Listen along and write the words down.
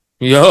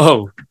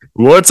Yo,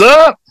 What's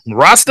up,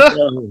 Rasta?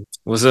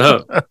 what's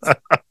up,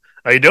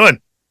 How you doing?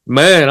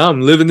 man?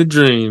 I'm living the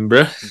dream,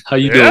 bruh. How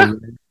you Yeah,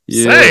 doing, man?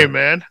 Yeah, same,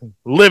 man.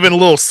 Living a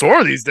little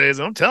sore these days.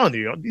 I'm telling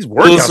you, these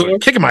little workouts are sore.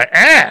 kicking my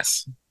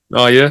ass.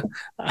 Oh yeah,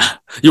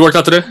 you worked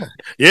out today?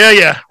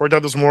 Yeah. Worked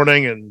out this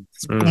morning, and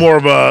it's Mm, more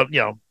of a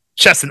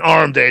chest and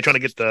arm day, trying to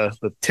get the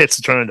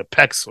tits turning into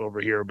pecs over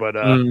here. But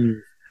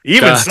mm,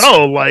 even gotcha.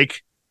 so,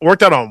 like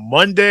worked out on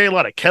Monday, a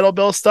lot of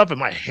kettlebell stuff, and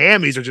my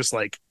hammies are just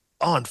like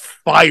on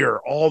fire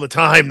all the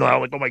time now.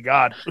 Like, oh my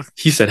god,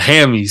 He said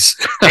hammies.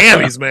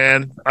 hammies,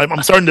 man.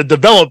 I'm starting to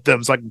develop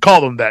them, so I can call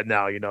them that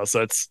now.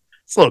 So it's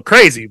a little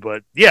crazy,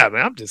 but yeah,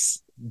 man. I'm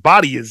just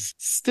body is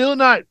still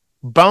not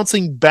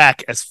bouncing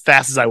back as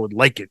fast as I would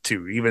like it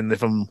to, even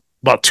if I'm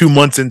about 2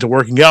 months into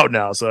working out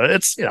now. So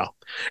it's it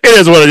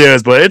is what it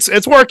is, but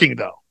it's working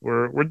though.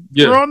 We're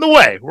Yeah, on the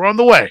way. We're on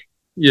the way.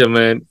 yeah,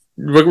 man.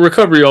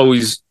 Recovery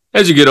always,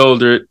 as you get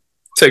older, it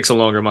takes a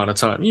longer amount of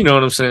time. You know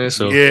what I'm saying?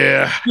 So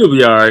Yeah, you'll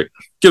be all right.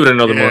 Give it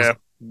another month. yeah.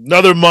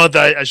 Another month,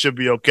 I should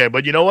be okay.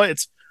 But you know what?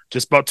 It's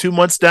just about 2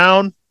 months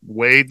down.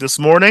 Weighed this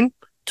morning,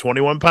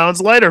 21 pounds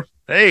lighter.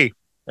 Hey,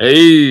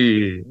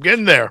 Hey,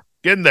 getting a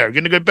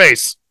good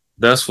pace.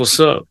 that's what's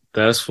up.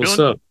 That's what's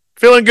Feeling up.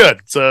 feeling good.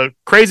 It's a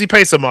crazy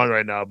pace I'm on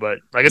right now, but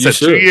like I You said,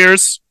 two should.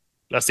 years.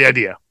 That's the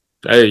idea.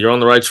 Hey, you're on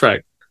the right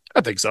track.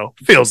 I think so.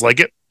 Feels like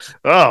it.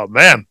 Oh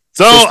man.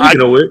 So So I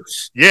speaking of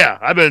which,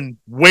 I've been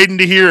waiting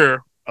to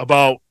hear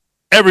about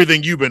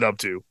everything you've been up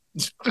to.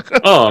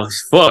 oh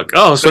fuck.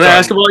 Oh, so they Sorry.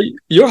 ask about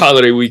your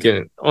holiday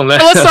weekend on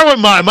Let's that. start with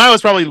mine. Mine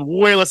was probably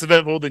way less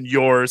eventful than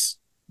yours.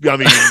 I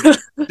mean,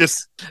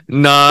 just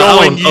Nah, I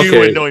knowing don't. you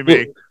and Okay. knowing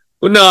me.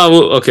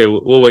 No. Okay.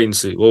 We'll wait and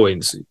see. We'll wait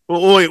and see.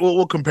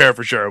 We'll compare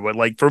for sure. But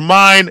like for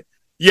mine,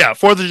 yeah,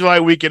 4th of July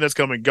weekend has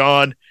come and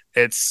gone.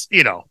 It's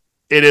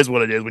it is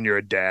what it is when you're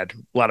a dad.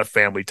 A lot of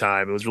family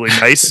time. It was really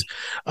nice.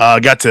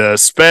 Got to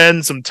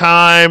spend some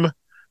time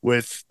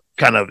with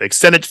kind of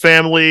extended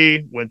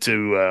family. Went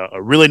to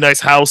a really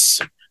nice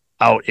house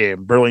out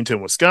in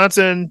Burlington,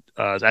 Wisconsin.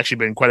 It's actually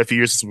been quite a few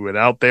years since we went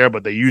out there,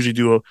 but they usually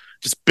do a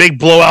just big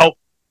blowout,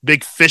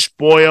 big fish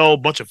boil,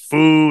 bunch of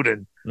food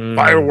and Mm.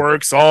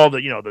 fireworks, all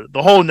the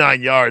whole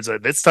 9 yards.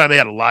 This time they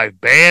had a live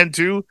band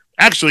too.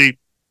 Actually,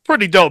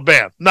 pretty dope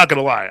band. Not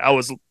gonna lie, I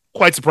was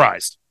quite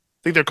surprised.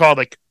 I think they're called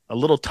like a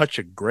little touch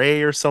of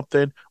gray or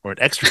something, or an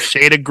extra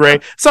shade of gray,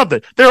 something.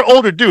 They're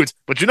older dudes,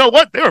 but you know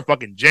what? They were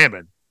fucking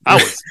jamming. I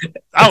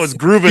was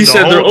grooving He the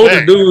said they're whole older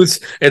thing. dudes,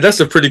 and that's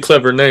a pretty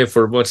clever name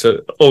for a bunch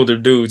of older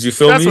dudes. You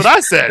feel That's me? what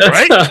I said,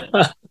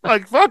 right?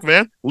 Like fuck,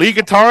 man. Lead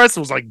guitarist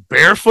was like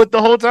barefoot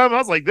the whole time. I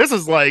was like, this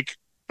is like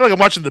I feel like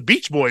I'm watching the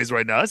Beach Boys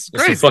right now. This is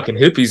There's some crazy. fucking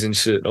hippies and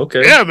shit.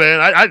 Okay. Yeah, man,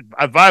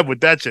 I vibe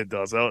with that shit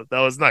though. So that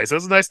was nice. It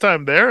was a nice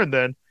time there, and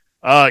then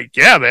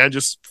yeah, man,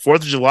 just 4th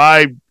of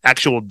July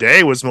actual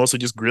day was mostly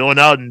just grilling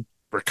out and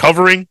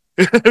recovering.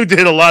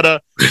 Did a lot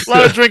of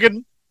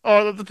drinking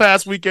the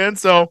past weekend,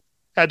 so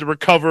had to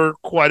recover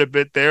quite a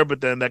bit there.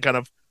 But then that kind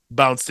of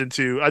bounced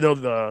into I know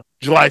the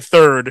July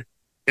 3rd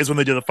is when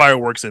they did the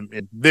fireworks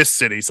in this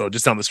city, so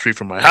just down the street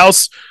from my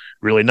house.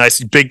 Really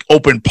nice, big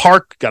open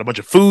park. Got a bunch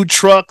of food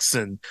trucks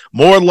and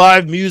more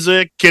live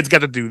music. Kids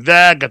got to do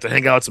that. Got to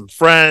hang out with some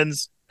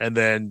friends, and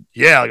then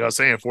yeah, like I was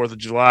saying, 4th of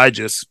July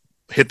just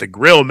hit the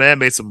grill, man.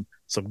 Made some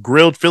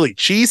grilled Philly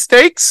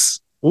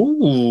cheesesteaks.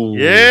 Ooh.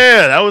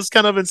 Yeah, that was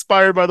kind of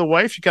inspired by the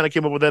wife. She kind of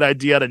came up with that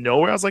idea out of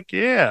nowhere. I was like,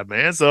 yeah,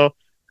 man. So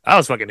I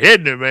was fucking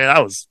hitting it, man. I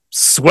was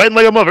sweating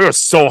like a mother. It was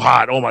so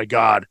hot. Oh my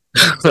god,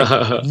 it's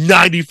like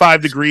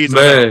 95 degrees. I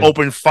was like Man.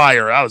 open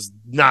fire. I was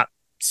not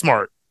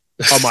smart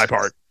on my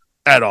part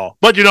at all.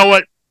 But you know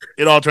what?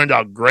 It all turned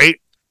out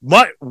great.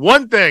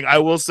 One thing I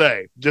will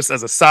say, just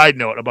as a side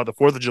note about the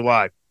 4th of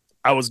July,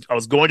 I was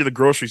going to the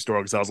grocery store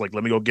because I was like,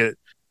 let me go get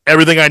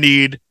everything I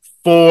need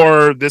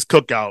for this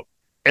cookout.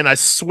 And I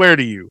swear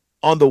to you,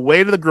 on the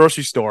way to the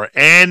grocery store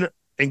and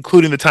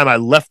including the time I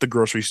left the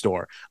grocery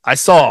store, I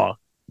saw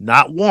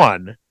not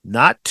one,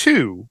 not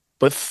two,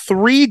 but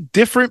three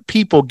different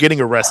people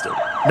getting arrested.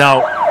 Now,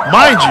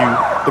 mind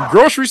you, the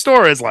grocery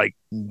store is like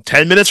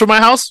 10 minutes from my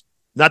house,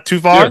 not too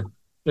Yeah. far.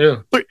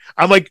 Yeah.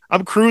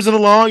 I'm cruising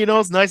along,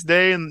 it's a nice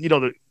day, and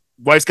the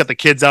wife's got the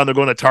kids out, they're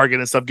going to Target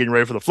and stuff, getting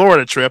ready for the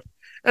Florida trip.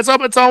 And so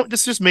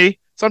it's just me.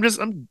 So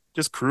I'm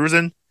just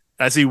cruising.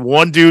 I see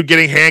one dude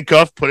getting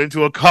handcuffed, put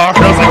into a car.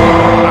 I was like,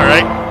 all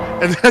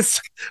right. And then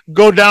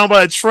go down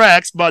by the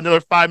tracks, about another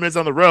 5 minutes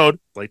on the road,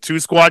 like two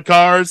squad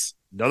cars,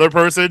 another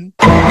person.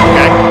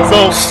 Okay.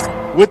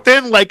 So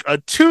within like a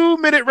 2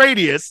 minute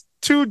radius,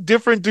 two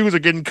different dudes are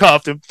getting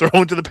cuffed and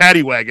thrown to the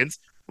paddy wagons.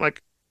 I'm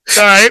like,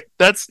 all right,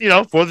 that's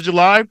 4th of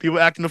July, people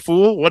acting a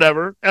fool,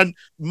 whatever. And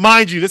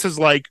mind you, this is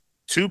like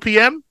 2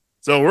 p.m.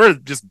 So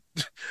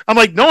I'm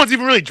like, no one's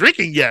even really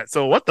drinking yet.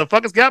 So what the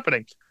fuck is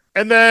happening?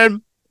 And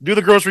then do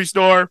the grocery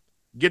store,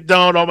 get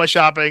done with all my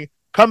shopping,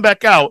 come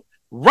back out.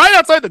 Right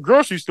outside the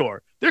grocery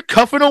store, they're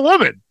cuffing a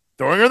woman,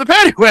 throwing her in the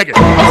paddy wagon.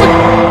 I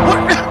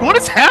was like, what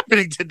is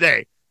happening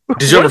today?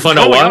 Did you What ever is find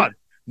out going why? on?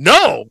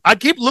 No, I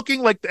keep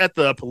looking like at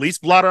the police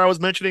blotter I was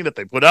mentioning that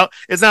they put out.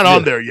 It's not on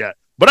Yeah. there yet.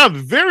 but I'm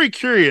very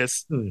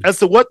curious as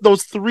to what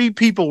those three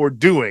people were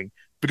doing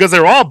because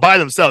they're all by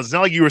themselves. It's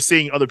not like you were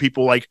seeing other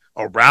people like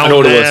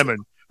around them.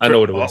 And I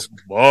know what it was.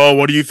 Oh,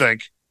 what do you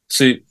think?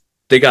 See,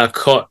 they got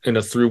caught in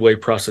a 3-way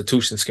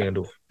prostitution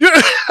scandal.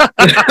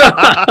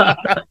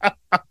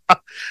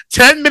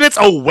 10 minutes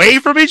away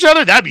from each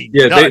other? That'd be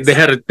nuts. They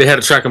had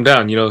to track them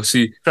down.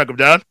 Track them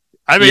down.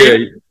 I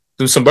mean,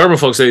 some Bourbon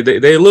folks they a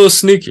little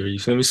sneakier. You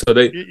feel me? So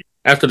they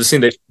after the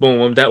scene they boom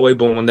one that way,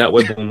 boom one that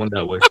way, boom one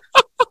that way.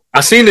 I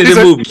seen it in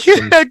movies.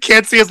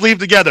 Can't see us leave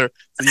together.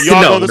 So you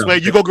all go this way.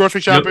 You go grocery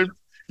shopping.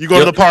 You go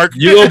to the park.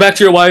 You go back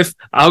to your wife.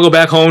 I'll go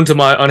back home to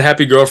my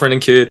unhappy girlfriend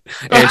and kid,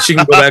 and she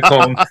can go back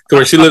home to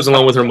where she lives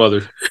along with her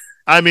mother.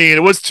 I mean,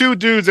 it was 2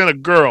 dudes and a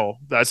girl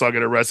that I saw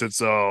get arrested.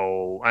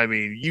 So, I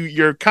mean,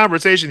 your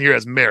conversation here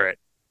has merit.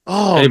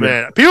 Oh,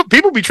 man.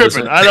 People be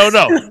tripping. I don't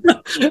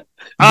know.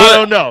 I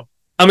don't know.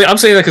 I mean, I'm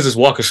saying that because it's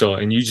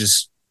Waukesha, and you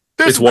just...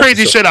 There's some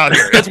crazy shit out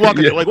here. It's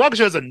Waukesha. Yeah. Like,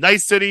 Waukesha is a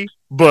nice city,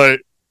 but...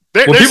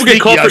 When people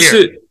get caught for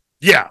shit...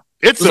 Yeah.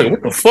 It's like,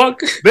 what the fuck?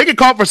 They get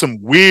caught for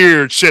some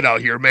weird shit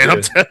out here, man.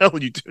 I'm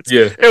telling you,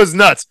 dude. It was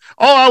nuts.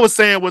 All I was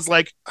saying was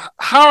like,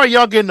 how are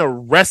y'all getting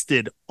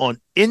arrested on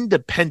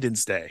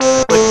Independence Day?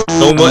 Like,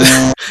 so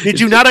much. Did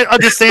you not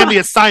understand the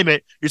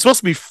assignment? You're supposed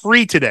to be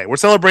free today. We're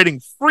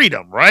celebrating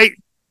freedom, right?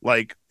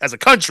 Like as a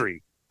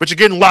country, but you're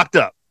getting locked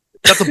up.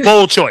 That's a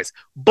bold choice,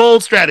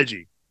 bold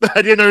strategy.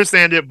 I didn't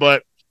understand it,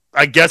 but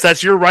I guess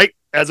that's your right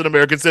as an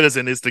American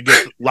citizen is to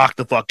get locked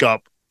the fuck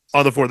up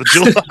on the 4th of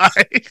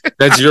July.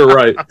 That's your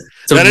right.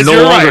 So that is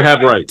no longer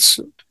have rights.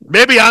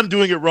 Maybe I'm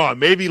doing it wrong.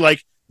 Maybe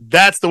like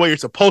that's the way you're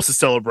supposed to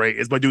celebrate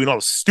is by doing all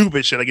the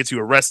stupid shit that gets you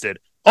arrested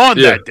on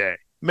that day.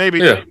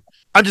 Maybe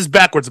I'm just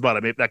backwards about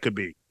it. Maybe that could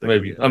be.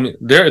 Maybe. I mean,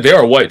 they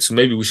are white, so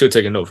maybe we should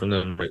take a note from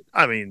them. Right?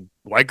 I mean,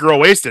 white girl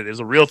wasted is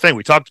a real thing.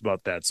 We talked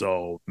about that.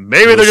 So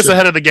maybe they're just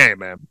ahead of the game,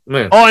 man.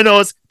 All I know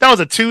is that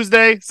was a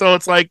Tuesday. So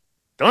it's like,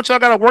 don't y'all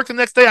got to work the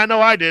next day? I know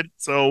I did.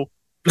 So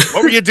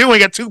what were you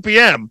doing at 2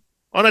 p.m.?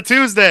 On a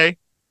Tuesday,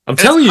 I'm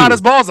telling you, hot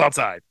as balls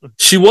outside.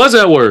 She was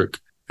at work.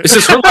 It's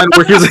just her line of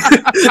work is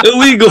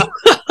illegal.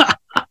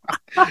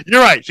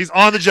 You're right. She's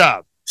on the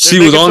job. She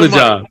was on the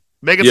job,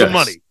 making some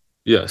money.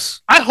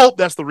 Yes. I hope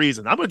that's the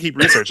reason. I'm gonna keep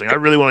researching. I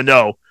really want to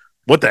know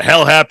what the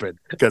hell happened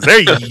because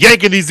they're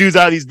yanking these dudes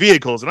out of these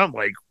vehicles, and I'm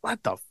like,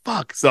 what the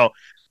fuck? So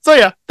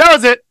yeah, that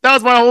was it. That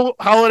was my whole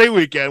holiday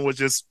weekend. Was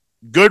just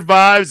good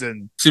vibes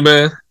and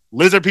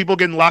lizard people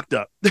getting locked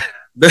up.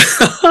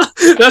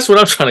 That's what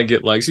I'm trying to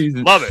get. Like,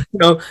 love it.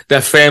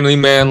 That family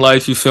man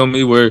life. You feel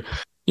me? Where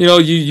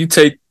you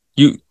take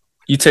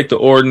the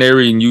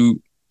ordinary and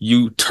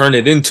you turn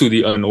it into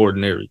the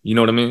unordinary. You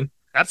know what I mean?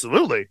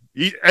 Absolutely.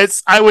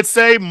 I would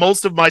say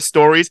most of my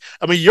stories.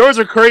 I mean, yours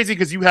are crazy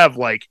because you have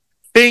like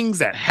things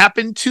that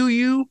happen to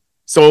you.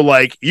 So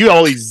like you have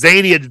all these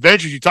zany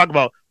adventures you talk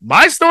about.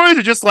 My stories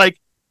are just like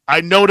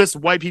I noticed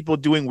white people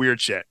doing weird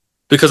shit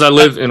because I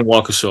live in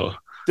Waukesha.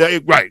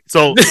 Right.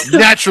 So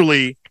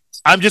naturally.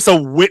 I'm just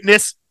a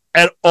witness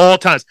at all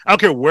times. I don't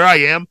care where I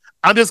am.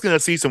 I'm just going to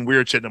see some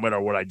weird shit no matter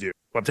what I do.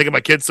 If I'm taking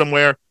my kids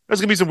somewhere, there's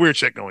going to be some weird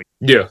shit going.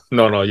 Yeah.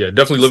 No. Yeah.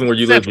 Definitely living where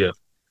you live. Yeah.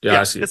 Yeah.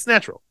 I see. It's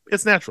natural.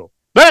 It's natural.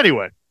 But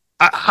anyway,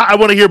 I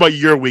want to hear about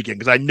your weekend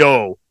because I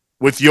know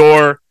with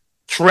your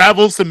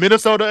travels to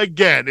Minnesota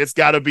again, it's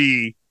got to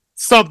be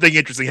something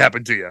interesting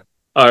happened to you.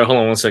 All right. Hold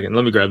on 1 second.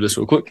 Let me grab this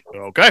real quick.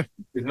 Okay.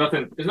 It's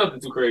nothing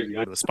too crazy.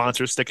 The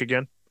sponsor stick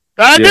again.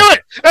 I knew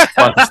it.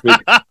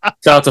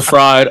 Shout out to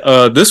Fried.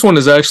 This one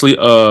is actually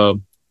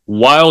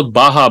Wild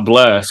Baja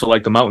Blast, so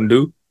like the Mountain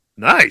Dew.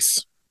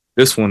 Nice.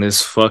 This one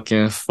is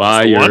fucking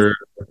fire.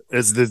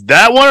 Is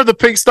that one or the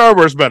Pink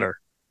Starburst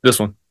better? This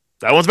one.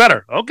 That one's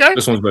better. Okay.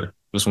 This one's better.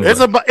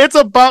 It's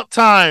about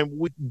time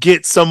we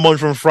get someone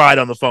from Fried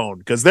on the phone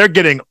because they're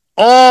getting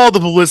all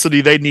the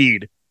publicity they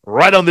need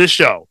right on this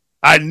show.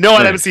 I know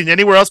I haven't seen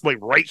anywhere else, but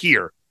right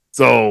here.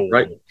 So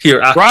right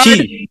here,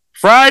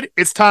 Fried,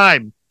 it's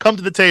time. Come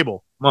to the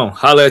table. Come on,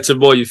 holla at your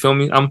boy. You feel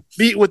me? I'm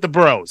meet with the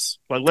bros.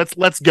 Like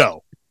let's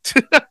go.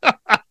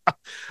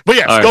 But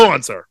yeah, go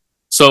on, sir.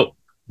 So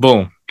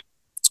boom,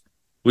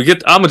 I'm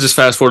gonna just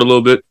fast forward a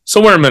little bit.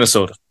 So we're in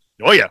Minnesota.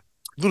 Oh yeah.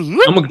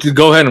 I'm gonna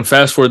go ahead and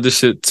fast forward this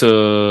shit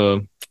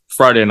to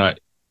Friday night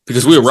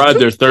because we arrived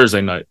there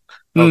Thursday night.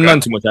 Okay. Nothing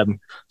too much happened.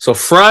 So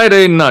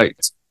Friday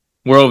night,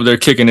 we're over there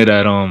kicking it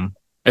at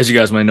as you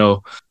guys may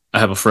know, I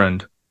have a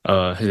friend.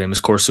 His name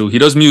is Corsu. He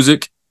does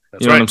music.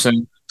 That's what I'm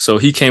saying? So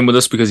he came with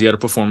us because he had a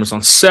performance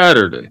on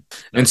Saturday.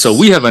 Nice. And so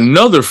we have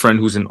another friend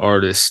who's an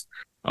artist.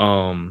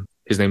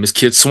 His name is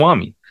Kid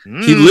Swami.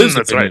 He lives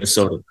in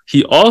Minnesota.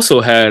 He also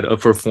had a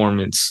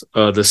performance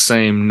the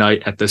same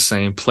night at the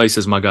same place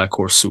as my guy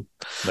Corsu.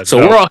 So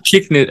we're all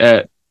kicking it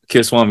at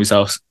Kid Swami's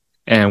house,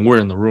 and we're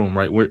in the room,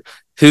 right?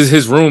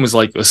 His room is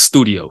like a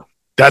studio.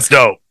 That's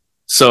dope.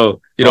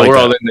 So, we're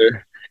all in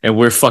there, and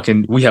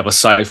we have a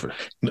cipher.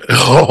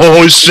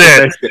 Oh,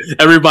 shit.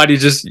 Everybody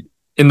just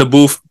in the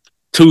booth,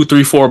 2,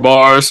 3, 4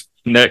 bars.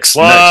 Next.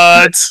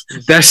 What?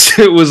 That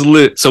shit was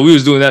lit. So we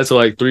was doing that till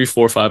like 3,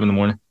 4, 5 in the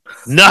morning.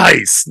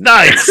 Nice.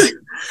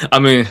 I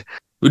mean,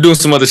 we're doing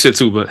some other shit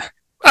too, but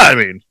I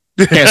mean,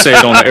 Can't say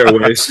it on the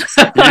airways.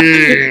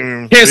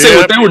 Can't say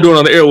what they were doing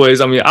on the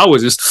airways. I mean, I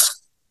was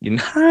just,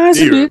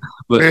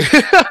 but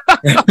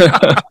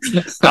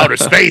outer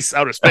space.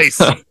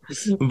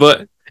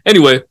 But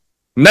anyway,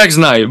 next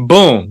night,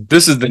 boom,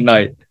 this is the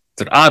night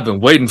that I've been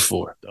waiting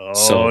for. Oh,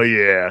 so,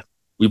 yeah.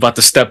 We about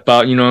to step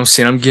out, you know what I'm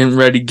saying? I'm getting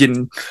ready,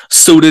 getting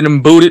suited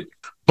and booted.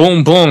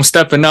 Boom, boom,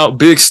 stepping out,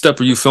 big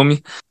stepper, you feel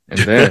me? And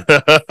then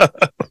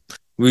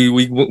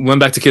we went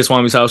back to Kid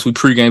Swami's house. We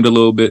pre-gamed a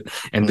little bit,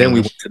 and then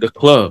we went to the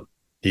club.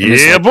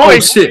 Yeah, like, boy. Oh,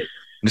 shit. And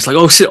it's like,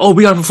 oh, shit. Oh,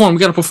 we got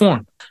to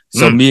perform.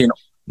 So me and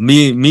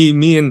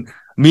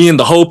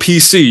the whole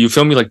PC, you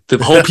feel me? Like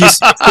the whole PC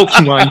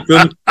Pokemon, you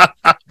feel me?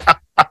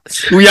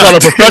 We got a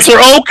Professor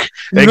Oak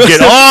and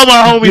get all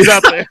my homies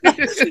out there.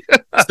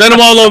 Send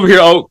them all over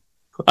here, Oak.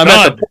 I'm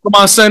at the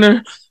Pokemon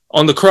Center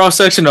on the cross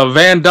section of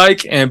Van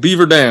Dyke and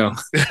Beaver Dam.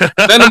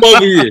 Send them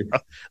over here.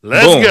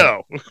 Let's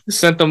go.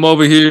 Sent them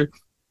over here.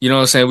 You know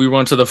what I'm saying? We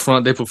run to the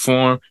front, they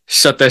perform,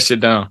 shut that shit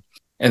down.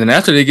 And then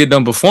after they get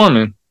done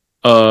performing,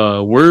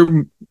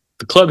 the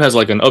club has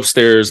like an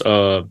upstairs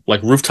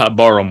like rooftop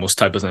bar almost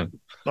type of thing.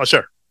 Oh,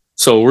 sure.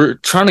 So we're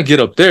trying to get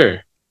up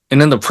there.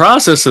 And in the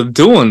process of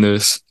doing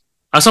this,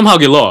 I somehow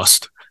get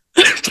lost.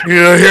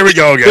 Yeah, here we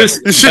go again.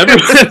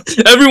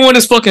 Everyone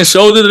is fucking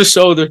shoulder to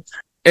shoulder.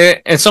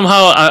 And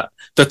somehow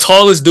the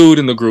tallest dude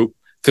in the group,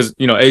 because,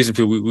 you know, Asian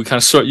people, we kind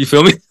of short, you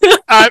feel me?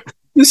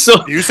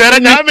 So you said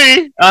it, not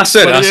me. I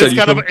said it.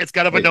 It's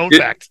kind of a known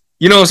fact.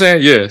 You know what I'm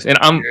saying? Yes. And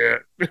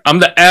I'm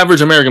the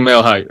average American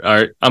male height. All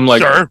right. I'm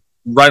like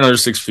right under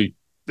 6 feet.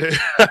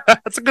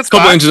 That's a good spot.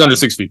 Couple inches under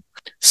 6 feet.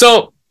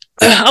 So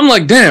I'm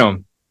like,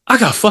 damn, I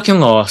got fucking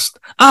lost.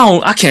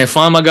 I can't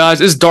find my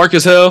guys. It's dark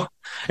as hell.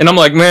 And I'm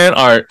like, man,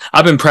 all right,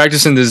 I've been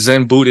practicing this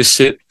Zen Buddhist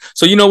shit.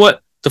 So you know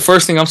what? The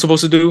first thing I'm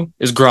supposed to do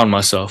is ground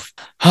myself.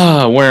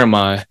 Where am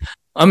I?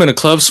 I'm in a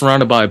club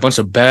surrounded by a bunch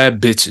of bad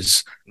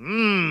bitches.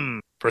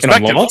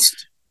 Perspective. And I'm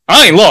lost?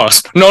 I ain't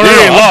lost. No. I'm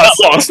not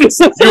lost.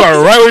 You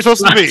are right where you're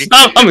supposed to be.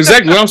 I'm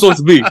exactly where I'm supposed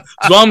to be.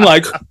 So I'm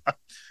like,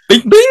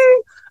 bing,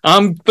 bing.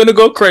 I'm gonna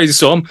go crazy.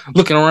 So I'm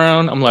looking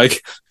around. I'm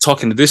like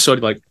talking to this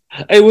shorty, like,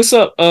 hey, what's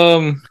up?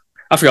 I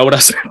forgot what I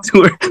said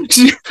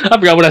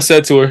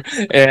to her.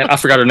 And I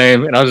forgot her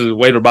name. And I was just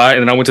waiting her by.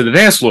 And then I went to the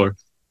dance floor.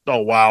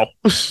 Oh, wow.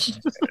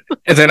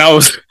 And then I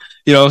was,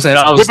 you know what I'm saying?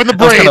 I was whipping the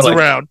braids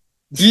around.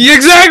 Yeah,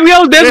 exactly. I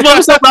was dancing by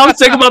myself. I was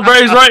taking my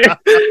braids right.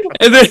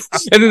 And then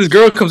this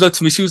girl comes up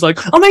to me. She was like,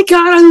 oh my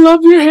God, I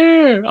love your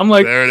hair. I'm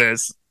like, there it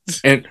is.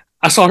 And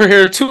I saw her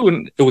hair too,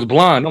 and it was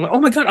blonde. I'm like, oh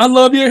my God, I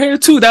love your hair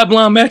too. That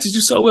blonde matches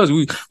you so well.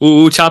 So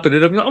we chopping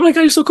it up. Oh my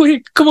God, you're so cool. Here,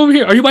 come over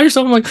here. Are you by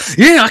yourself? I'm like,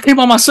 yeah, I came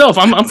by myself.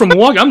 I'm from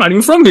Milwaukee. I'm not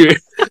even from here.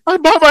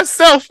 I'm by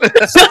myself.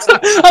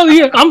 Oh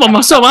yeah, I'm by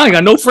myself. I ain't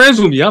got no friends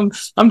with me. I'm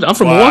from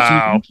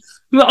Milwaukee.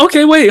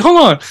 Okay, wait, hold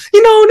on.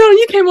 No,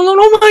 you came alone.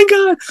 Oh my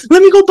God,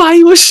 let me go buy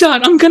you a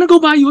shot. I'm gonna go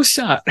buy you a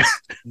shot.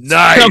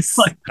 Nice.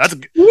 Like, that's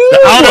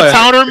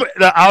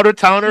the outer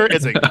towner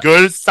is a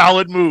good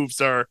solid move,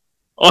 sir.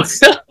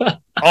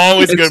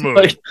 Always a good move.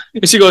 Like,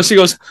 and she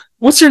goes,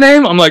 what's your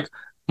name? I'm like,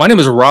 my name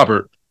is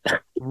Robert.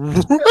 Like,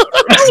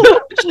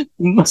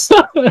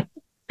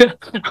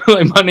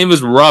 my name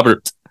is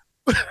Robert.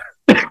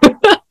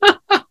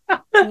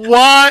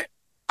 What?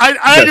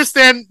 I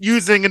understand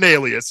using an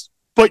alias,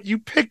 but you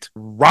picked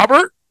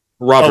Robert?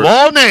 Robert. Of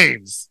all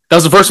names. That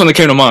was the first one that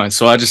came to mind,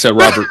 so I just said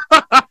Robert.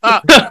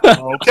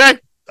 Okay.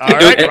 All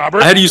right,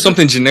 Robert. I had to use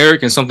something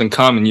generic and something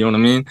common, you know what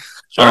I mean?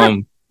 Sure.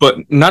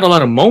 But not a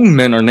lot of Hmong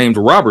men are named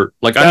Robert.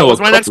 Like, I know that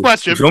was my next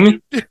question. You feel me?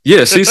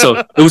 Yeah, see, so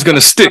it was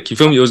gonna stick. You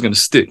feel me? It was gonna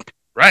stick.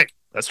 Right.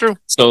 That's true.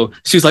 So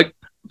she's like,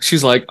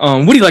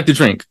 what do you like to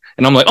drink?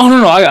 And I'm like, oh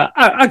no,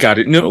 I got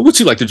it. No, what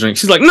you like to drink?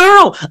 She's like,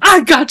 no,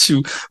 I got you.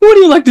 What do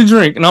you like to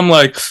drink? And I'm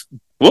like,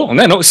 well, on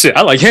that note, shit,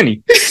 I like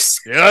Henny.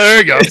 Yeah, there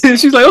you go. And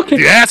she's like, okay.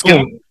 You ask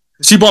him.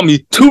 She bought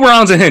me 2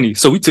 rounds of Henny,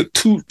 so we took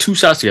two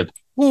shots together.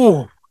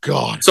 Oh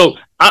God. So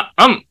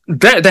I'm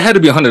that had to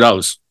be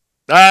 $100.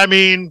 I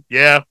mean,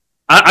 yeah.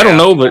 I don't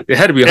know, but it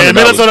had to be $100. In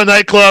Minnesota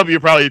nightclub, you're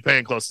probably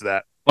paying close to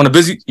that. On a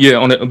busy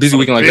weekend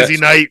like that. Busy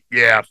night,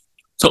 yeah.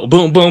 So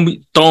boom, boom,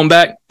 we throw them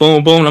back,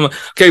 boom, boom. And I'm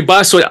like, okay,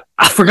 bye. So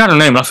I forgot her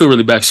name. I feel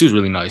really bad. She was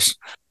really nice.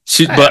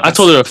 But I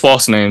told her a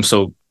false name,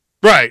 so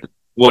right,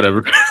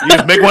 whatever. You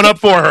just make one up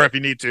for her if you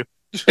need to.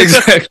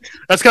 Exactly.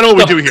 That's kind of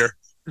what we do here.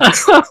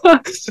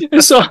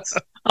 And so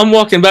I'm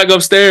walking back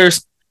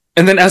upstairs,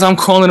 and then as I'm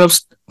crawling up,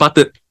 about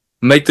to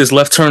make this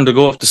left turn to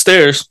go up the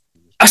stairs,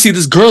 I see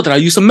this girl that I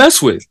used to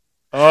mess with.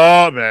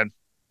 Oh man!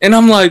 And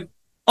I'm like,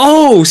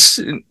 oh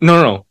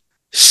no.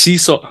 She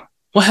saw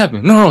what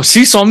happened. No,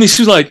 she saw me.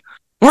 She was like,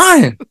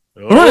 Ryan,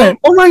 oh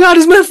my God,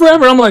 it's been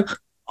forever. I'm like,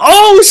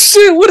 oh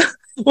shit,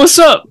 what's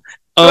up?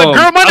 Like,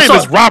 girl, my name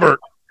is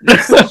Robert.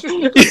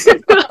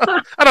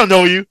 I don't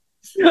know you.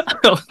 I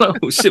don't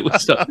know. Shit,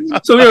 what's up?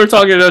 So we were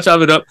talking,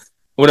 chop it up,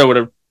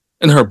 whatever.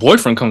 And her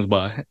boyfriend comes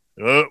by,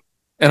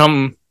 and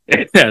I'm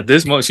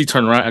this moment she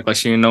turned around, act like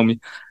she didn't know me,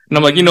 and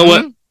I'm like, you know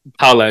what?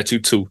 Holla at you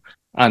too.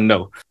 I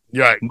know.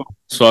 Right.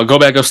 So I go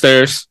back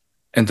upstairs,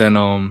 and then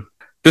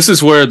this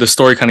is where the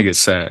story kind of gets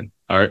sad.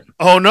 All right.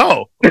 Oh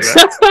no. Okay.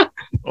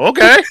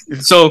 Okay.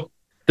 So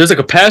there's a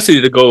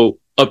capacity to go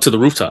up to the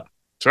rooftop.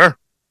 Sure.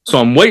 So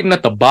I'm waiting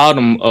at the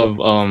bottom of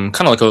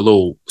kind of like a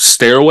little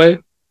stairway.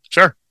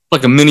 Sure.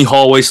 Like a mini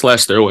hallway /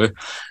 stairway.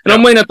 And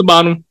I'm waiting at the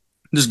bottom.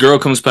 This girl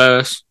comes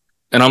past,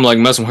 and I'm like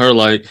messing with her,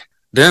 like,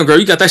 damn girl,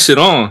 you got that shit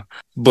on.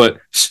 But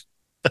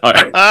all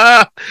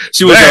right.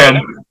 She was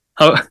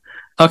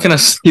how can I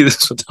see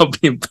this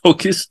without being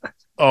focused?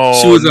 Oh,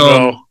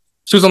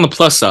 she was on the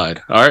plus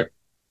side. All right.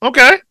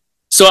 Okay.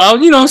 So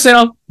I'm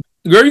saying,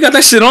 girl, you got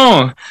that shit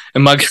on.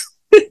 And my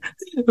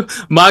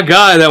my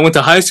guy that went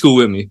to high school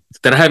with me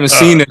that I haven't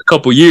seen in a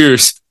couple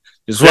years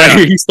is right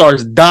here. He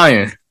starts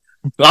dying.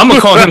 I'm gonna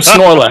call him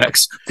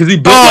Snorlax because he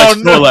built like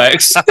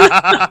Snorlax.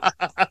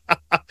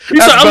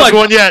 I'm like,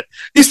 one yet.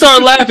 He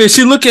started laughing.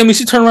 She looked at me.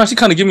 She turned around. She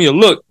kind of gave me a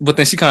look, but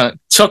then she kind of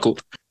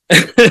chuckled.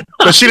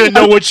 But she didn't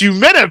know what you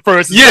meant at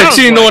first. Yeah,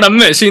 she didn't know what I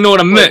meant. She didn't know what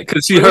I meant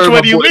because she heard.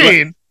 What do you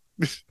mean?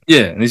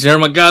 Yeah, and she heard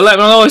my guy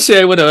laughing. Oh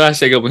shit, whatever. I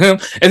shake up with him,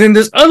 and then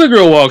this other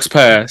girl walks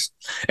past,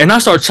 and I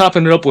start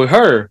chopping it up with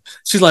her.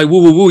 She's like,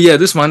 "Woo, woo, woo! Yeah,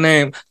 this is my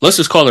name. Let's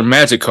just call her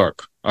Magikarp.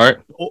 All right,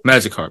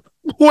 Magikarp."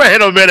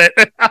 Wait a minute.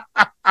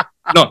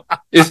 No,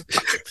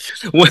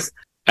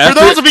 for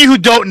those of you who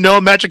don't know,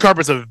 Magikarp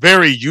is a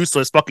very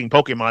useless fucking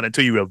Pokemon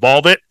until you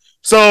evolve it.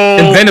 So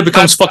and then it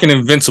becomes fucking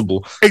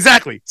invincible.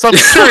 Exactly. So I'm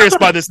curious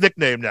by this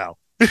nickname now.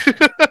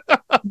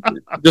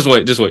 Just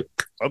wait.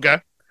 Okay.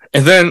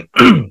 And then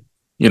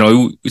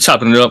we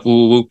chopping it up,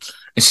 woo, woo,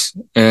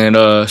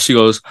 and she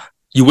goes,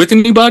 "You with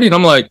anybody?" And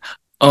I'm like,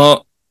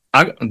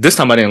 this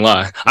time I didn't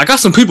lie. I got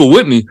some people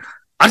with me.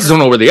 I just don't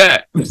know where they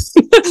at. I'm just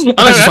trying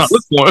to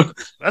look for them.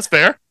 That's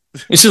fair.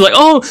 And she's like,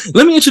 "Oh,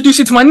 let me introduce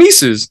you to my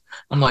nieces."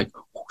 I'm like,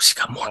 "Oh, she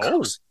got more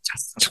girls."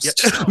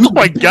 Oh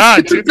my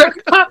god, dude!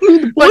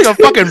 Like a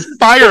fucking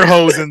fire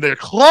hose in their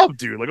club,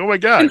 dude. Like, oh my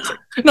god!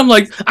 And I'm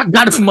like, "I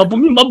got it for my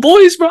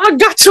boys, bro. I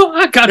got y'all.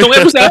 I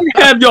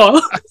have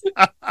y'all."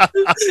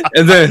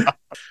 And then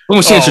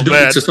when she introduced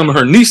me to some of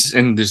her nieces,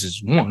 and this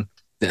is one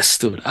that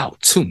stood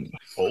out to me.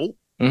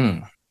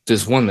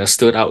 There's one that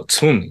stood out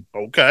to me.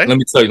 Okay. Let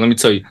me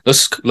tell you.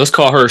 Let's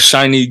call her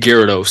Shiny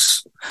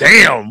Gyarados.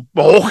 Damn.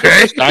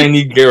 Okay.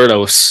 Shiny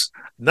Gyarados.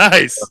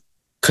 Nice.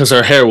 Because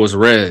her hair was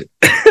red.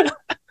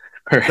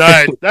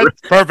 Nice.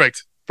 That's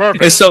perfect.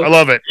 Perfect. And so, I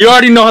love it. You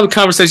already know how the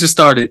conversation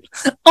started.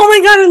 Oh my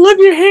god, I love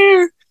your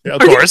hair. Yeah,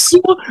 of course.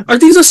 Are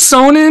these a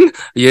sewn in?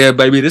 Yeah,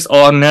 baby, this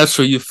all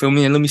natural. You feel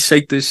me? And let me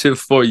shake this shit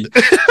for you.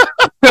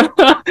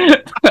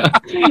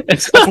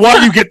 That's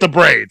why you get the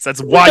braids.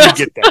 That's why you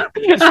get that.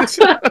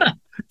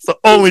 It's the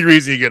only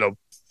reason you get them.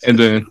 And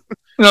then,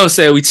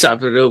 we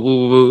chop it up,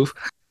 woo,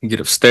 we get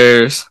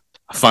upstairs.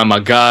 I find my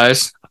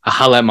guys. I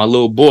holla at my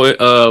little boy.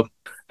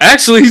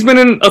 Actually, he's been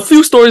in a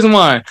few stories of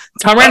mine.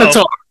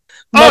 Tyranitar.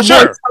 My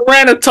boy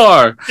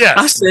Tyranitar. Yeah.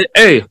 I said,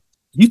 "Hey,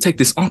 you take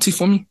this auntie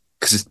for me?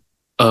 Because it's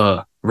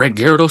red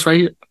Gyarados right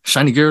here.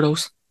 Shiny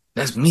Gyarados.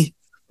 That's me."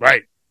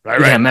 Right.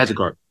 Yeah,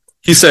 Magikarp.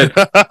 He said,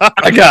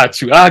 I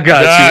got you.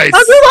 Nice.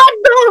 I said,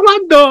 my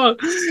dog.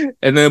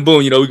 And then boom,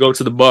 we go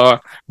to the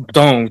bar,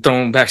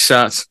 throwing back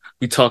shots.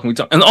 We talk.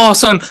 And all of a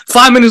sudden,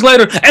 5 minutes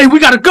later, hey, we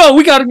gotta go.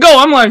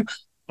 I'm like,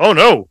 oh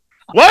no.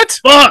 What?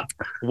 Fuck.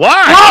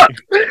 Why?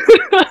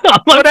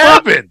 Fuck. What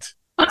happened?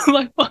 I'm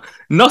like, fuck.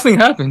 Nothing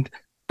happened.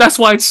 That's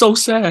why it's so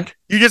sad.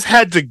 You just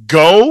had to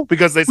go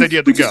because they said you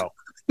had to go.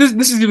 This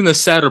is even the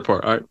sadder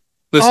part, all right?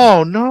 Listen,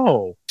 oh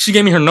no. She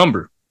gave me her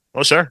number.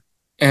 Oh sure.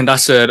 And I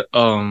said,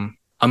 I'm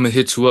gonna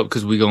hit you up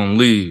because we gonna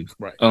leave.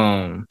 Right.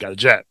 Got a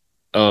jet.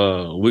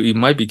 We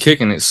might be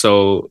kicking it,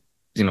 so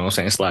what I'm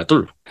saying, slide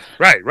through.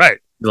 Right.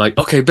 Like,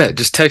 okay, bet,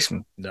 just text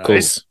me.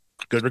 Nice. Cool.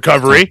 Good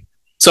recovery.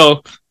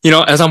 So,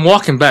 as I'm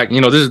walking back,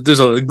 there's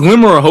a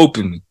glimmer of hope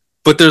in me.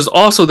 But there's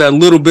also that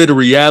little bit of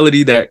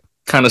reality that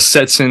kind of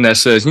sets in that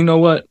says, you know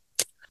what?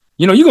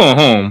 You going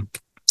home.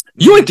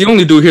 You ain't the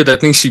only dude here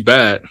that thinks she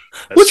bad.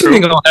 What you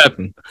think gonna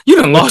happen? You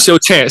done lost your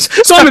chance.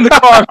 So I'm in the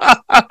car.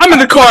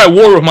 At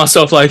war with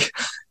myself, like,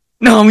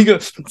 no, we go.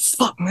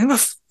 Fuck, man. No.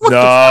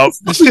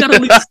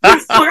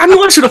 I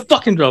knew I should have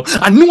fucking drove.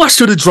 I knew I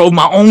should have drove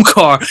my own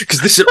car because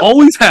this shit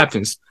always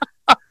happens.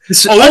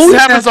 This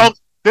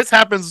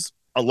happens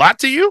a lot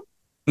to you?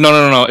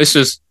 No. It's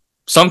just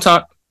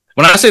sometimes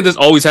when I say this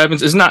always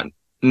happens, it's not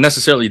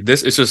necessarily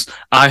this. It's just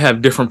I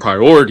have different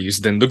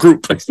priorities than the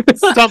group.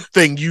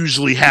 Something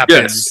usually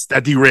happens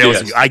that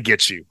derails you. I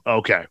get you.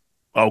 Okay.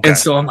 And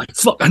so I'm like,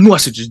 fuck, I knew I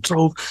should just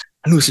drove.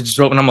 And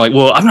I'm like,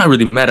 well, I'm not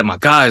really mad at my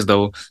guys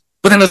though.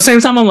 But then at the same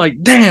time, I'm like,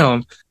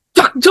 damn,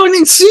 y'all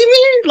didn't see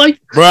me?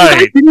 Like,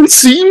 right. You didn't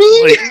see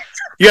me? Like,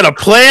 you had a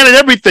plan and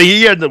everything.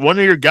 You had one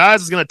of your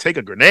guys is going to take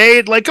a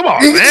grenade. Like, come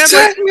on, man.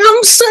 Exactly what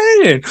I'm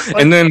saying.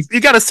 Like, and then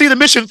you got to see the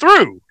mission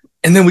through.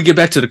 And then we get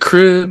back to the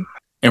crib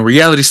and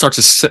reality starts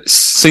to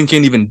sink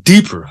in even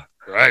deeper.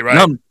 Right.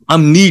 Now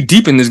I'm knee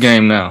deep in this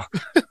game now.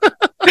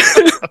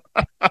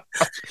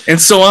 And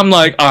so I'm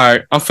like, all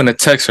right, I'm finna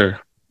text her.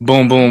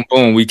 Boom, boom,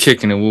 boom. We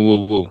kicking it. Woo,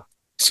 woo, woo.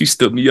 She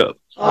stood me up.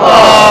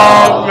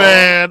 Oh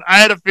man, I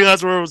had a feeling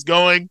that's where it was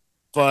going,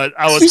 but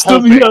I was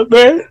hoping. Stood me up,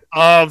 man.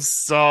 I'm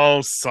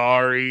so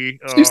sorry.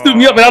 She stood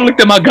me up, and I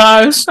looked at my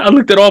guys. I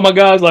looked at all my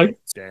guys like,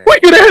 Damn. We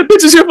could have had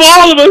bitches here for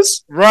all of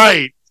us.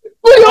 Right.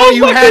 All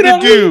you had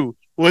to do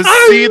was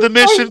see the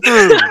mission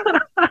through,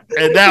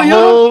 and that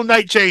whole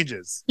night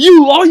changes.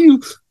 All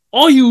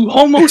you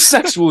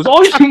homosexuals,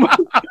 all you.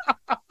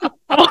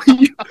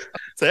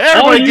 So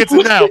everybody gets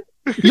it now.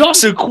 Y'all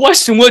should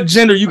question what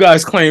gender you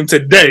guys claim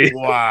today.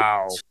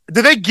 Wow.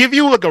 Did they give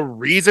you like a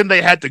reason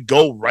they had to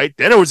go right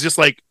then? Or was it just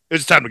like, it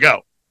was time to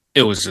go?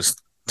 It was just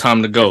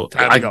time to go.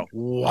 Wow. It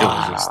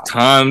was just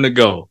time to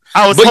go.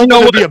 I was hoping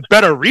there'd be a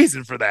better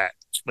reason for that.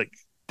 Like,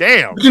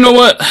 damn. You know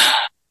what?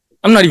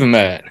 I'm not even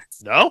mad.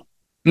 No?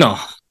 No.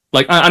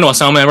 Like, I know I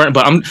sound mad, right?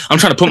 But I'm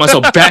trying to put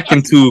myself back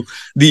into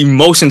the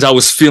emotions I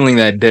was feeling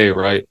that day,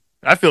 right?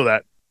 I feel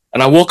that.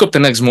 And I woke up the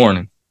next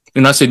morning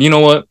and I said, you know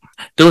what?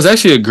 There was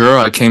actually a girl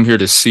I came here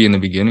to see in the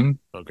beginning.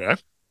 Okay.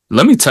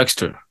 Let me text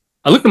her.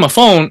 I looked at my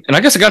phone and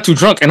I guess I got too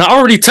drunk and I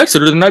already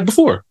texted her the night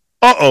before.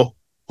 Uh-oh.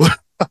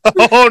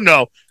 Oh,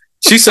 no.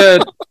 She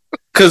said,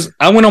 because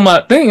I went on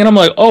my thing and I'm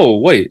like, oh,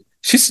 wait.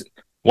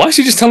 Why is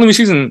she just telling me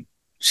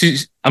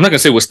I'm not going to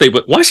say what state,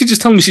 but why is she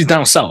just telling me she's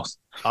down south?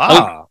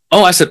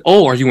 I said,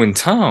 are you in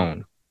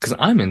town? Because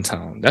I'm in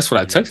town. That's what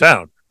I texted.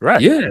 Town.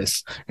 Right.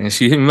 Yes. And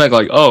she hit me back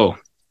like,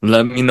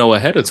 let me know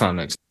ahead of time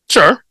next.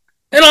 Sure.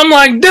 And I'm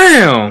like,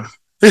 damn.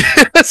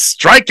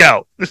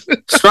 Strikeout.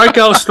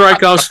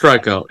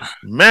 Strikeout.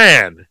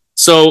 Man.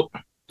 So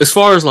as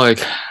far as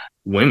like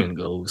women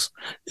goes,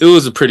 it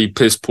was a pretty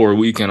piss poor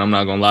weekend. I'm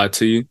not gonna lie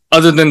to you.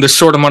 Other than the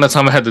short amount of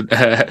time I had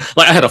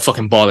a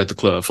fucking ball at the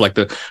club. For like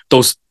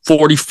those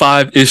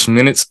 45-ish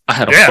minutes, I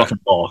had a fucking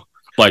ball.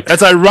 Like,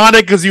 that's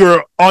ironic because you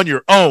were on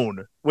your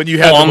own when you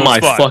had on my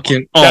fun.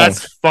 fucking own.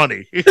 That's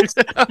funny.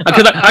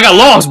 I got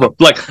lost, bro.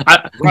 Like,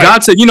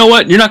 God said, you know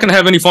what? You're not gonna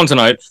have any fun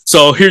tonight.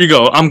 So here you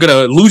go. I'm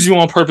gonna lose you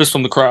on purpose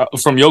from the crowd,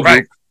 from your group.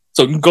 Right.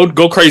 So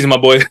go crazy, my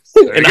boy.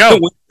 There you go. I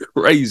went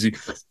crazy.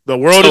 The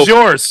world is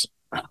yours.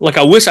 Like,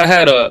 I wish I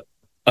had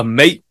a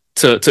mate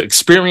to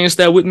experience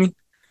that with me.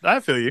 I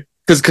feel you.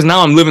 Because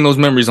now I'm living those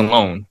memories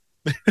alone.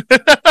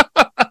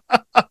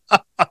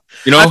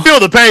 You know, I feel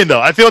the pain though.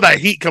 I feel that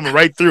heat coming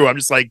right through. I'm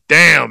just like,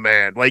 damn,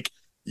 man. Like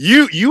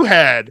you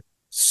had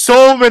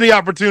so many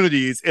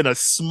opportunities in a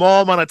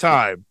small amount of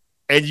time,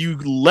 and you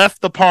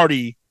left the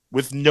party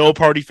with no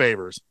party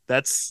favors.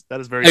 That is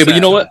very sad. But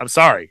you know what? I'm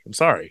sorry.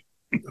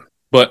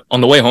 But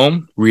on the way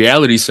home,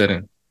 reality set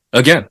in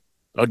again.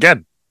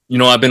 You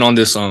know, I've been on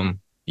this.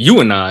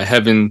 You and I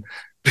have been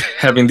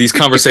having these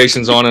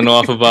conversations on and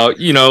off about,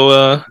 you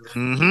know,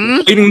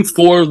 waiting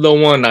for the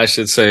one, I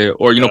should say,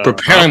 or, you know,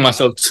 preparing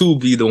myself to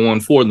be the one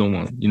for the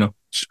one, you know.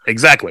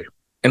 Exactly.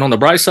 And on the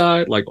bright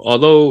side, like,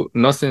 although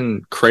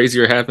nothing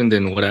crazier happened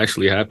than what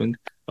actually happened,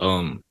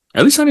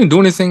 at least I didn't do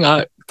anything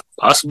I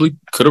possibly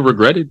could have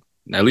regretted.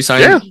 At least I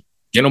didn't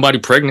get nobody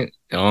pregnant.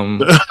 I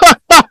mean,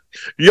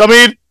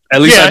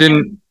 at least I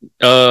didn't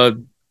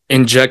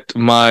inject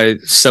my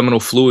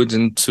seminal fluids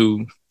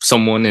into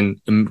someone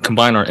and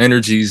combine our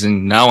energies,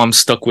 and now I'm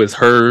stuck with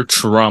her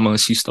trauma,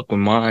 she's stuck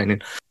with mine,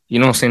 and you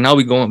know what I'm saying, now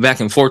we going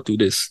back and forth through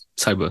this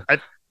type of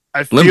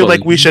I feel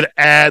like we should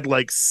add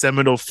like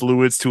seminal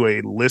fluids to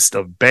a list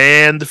of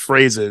banned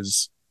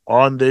phrases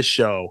on this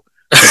show.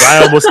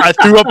 I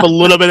threw up a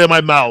little bit in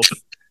my mouth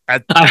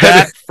at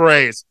that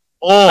phrase.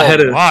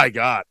 My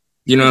God.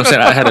 You know what I'm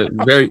saying?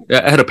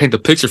 I had to paint the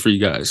picture for you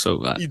guys.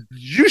 So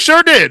you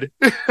sure did.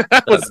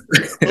 That was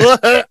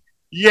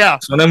yeah.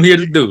 That's what I'm here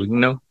to do, you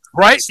know?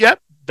 Right. Yep.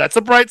 That's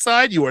a bright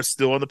side. You are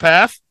still on the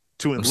path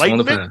to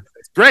enlightenment.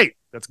 That's great.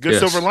 That's a good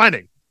silver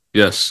lining.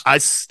 Yes. I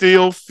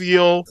still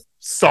feel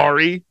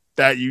sorry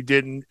that you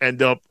didn't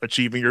end up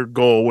achieving your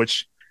goal,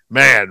 which,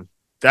 man,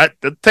 that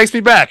takes me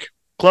back.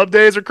 Club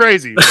days are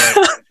crazy.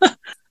 But...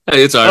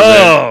 Hey, it's all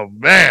right,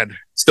 man.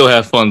 Still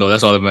have fun, though.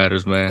 That's all that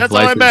matters, man. That's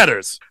all that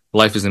matters.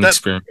 Life is an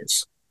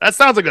experience. That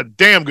sounds like a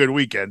damn good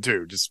weekend,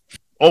 too. Just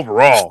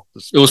overall.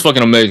 It was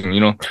fucking amazing, you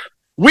know?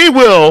 We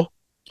will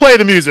play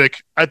the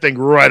music, I think,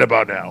 right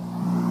about now.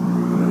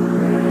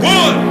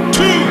 1,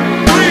 2,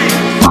 3.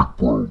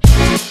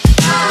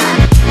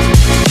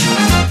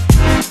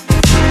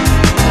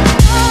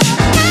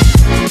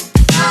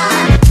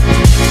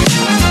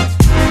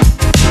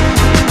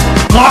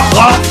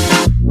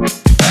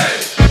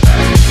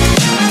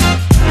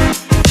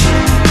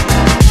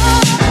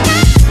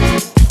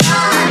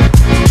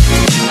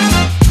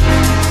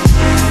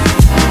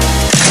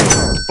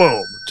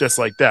 Boom, just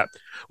like that.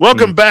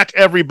 Welcome back,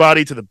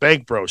 everybody, to the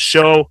Bank Bro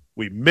Show.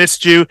 We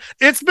missed you.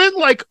 It's been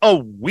like a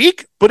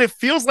week, but it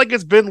feels like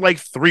it's been like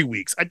 3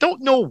 weeks. I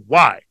don't know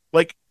why.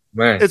 Like,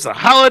 it's a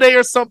holiday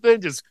or something,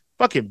 just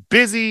fucking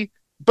busy,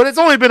 but it's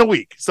only been a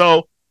week.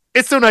 So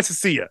it's so nice to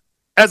see you.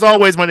 As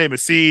always, my name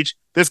is Ceej.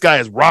 This guy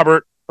is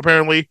Robert,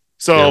 apparently.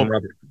 So,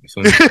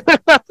 yeah,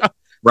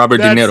 Robert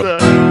De Niro.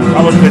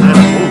 Robert De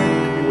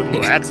Niro. With a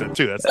little accent,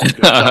 too. That's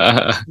good.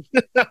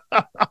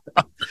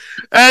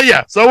 And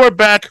yeah, so we're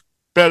back.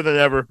 Better than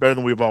ever, better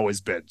than we've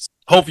always been.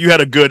 Hope you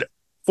had a good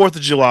 4th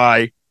of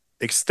July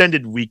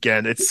extended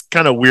weekend. It's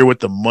kind of weird with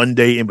the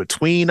Monday in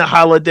between a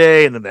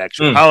holiday and then the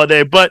actual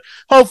holiday, but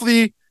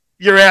hopefully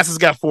your ass has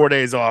got 4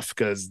 days off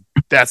because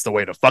that's the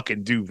way to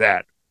fucking do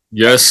that.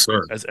 Yes,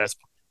 sir. As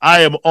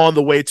I am on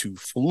the way to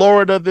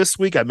Florida this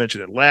week. I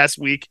mentioned it last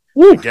week.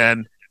 Woo.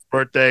 Again,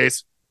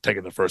 birthdays,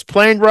 taking the first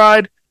plane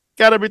ride,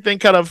 got everything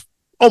kind of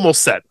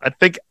almost set. I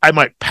think I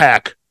might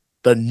pack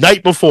the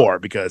night before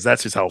because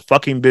that's just how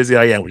fucking busy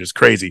I am, which is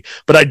crazy.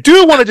 But I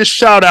do want to just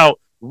shout out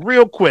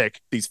real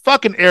quick these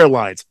fucking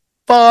airlines.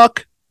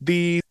 Fuck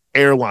these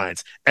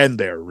airlines and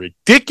their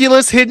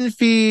ridiculous hidden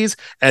fees.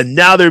 And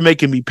now they're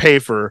making me pay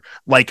for,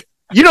 like,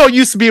 it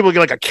used to be able to get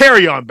like a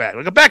carry-on bag,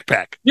 like a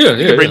backpack. Yeah,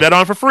 you can bring that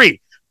on for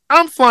free.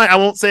 I'm flying. I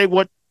won't say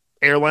what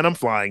airline I'm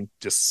flying,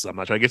 just I'm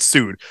not trying to get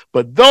sued.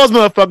 But those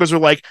motherfuckers are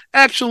like,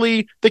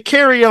 actually, the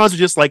carry-ons are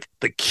just like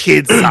the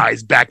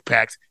kid-sized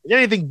backpacks. And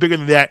anything bigger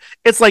than that,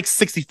 it's like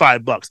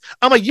 $65.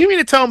 I'm like, you mean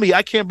to tell me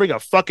I can't bring a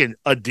fucking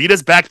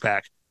Adidas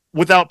backpack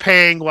without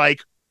paying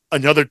like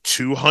another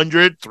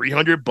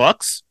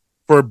 $200-$300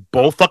 for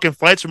both fucking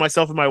flights for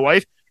myself and my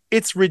wife?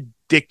 It's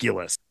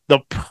ridiculous. The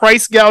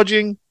price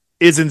gouging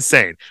is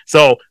insane.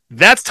 So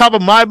that's top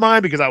of my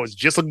mind because I was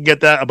just looking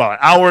at that about an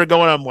hour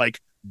ago and I'm like,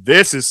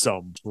 this is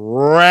some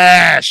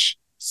trash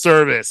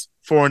service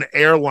for an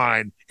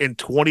airline in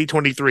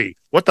 2023.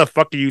 What the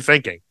fuck are you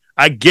thinking?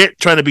 I get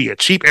trying to be a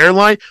cheap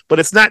airline, but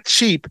it's not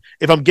cheap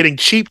if I'm getting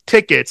cheap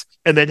tickets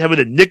and then having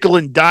to nickel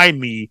and dime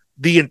me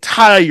the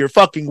entire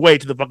fucking way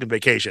to the fucking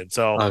vacation.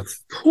 So,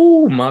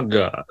 oh my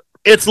God.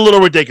 It's a little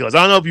ridiculous. I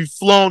don't know if you've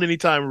flown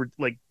anytime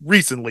like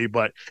recently,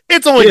 but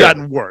it's only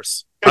gotten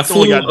worse. I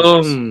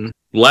flew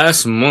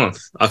last month.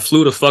 I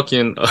flew to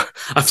fucking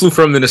I flew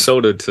from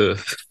Minnesota to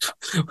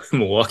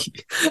Milwaukee.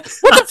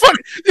 What the fuck?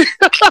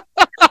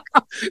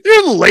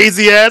 You're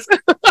lazy ass.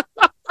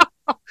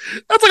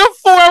 That's like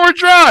a 4-hour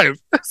drive.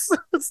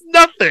 It's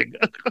nothing.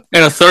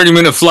 And a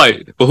 30-minute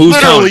flight. But who's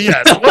counting?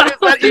 Yes. What is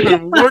that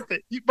even worth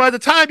it? By the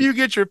time you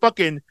get your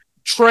fucking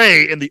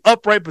tray in the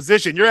upright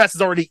position, your ass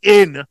is already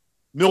in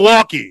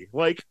Milwaukee.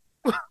 Like,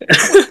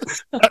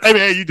 I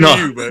mean, you do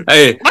you, but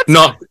hey,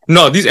 what?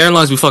 No, these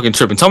airlines be fucking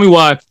tripping. Tell me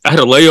why I had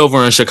a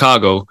layover in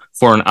Chicago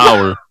for an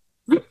hour,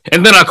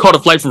 and then I caught a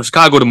flight from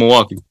Chicago to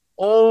Milwaukee.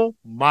 Oh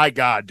my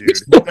God, dude!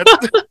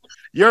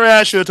 Your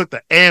ass should have took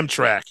the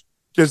Amtrak.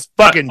 Just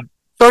fucking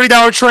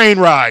 $30 train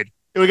ride.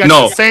 We got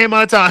the same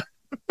amount of time.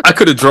 I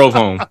could have drove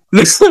home.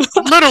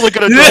 Literally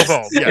could have drove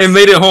home. Yes. And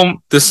made it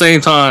home the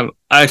same time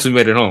I actually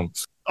made it home.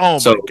 Oh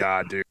my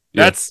God, dude!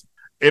 That's.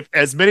 If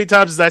as many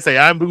times as I say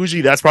I'm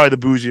bougie, that's probably the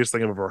bougiest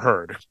thing I've ever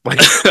heard. Like,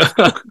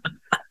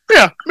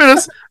 yeah,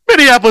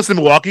 Minneapolis to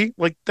Milwaukee,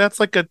 like that's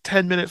like a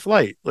 10-minute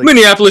flight. Like,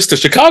 Minneapolis to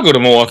Chicago to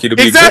Milwaukee to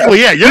be exactly.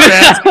 Yeah, your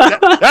ass.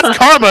 That's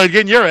karma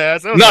getting your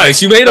ass.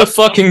 Nice, you made a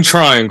fucking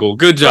triangle.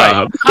 Good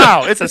job. Right.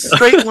 How? It's a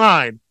straight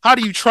line. How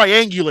do you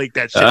triangulate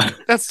that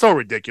shit? That's so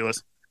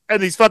ridiculous.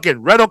 And these fucking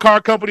rental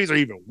car companies are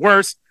even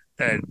worse.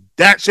 And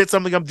that shit's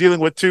something I'm dealing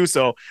with too.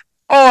 So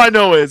all I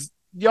know is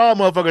y'all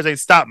motherfuckers ain't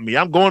stopping me.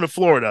 I'm going to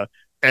Florida.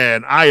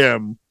 And I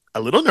am a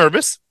little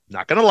nervous,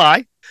 not going to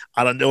lie.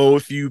 I don't know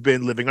if you've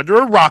been living under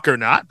a rock or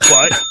not,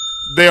 but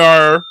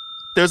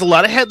there's a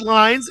lot of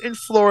headlines in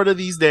Florida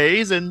these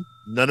days, and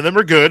none of them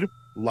are good. A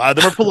lot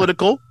of them are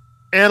political,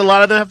 and a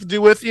lot of them have to do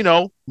with,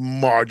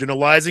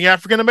 marginalizing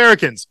African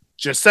Americans.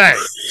 Just saying.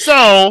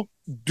 So,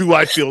 do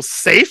I feel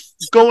safe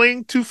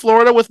going to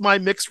Florida with my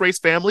mixed race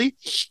family?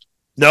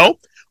 No,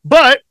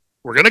 but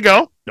we're going to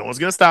go. No one's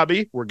going to stop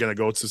me. We're going to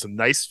go to some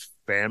nice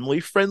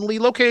family-friendly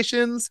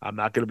locations. I'm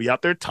not going to be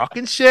out there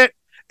talking shit.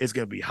 It's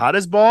going to be hot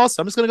as balls.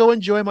 So I'm just going to go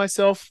enjoy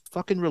myself,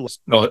 fucking relax.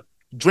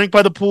 Drink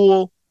by the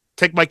pool,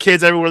 take my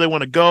kids everywhere they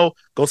want to go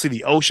see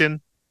the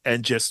ocean,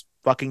 and just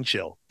fucking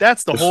chill.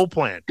 That's the whole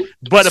plan.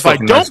 But if I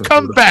don't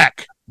come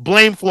back,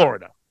 blame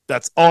Florida.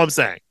 That's all I'm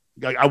saying.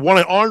 I want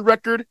it on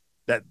record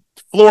that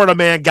Florida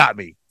man got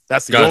me.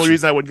 That's the only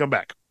reason I wouldn't come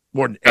back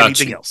more than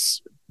anything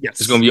else. Yes.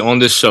 It's going to be on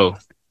this show.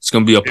 It's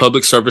going to be a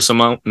public service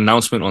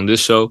announcement on this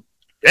show.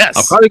 Yes.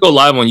 I'll probably go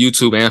live on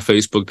YouTube and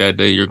Facebook that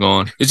day you're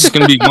gone. It's just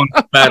going to be one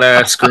fat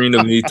ass screen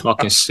of me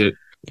talking shit.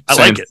 I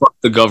like it. Fuck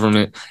the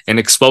government and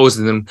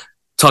exposing them,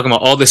 talking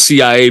about all the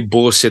CIA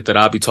bullshit that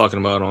I'll be talking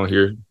about on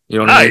here. You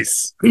know what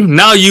nice. I mean?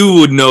 Now you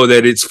would know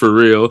that it's for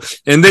real.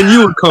 And then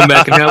you would come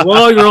back and have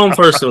all your own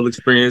personal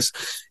experience.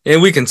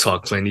 And we can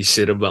talk plenty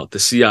shit about the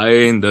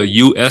CIA and the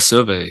US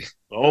of A.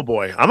 Oh,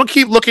 boy. I'm going to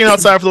keep looking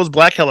outside for those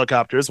black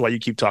helicopters while you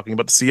keep talking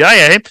about the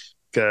CIA.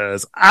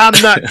 Because I'm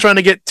not trying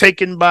to get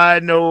taken by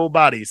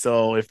nobody.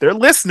 So if they're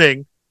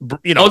listening,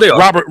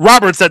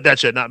 Robert said that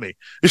shit, not me.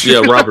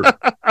 Yeah, Robert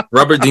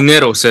De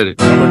Niro said it.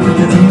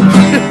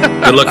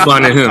 Good luck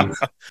finding him.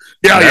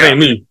 That ain't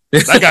me.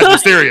 That guy's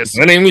mysterious.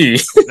 That ain't me.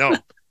 No,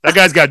 that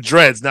guy's got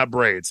dreads, not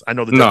braids. I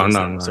know the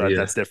difference. No,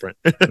 that's different.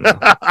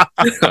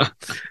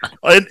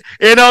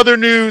 In other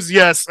news,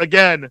 yes,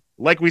 again,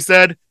 like we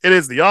said, it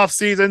is the off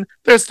season.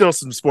 There's still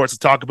some sports to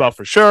talk about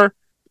for sure.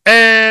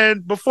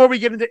 And before we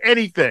get into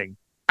anything,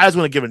 I just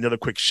want to give another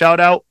quick shout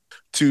out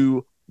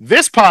to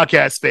this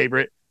podcast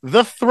favorite,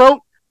 the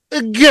Throat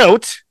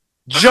Goat,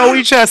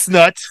 Joey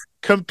Chestnut,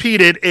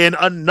 competed in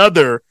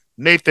another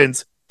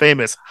Nathan's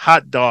Famous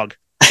Hot Dog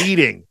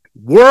Eating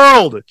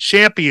World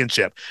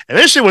Championship. And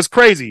this shit was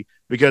crazy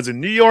because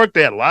in New York,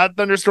 they had a lot of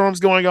thunderstorms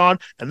going on,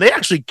 and they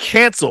actually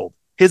canceled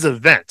his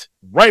event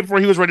right before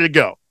he was ready to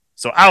go.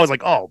 So I was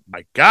like, oh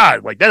my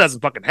God, like that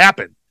doesn't fucking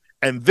happen.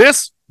 And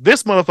this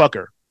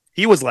motherfucker,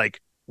 he was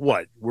like,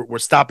 what? We're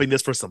stopping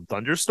this for some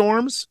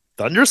thunderstorms?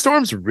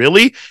 Thunderstorms?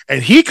 Really?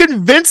 And he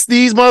convinced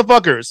these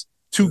motherfuckers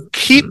to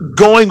keep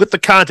going with the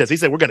contest. He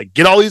said, we're going to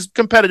get all these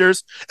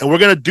competitors and we're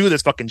going to do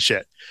this fucking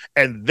shit.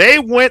 And they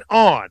went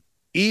on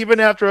even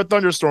after a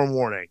thunderstorm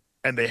warning,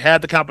 and they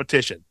had the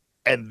competition.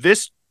 And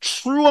this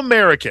true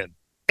American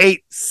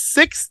ate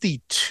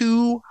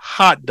 62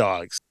 hot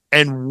dogs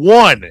and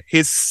won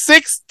his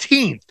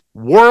 16th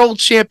world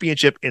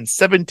championship in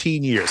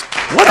 17 years.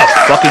 What a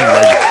fucking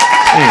legend.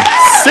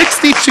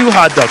 62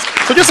 hot dogs.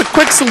 So just a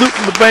quick salute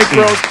from the Bank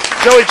Bros.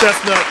 Joey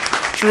Chestnut,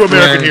 true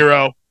American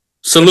hero.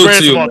 Salute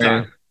to you,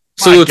 man.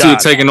 Salute to you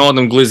taking all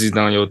them glizzies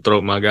down your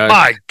throat, my guy.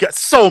 My God,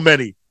 so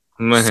many.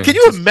 Man. Can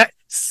you imagine?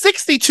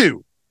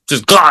 62.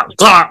 Just God,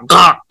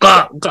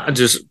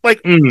 just like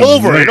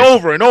over and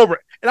over and over.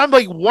 And I'm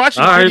like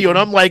watching the video and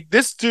I'm like,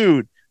 this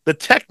dude, the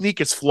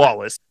technique is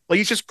flawless. Like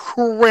he's just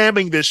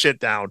cramming this shit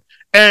down.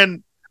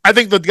 And I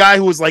think the guy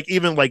who was like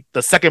even like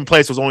the second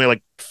place was only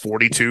like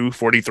 42,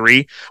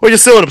 43, which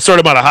is still an absurd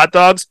amount of hot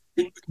dogs.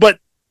 But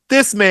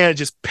this man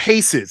just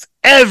paces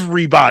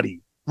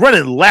everybody,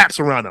 running laps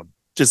around him.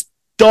 Just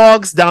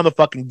dogs down the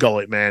fucking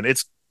gullet, man.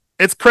 It's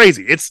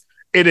crazy.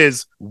 It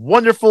is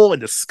wonderful and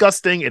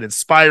disgusting and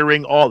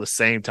inspiring all at the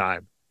same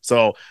time.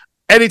 So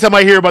anytime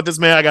I hear about this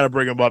man, I got to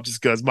bring him up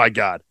just because, my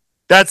God,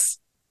 that's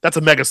a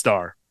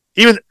megastar.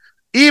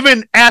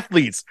 Even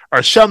athletes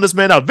are shutting this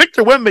man out.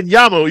 Victor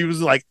Wembanyama, he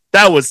was like,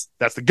 that's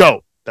the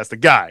GOAT. That's the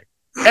guy.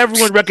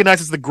 Everyone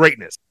recognizes the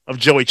greatness of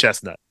Joey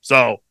Chestnut.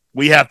 So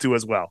we have to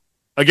as well.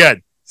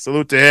 Again,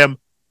 salute to him.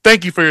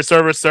 Thank you for your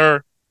service,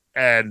 sir.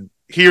 And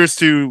here's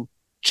to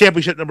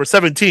championship number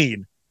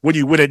 17 when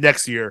you win it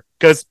next year.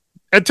 Because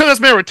until this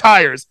man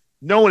retires,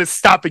 no one is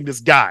stopping this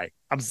guy.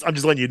 I'm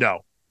just letting you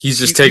know. He's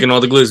just taking all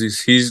the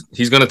glizzies.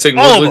 He's gonna take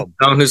more glizzies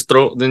down his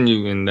throat than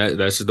you, and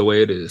that's just the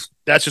way it is.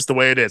 That's just the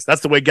way it is.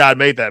 That's the way God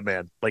made that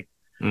man. Like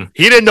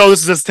he didn't know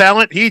this was his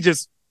talent. He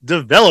just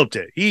developed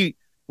it. He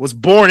was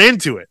born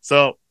into it.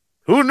 So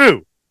who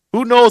knew?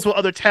 Who knows what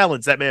other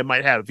talents that man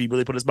might have if he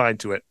really put his mind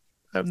to it?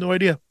 I have no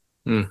idea.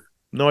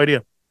 No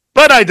idea.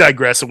 But I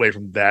digress away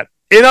from that.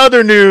 In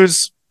other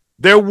news,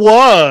 there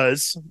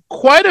was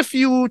quite a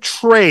few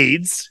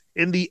trades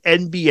in the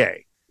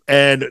NBA,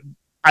 and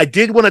I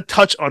did want to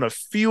touch on a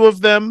few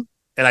of them,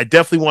 and I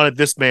definitely wanted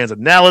this man's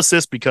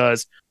analysis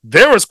because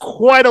there was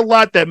quite a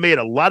lot that made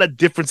a lot of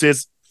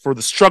differences for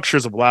the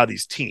structures of a lot of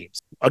these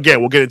teams. Again,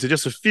 we'll get into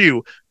just a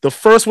few. The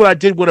first one I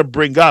did want to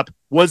bring up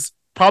was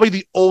probably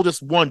the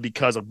oldest one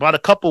because about a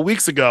couple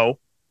weeks ago,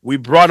 we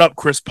brought up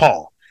Chris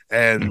Paul.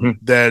 And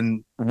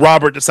then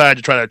Robert decided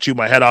to try to chew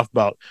my head off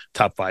about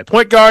top 5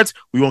 point guards.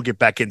 We won't get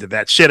back into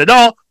that shit at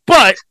all.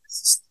 But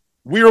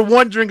we were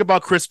wondering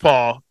about Chris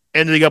Paul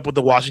ending up with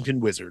the Washington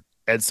Wizards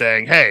and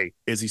saying, hey,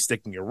 is he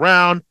sticking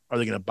around? Are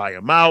they going to buy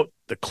him out?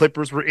 The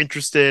Clippers were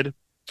interested.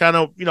 Kind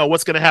of,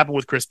 what's going to happen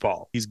with Chris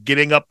Paul? He's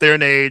getting up there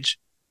in age.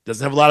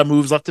 Doesn't have a lot of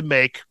moves left to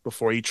make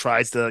before he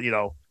tries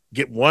to,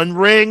 get one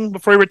ring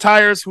before he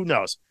retires. Who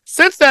knows?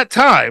 Since that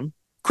time,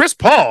 Chris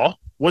Paul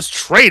was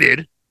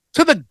traded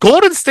to the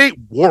Golden State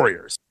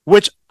Warriors,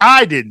 which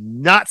I did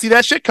not see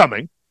that shit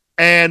coming.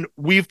 And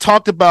we've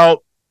talked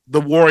about the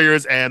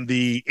Warriors and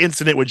the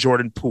incident with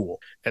Jordan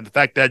Poole and the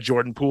fact that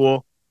Jordan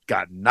Poole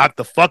got knocked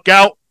the fuck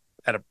out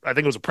I think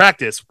it was a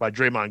practice by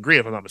Draymond Green,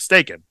 if I'm not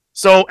mistaken.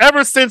 So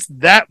ever since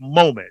that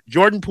moment,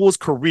 Jordan Poole's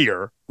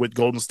career with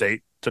Golden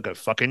State took a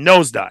fucking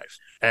nosedive,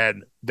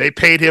 and they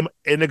paid him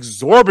an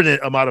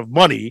exorbitant amount of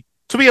money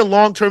to be a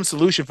long-term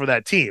solution for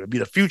that team and be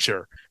the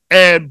future.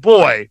 And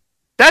boy,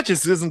 that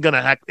just isn't going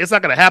to happen. It's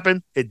not going to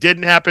happen. It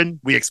didn't happen.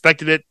 We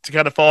expected it to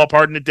kind of fall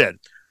apart, and it did.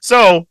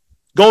 So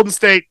Golden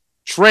State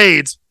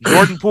trades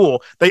Jordan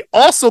Poole. They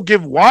also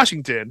give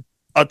Washington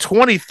a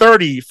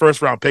 2030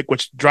 first-round pick,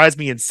 which drives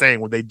me insane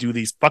when they do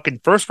these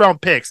fucking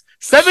first-round picks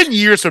 7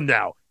 years from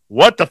now.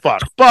 What the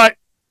fuck? But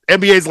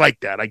NBA's like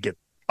that. I get it.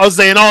 I was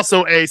saying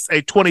also a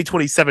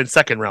 2027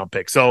 second-round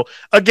pick. So,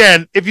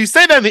 again, if you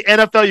say that in the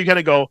NFL, you kind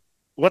of go,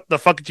 what the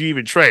fuck did you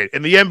even trade?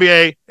 In the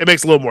NBA, it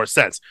makes a little more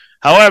sense.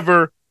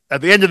 However,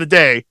 at the end of the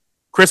day,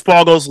 Chris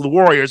Paul goes to the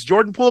Warriors.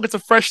 Jordan Poole gets a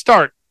fresh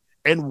start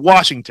in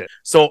Washington.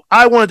 So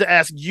I wanted to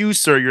ask you,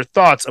 sir, your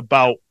thoughts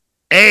about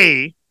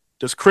A,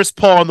 does Chris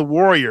Paul and the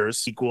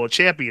Warriors equal a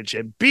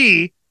championship?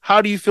 B,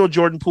 how do you feel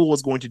Jordan Poole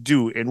is going to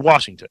do in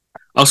Washington?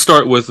 I'll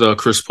start with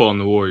Chris Paul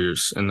and the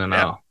Warriors, and then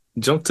I'll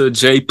jump to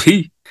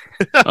JP.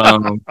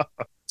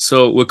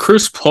 So with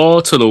Chris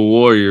Paul to the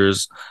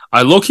Warriors,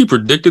 I low-key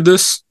predicted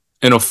this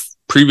in a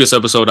previous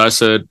episode. I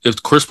said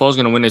if Chris Paul is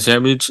going to win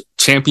a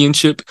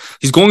championship,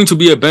 he's going to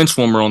be a bench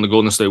warmer on the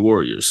Golden State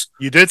Warriors.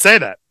 You did say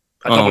that.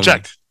 I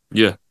double-checked.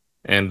 Yeah.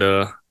 And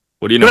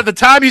what do you know? But at the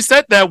time you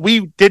said that,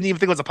 we didn't even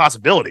think it was a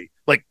possibility.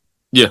 Like,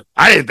 yeah,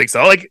 I didn't think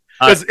so. Like,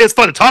 it's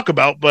fun to talk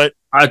about, but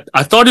I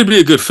thought it'd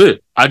be a good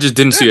fit. I just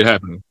didn't see it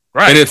happening.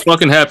 Right. And it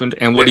fucking happened.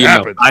 And what do you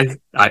happened. know?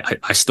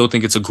 I still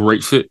think it's a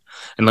great fit.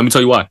 And let me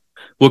tell you why.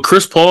 What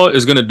Chris Paul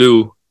is going to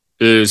do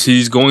is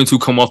he's going to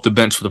come off the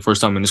bench for the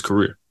first time in his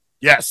career.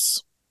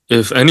 Yes.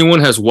 If anyone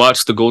has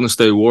watched the Golden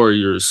State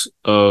Warriors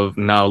of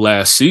now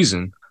last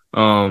season,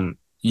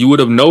 you would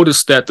have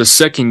noticed that the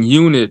second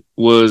unit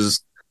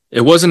wasn't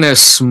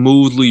as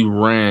smoothly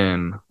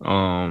ran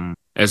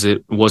as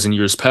it was in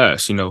years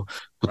past. You know,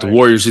 with the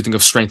Warriors, you think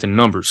of strength in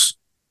numbers.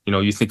 You know,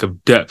 you think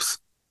of depth.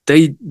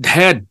 They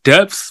had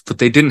depth, but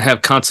they didn't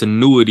have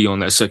continuity on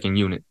that second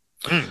unit.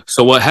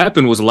 So what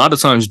happened was a lot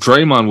of times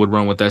Draymond would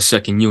run with that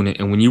second unit.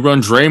 And when you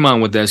run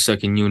Draymond with that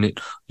second unit,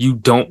 you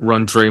don't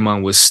run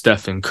Draymond with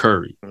Steph and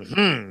Curry.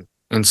 Mm-hmm.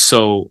 And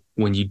so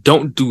when you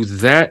don't do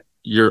that,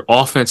 your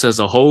offense as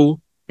a whole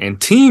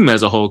and team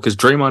as a whole, because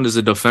Draymond is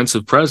a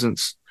defensive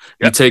presence,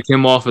 you take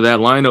him off of that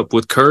lineup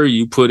with Curry,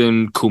 you put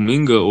in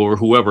Kuminga or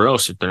whoever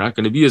else. They're not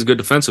going to be as good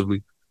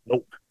defensively.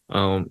 Nope.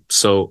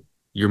 So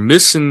you're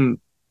missing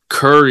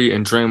Curry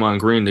and Draymond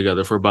Green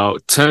together for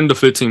about 10 to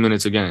 15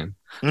 minutes a game.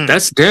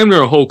 That's damn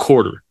near a whole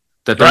quarter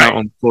that they're not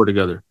on the floor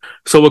together.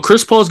 So what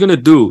Chris Paul is going to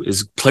do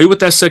is play with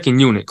that second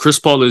unit. Chris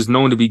Paul is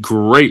known to be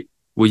great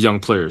with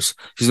young players.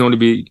 He's known to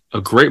be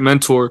a great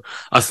mentor.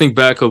 I think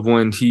back of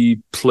when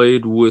he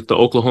played with the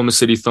Oklahoma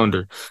City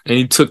Thunder and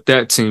he took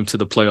that team to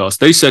the playoffs.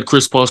 They said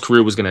Chris Paul's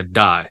career was going to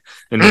die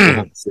in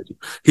Oklahoma City.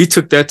 He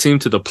took that team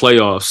to the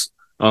playoffs.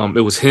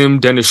 It was him,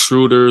 Dennis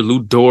Schroeder,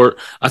 Lou Dort.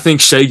 I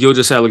think Shai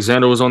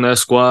Gilgeous-Alexander was on that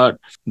squad.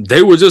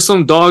 They were just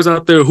some dogs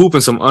out there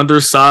hooping, some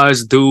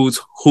undersized dudes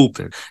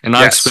hooping. And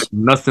I expect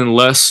nothing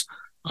less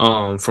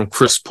from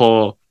Chris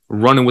Paul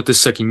running with the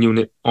second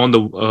unit on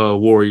the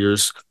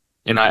Warriors.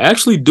 And I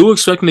actually do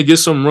expect him to get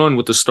some run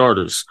with the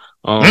starters.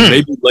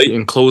 Maybe late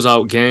in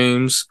closeout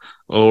games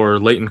or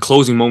late in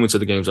closing moments of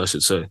the games, I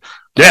should say.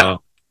 Yeah.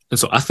 And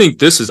so I think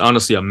this is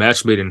honestly a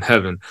match made in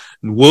heaven.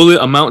 Will it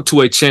amount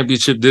to a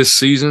championship this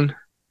season?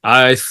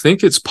 I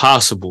think it's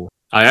possible.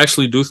 I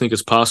actually do think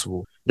it's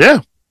possible. Yeah.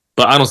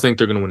 But I don't think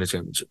they're going to win the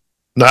championship.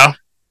 No.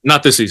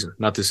 Not this season.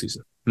 Not this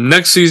season.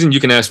 Next season,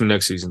 you can ask me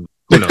next season.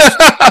 Who knows?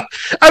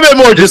 I meant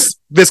more just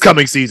this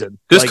coming season.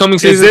 Coming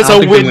season, is this a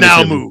win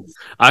now move?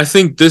 I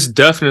think this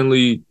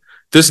definitely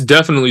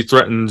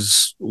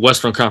threatens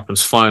Western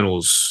Conference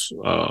Finals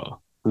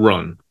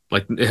run.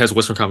 Like it has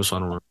Western Conference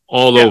Final run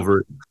all over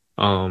it.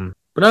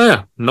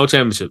 But no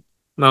championship.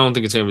 No, I don't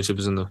think a championship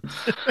is in the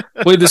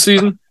way this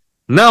season.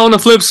 Now on the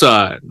flip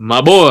side,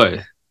 my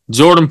boy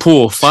Jordan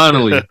Poole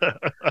finally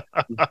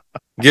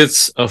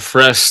gets a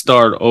fresh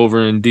start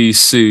over in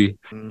DC.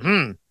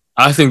 Mm-hmm.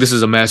 I think this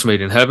is a match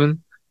made in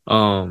heaven.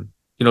 The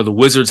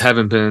Wizards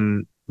haven't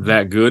been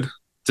that good,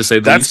 to say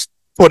the least.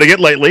 Putting it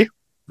lightly.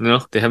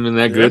 They haven't been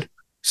that good.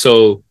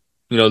 So,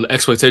 the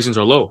expectations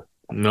are low.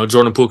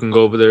 Jordan Poole can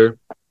go over there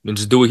and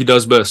just do what he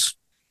does best,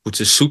 which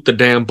is shoot the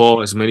damn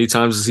ball as many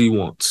times as he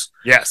wants.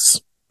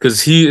 Yes.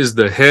 Because he is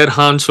the head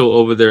honcho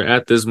over there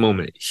at this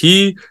moment.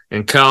 He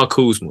and Kyle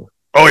Kuzma.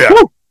 Oh, yeah.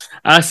 Woo!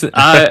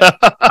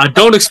 I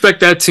don't expect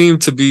that team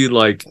to be,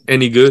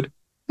 any good.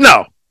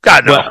 No.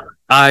 God, no. But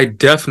I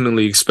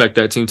definitely expect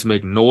that team to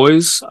make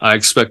noise. I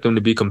expect them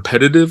to be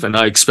competitive, and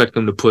I expect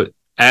them to put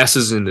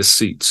asses in the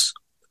seats.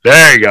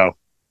 There you go.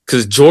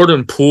 Because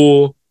Jordan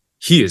Poole,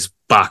 he is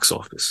box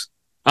office.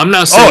 I'm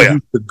not saying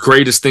he's the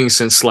greatest thing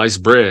since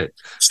sliced bread.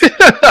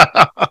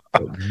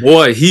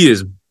 Boy, he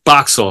is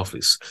box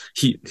office.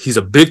 He's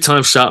a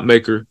big-time shot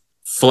maker,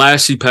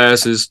 flashy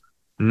passes,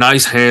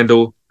 nice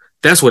handle.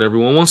 That's what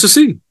everyone wants to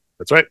see.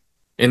 That's right.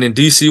 And in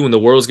DC, when the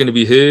world's going to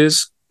be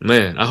his,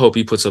 man, I hope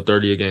he puts up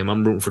 30 a game.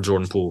 I'm rooting for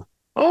Jordan Poole.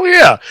 Oh,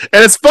 yeah.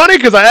 And it's funny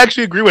because I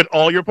actually agree with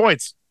all your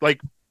points.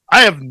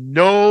 I have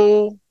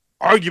no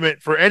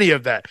argument for any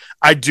of that.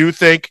 I do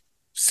think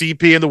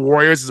CP and the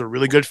Warriors is a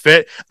really good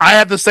fit. I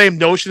have the same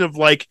notion of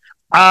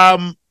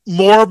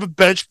more of a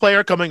bench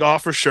player coming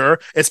off for sure,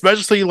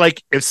 especially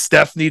if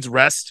Steph needs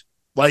rest.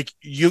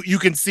 You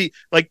can see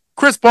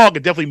Chris Paul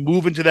could definitely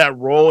move into that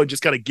role and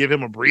just kind of give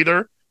him a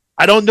breather.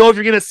 I don't know if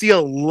you're going to see a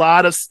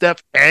lot of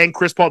Steph and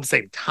Chris Paul at the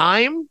same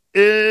time.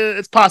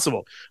 It's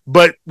possible.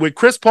 But with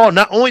Chris Paul,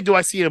 not only do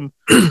I see him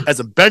as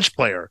a bench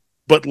player,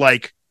 but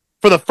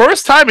for the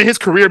first time in his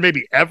career,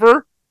 maybe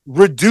ever,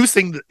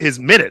 reducing his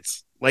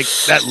minutes,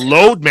 that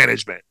load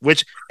management,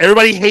 which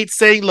everybody hates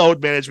saying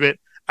load management.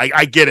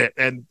 I get it,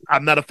 and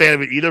I'm not a fan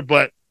of it either,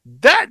 but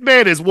that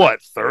man is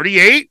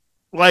 38?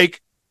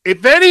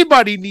 If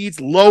anybody needs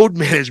load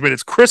management,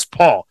 it's Chris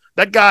Paul.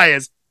 That guy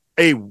is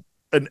I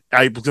was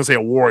going to say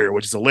a warrior,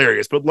 which is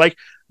hilarious, but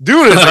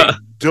dude is a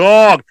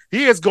dog.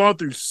 He has gone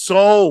through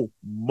so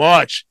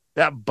much.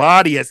 That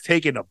body has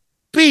taken a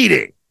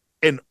beating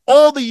in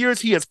all the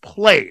years he has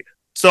played.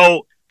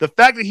 So the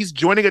fact that he's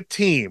joining a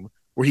team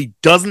where he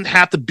doesn't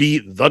have to be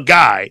the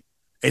guy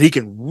and he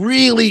can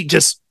really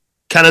just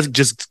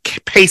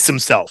pace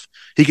himself.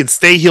 He can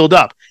stay healed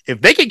up.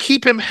 If they can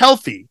keep him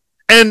healthy,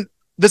 and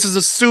this is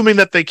assuming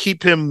that they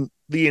keep him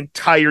the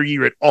entire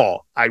year at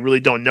all. I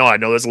really don't know. I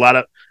know there's a lot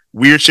of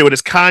weird shit with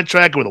his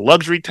contract, with the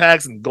luxury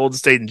tax and Golden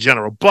State in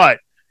general. But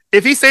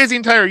if he stays the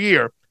entire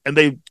year and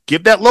they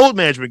get that load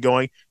management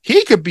going,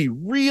 he could be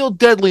real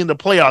deadly in the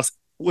playoffs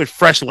with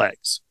fresh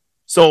legs.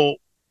 So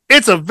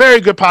it's a very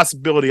good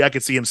possibility I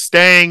could see him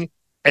staying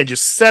and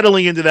just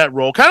settling into that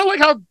role. Kind of like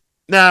how,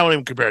 I won't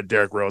even compare to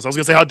Derrick Rose. I was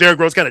going to say how Derrick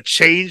Rose kind of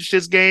changed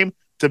his game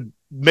to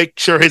make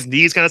sure his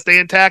knees kind of stay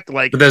intact.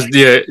 Like, but it's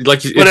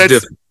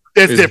different.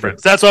 It's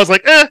different. So that's why I was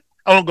like, I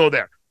won't go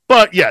there.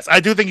 But yes, I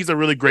do think he's a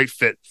really great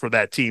fit for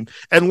that team.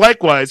 And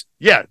likewise,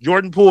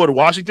 Jordan Poole to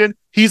Washington,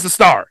 he's the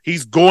star.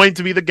 He's going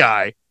to be the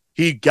guy.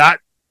 He got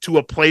to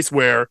a place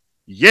where,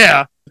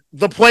 the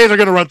plays are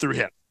going to run through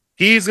him.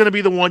 He's going to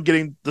be the one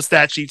getting the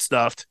stat sheet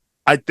stuffed.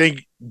 I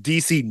think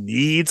DC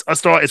needs a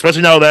star,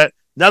 especially now that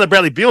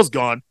Bradley Beal's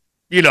gone.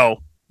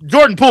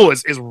 Jordan Poole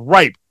is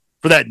ripe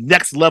for that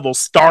next level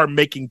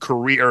star-making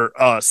career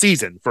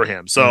season for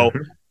him. So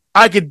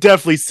I could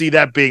definitely see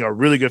that being a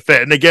really good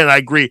fit. And again, I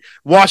agree.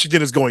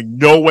 Washington is going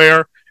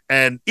nowhere.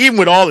 And even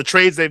with all the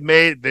trades they've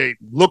made, they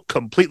look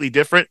completely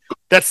different.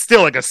 That's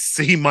still like a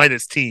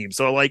C-minus team.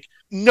 So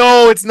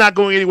no, it's not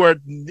going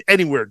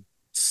anywhere,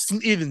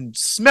 even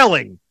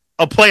smelling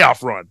a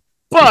playoff run.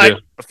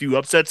 But a few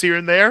upsets here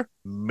and there,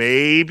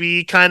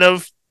 maybe kind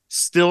of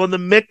still in the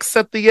mix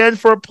at the end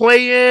for a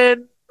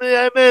play-in.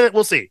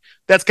 We'll see.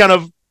 That's kind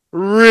of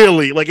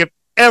really, if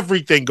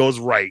everything goes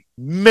right,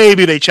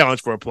 maybe they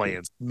challenge for a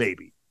play-in.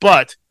 Maybe.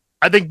 But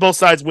I think both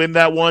sides win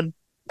that one.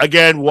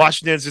 Again,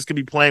 Washington's just going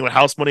to be playing with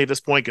house money at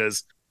this point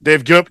because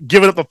they've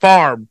given up the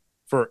farm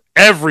for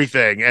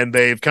everything, and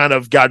they've kind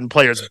of gotten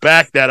players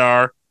back that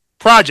are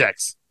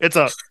projects. It's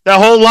that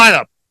whole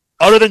lineup.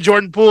 Other than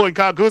Jordan Poole and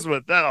Kyle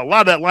Kuzma, a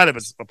lot of that lineup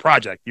is a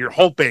project. You're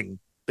hoping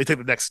they take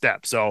the next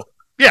step. So,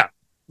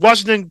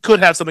 Washington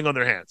could have something on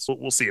their hands.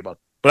 We'll see about it.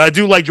 But I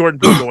do like Jordan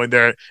Poole going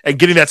there and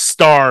getting that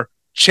star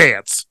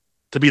chance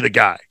to be the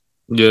guy.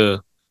 Yeah.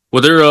 Were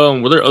there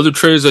other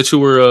trades that you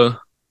were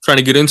trying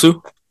to get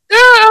into? Yeah,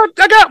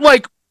 I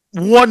got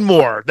one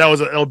more. That was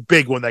a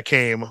big one that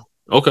came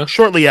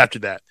shortly after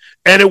that.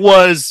 And it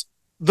was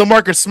the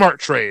Marcus Smart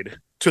trade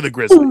to the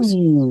Grizzlies.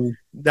 Ooh.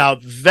 Now,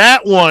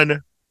 that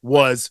one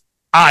was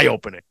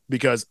eye-opening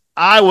because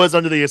I was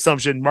under the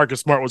assumption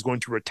Marcus Smart was going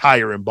to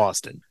retire in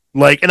Boston.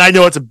 And I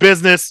know it's a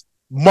business.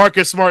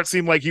 Marcus Smart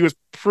seemed like he was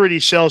pretty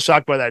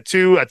shell-shocked by that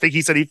too. I think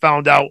he said he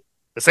found out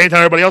the same time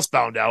everybody else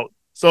found out.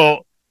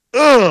 So,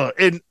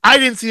 and I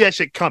didn't see that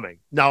shit coming.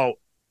 Now,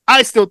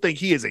 I still think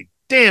he is a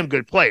damn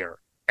good player.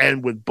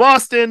 And with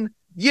Boston,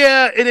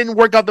 it didn't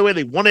work out the way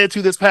they wanted it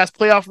to this past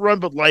playoff run,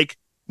 but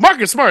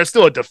Marcus Smart is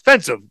still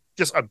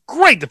just a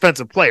great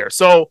defensive player.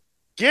 So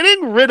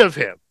getting rid of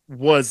him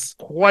was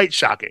quite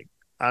shocking.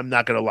 I'm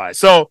not going to lie.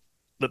 So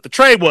the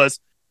trade was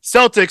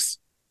Celtics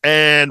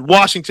and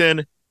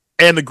Washington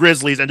and the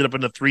Grizzlies ended up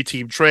in a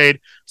 3-team trade.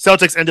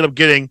 Celtics ended up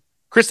getting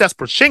Kristaps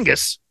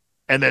Porzingis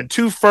and then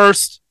 2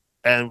 firsts.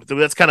 And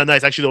that's kind of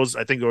nice. Actually,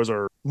 I think those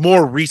are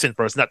more recent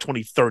firsts, not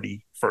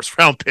 2030 first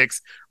round picks.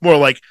 More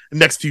like the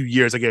next few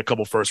years, I get a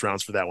couple first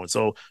rounds for that one.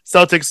 So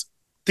Celtics,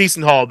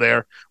 decent haul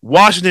there.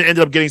 Washington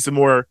ended up getting some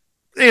more,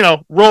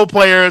 role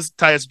players,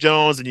 Tyus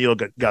Jones and Neil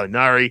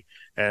Gallinari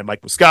and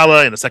Mike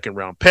Muscala in a second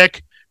round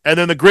pick. And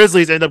then the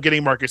Grizzlies ended up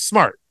getting Marcus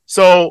Smart.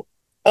 So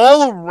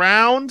all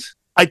around,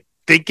 I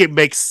think it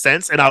makes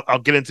sense. And I'll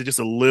get into just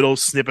a little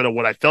snippet of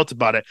what I felt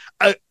about it.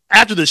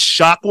 After the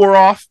shock wore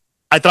off,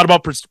 I thought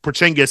about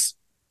Porzingis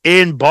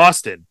in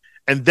Boston,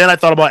 and then I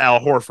thought about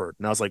Al Horford.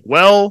 And I was like,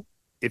 well,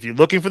 if you're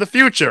looking for the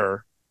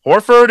future,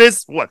 Horford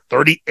is,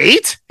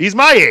 38? He's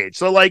my age.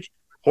 So,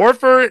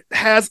 Horford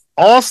has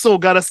also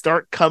got to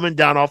start coming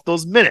down off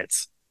those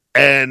minutes.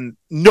 And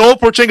no,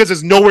 Porzingis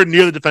is nowhere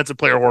near the defensive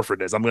player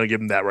Horford is. I'm going to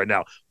give him that right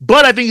now.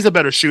 But I think he's a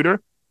better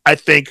shooter. I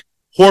think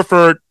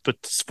Horford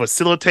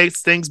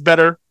facilitates things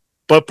better,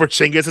 but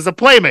Porzingis is a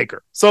playmaker.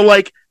 So,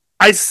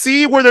 I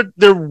see where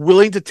they're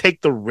willing to take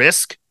the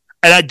risk.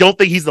 And I don't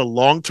think he's the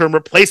long-term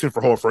replacement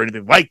for Horford or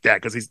anything like that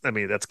because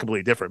that's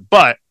completely different.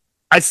 But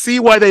I see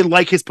why they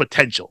like his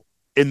potential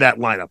in that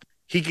lineup.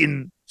 He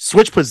can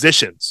switch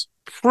positions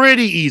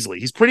pretty easily.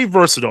 He's pretty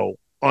versatile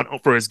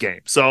for his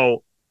game.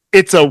 So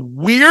it's a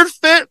weird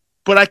fit,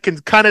 but I can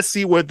kind of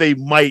see where they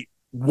might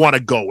want to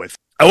go with.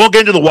 I won't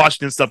get into the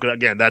Washington stuff because,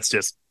 again, that's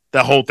just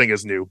that whole thing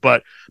is new.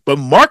 But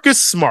Marcus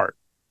Smart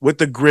with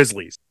the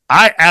Grizzlies,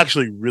 I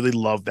actually really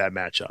love that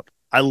matchup.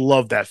 I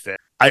love that fit.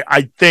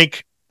 I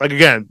think...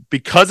 again,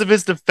 because of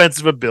his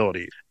defensive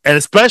ability, and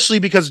especially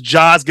because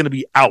Ja's going to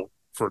be out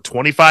for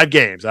 25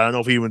 games. I don't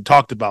know if he even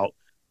talked about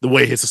the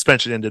way his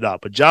suspension ended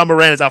up, but Ja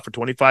Morant is out for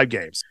 25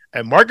 games.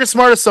 And Marcus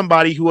Smart is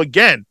somebody who,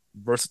 again,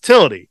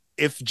 versatility.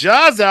 If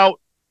Ja's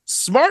out,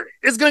 Smart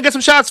is going to get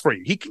some shots for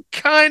you. He can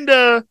kind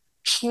of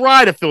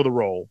try to fill the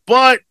role.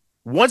 But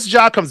once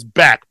Ja comes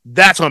back,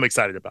 that's what I'm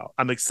excited about.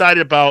 I'm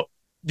excited about,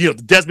 the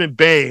Desmond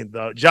Bane,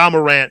 the Ja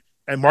Morant,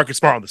 and Marcus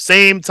Smart on the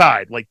same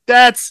tide.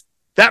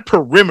 That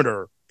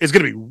perimeter is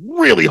going to be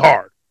really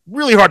hard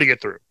to get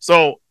through.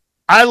 So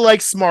I like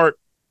Smart.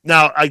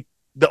 Now,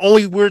 the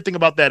only weird thing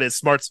about that is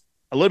Smart's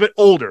a little bit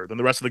older than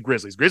the rest of the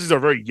Grizzlies. Grizzlies are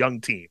a very young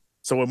team.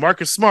 So with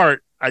Marcus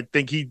Smart, I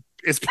think he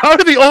is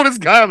probably the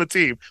oldest guy on the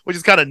team, which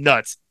is kind of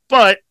nuts.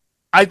 But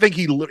I think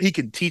he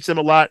can teach them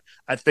a lot.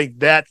 I think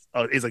that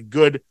is a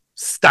good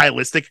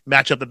stylistic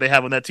matchup that they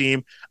have on that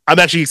team. I'm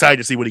actually excited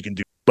to see what he can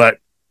do. But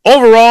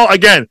overall,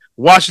 again,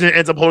 Washington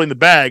ends up holding the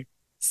bag.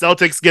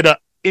 Celtics get an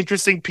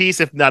interesting piece,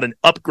 if not an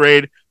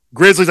upgrade.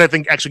 Grizzlies, I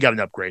think, actually got an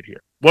upgrade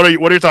here. What are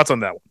your thoughts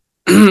on that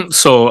one?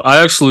 So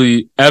I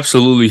actually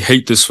absolutely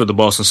hate this for the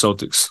Boston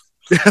Celtics.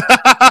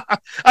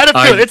 I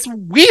don't feel it's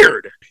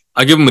weird.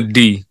 I give them a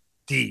D.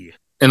 D.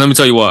 And let me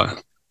tell you why.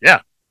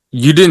 Yeah.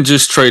 You didn't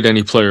just trade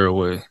any player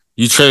away.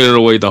 You traded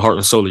away the heart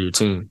and soul of your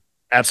team.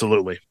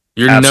 Absolutely.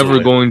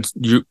 Never going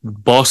to,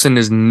 Boston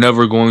is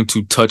never going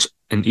to touch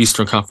an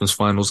Eastern Conference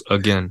Finals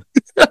again.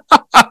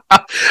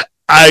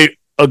 I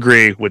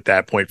agree with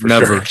that point for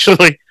sure,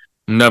 actually.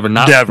 Never.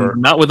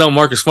 Not without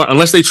Marcus Smart.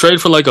 Unless they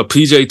trade for like a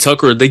PJ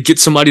Tucker or they get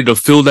somebody to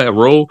fill that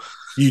role.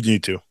 You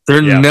need to.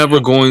 They're never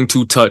going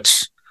to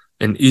touch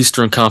an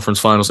Eastern Conference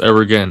Finals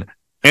ever again.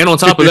 And on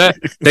top of that,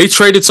 they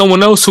traded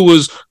someone else who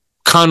was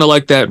kind of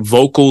like that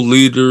vocal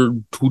leader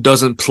who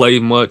doesn't play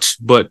much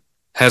but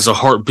has a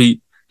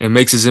heartbeat and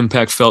makes his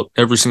impact felt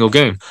every single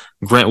game.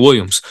 Grant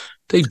Williams.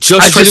 I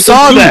just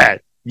saw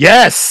that.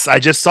 Yes, I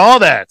just saw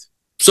that.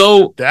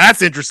 So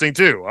that's interesting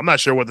too. I'm not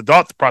sure what the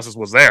thought process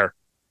was there.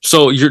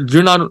 So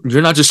you're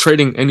not just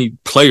trading any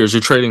players,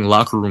 you're trading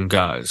locker room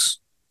guys.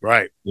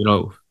 Right. You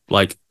know,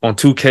 like on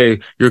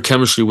 2K, your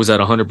chemistry was at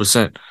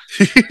 100%.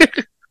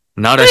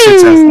 Now that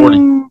shit's at 40.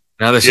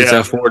 Now that shit's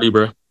at 40,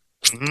 bro.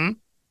 Mm-hmm.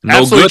 No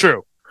absolutely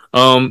good.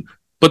 True.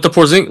 But the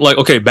Porzingis, like,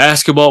 okay,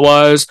 basketball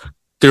wise,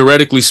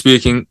 theoretically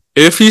speaking,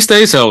 if he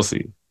stays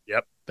healthy.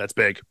 Yep, that's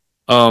big.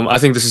 I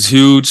think this is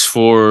huge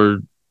for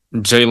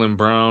Jaylen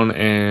Brown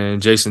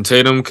and Jason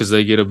Tatum because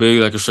they get a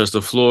big that can stretch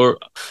the floor.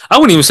 I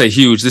wouldn't even say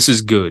huge. This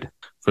is good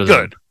for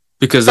them. Good.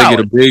 Because they get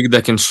a big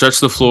that can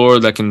stretch the floor,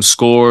 that can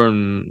score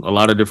in a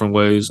lot of different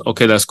ways.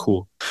 Okay, that's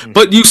cool. Mm-hmm.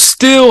 But you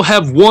still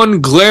have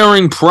one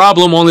glaring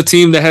problem on the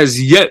team that has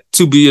yet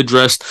to be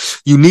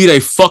addressed. You need a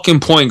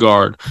fucking point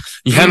guard.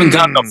 You haven't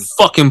gotten a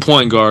fucking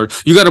point guard.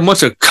 You got a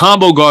bunch of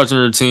combo guards on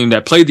your team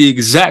that play the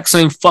exact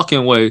same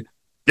fucking way.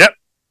 Yep.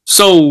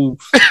 So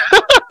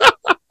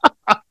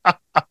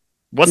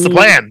what's the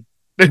plan?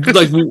 Like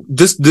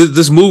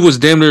this move was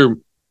damn near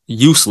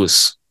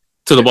useless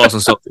to the Boston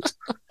Celtics.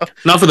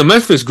 Now for the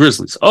Memphis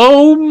Grizzlies.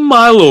 Oh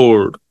my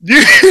lord.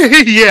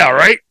 Yeah,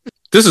 right?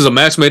 This is a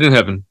match made in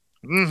heaven.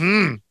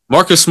 Mm-hmm.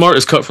 Marcus Smart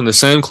is cut from the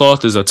same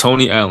cloth as a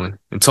Tony Allen.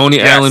 And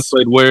Tony Allen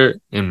played where?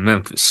 In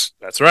Memphis.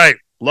 That's right.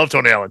 Love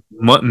Tony Allen.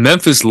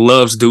 Memphis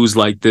loves dudes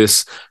like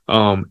this.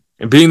 And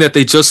being that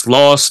they just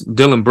lost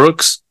Dylan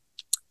Brooks,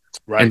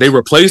 right, and they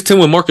replaced him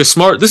with Marcus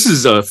Smart. This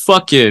is a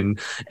fucking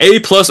A+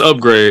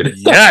 upgrade.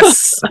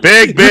 Yes,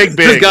 big.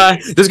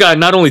 This guy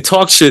not only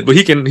talks shit, but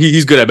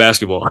he's good at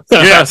basketball.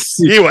 Yes,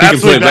 he will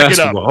absolutely can play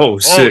basketball. Oh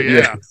shit,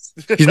 yeah.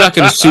 He's not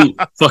going to shoot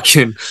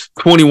fucking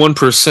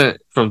 21%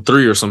 from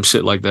 3 or some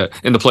shit like that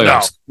in the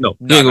playoffs. No,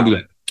 he ain't going to do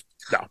that.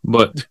 No.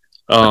 But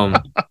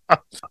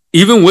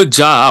even with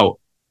Ja out,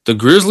 the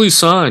Grizzlies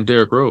signed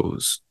Derrick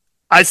Rose.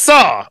 I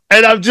saw,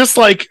 and I'm just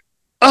like,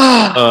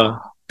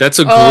 That's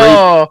a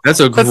great. That's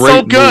so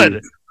good.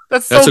 Move.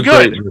 That's so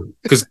good.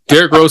 Because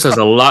Derrick Rose has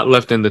a lot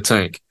left in the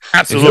tank.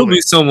 Absolutely. And he'll be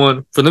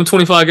someone for them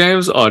 25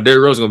 games. Oh,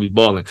 Derrick Rose is gonna be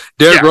balling.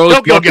 Derrick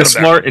Rose, Marcus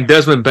Smart, and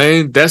Desmond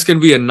Bane. That's gonna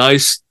be a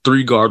nice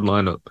 3-guard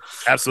lineup.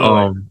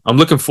 Absolutely. I'm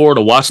looking forward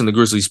to watching the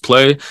Grizzlies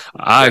play.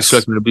 I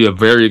expect them to be a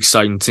very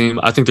exciting team.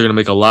 I think they're gonna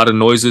make a lot of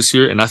noise this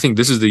year, and I think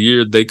this is the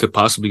year they could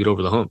possibly get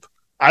over the hump.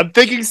 I'm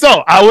thinking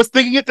so. I was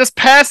thinking it this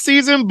past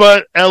season,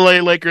 but LA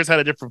Lakers had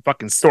a different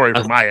fucking story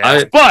for my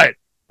ass. But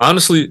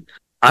honestly,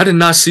 I did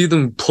not see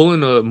them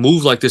pulling a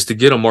move like this to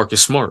get a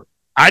Marcus Smart.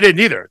 I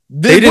didn't either.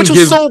 Which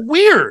was so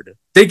weird.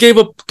 They gave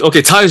up.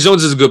 Okay, Tyus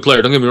Jones is a good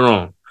player. Don't get me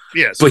wrong.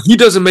 Yes. But he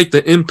doesn't make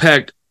the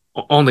impact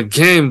on the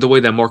game the way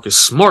that Marcus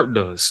Smart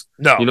does.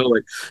 No. You know,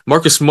 like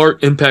Marcus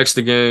Smart impacts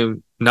the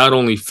game not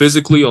only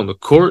physically on the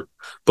court,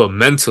 but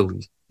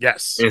mentally.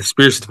 Yes. And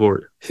spiritually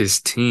for his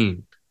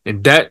team.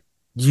 And that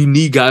you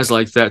need guys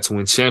like that to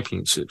win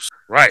championships.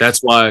 Right. That's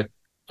why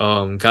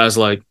guys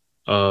like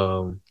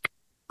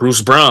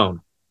Bruce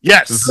Brown.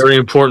 Yes. Very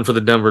important for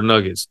the Denver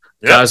Nuggets.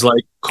 Yep. Guys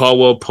like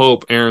Caldwell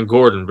Pope, Aaron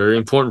Gordon, very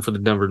important for the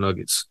Denver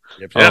Nuggets.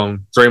 Yep.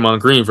 Draymond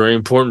Green, very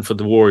important for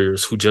the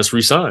Warriors, who just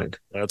re-signed.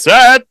 That's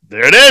it.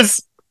 There it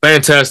is.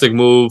 Fantastic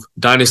move.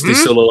 Dynasty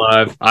still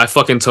alive. I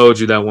fucking told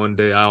you that one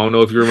day. I don't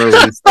know if you remember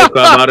we spoke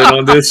about it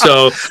on this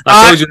show.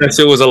 I told you that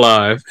shit was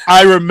alive.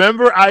 I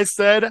remember I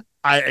said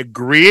I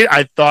agreed.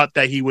 I thought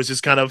that he was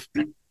just kind of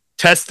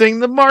testing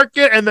the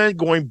market and then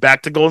going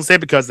back to Golden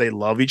State because they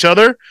love each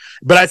other.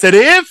 But I said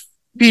if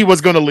he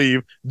was going to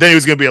leave, then he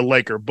was going to be a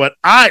Laker. But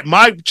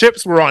my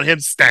chips were on him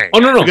staying. Oh,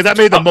 no. Because that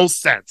made the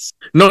most sense.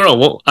 No.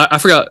 Well, I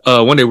forgot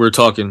one day we were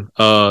talking.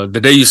 The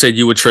day you said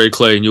you would trade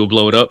Clay and you would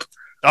blow it up.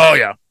 Oh,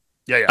 yeah.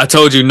 Yeah. I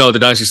told you, no, the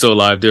Dynasty's still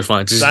alive. They're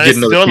fine. Just get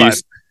another piece.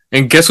 Alive.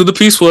 And guess who the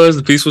piece was?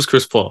 The piece was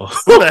Chris Paul.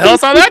 Who the hell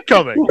saw that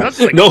coming? I was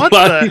like, nobody,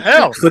 what the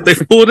hell? But they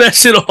pulled that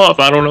shit off.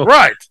 I don't know.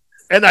 Right.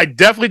 And I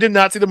definitely did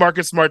not see the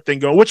Marcus Smart thing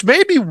go, which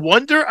made me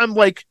wonder. I'm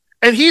like,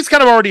 and he's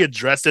kind of already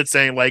addressed it,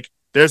 saying, like,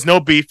 There's no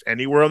beef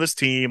anywhere on this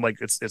team. Like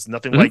it's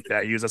nothing Mhm. like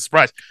that. He was a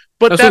surprise.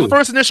 But Absolutely. that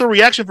first initial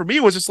reaction for me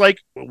was just like,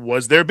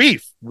 was there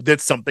beef? Did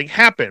something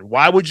happen?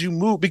 Why would you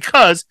move?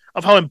 Because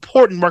of how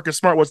important Marcus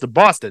Smart was to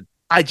Boston.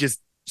 I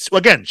just,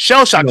 again,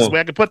 shell shock is the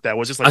way I could put that.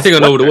 Was just like, I think I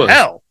know what it was.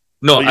 Hell?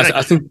 No, What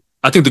do you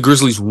I think the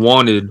Grizzlies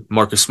wanted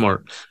Marcus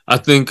Smart. I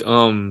think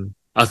the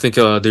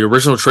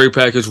original trade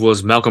package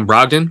was Malcolm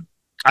Brogdon.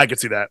 I could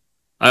see that.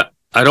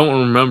 I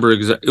don't remember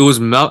exactly. It was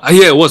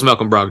it was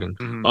Malcolm Brogdon.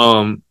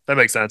 Mm-hmm. That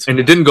makes sense. And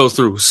it didn't go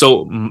through.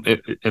 So,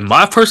 in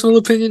my personal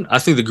opinion, I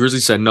think the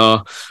Grizzlies said,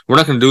 "No, we're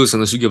not going to do this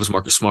unless you give us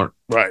Marcus Smart."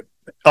 Right,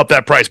 up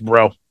that price,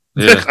 bro.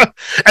 Yeah.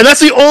 And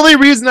that's the only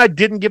reason I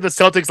didn't give the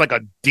Celtics like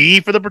a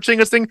D for the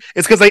Porzingis thing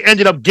is because they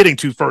ended up getting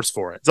 2 firsts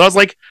for it. So I was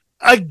like,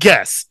 I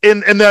guess,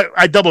 and that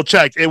I double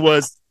checked. It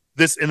was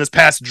this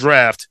past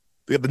draft,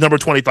 the number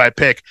 25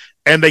 pick,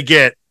 and they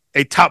get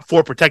a top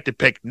 4 protected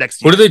pick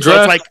next year. Who did they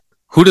draft? So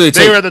who did they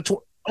take? They were the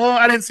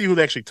I didn't see who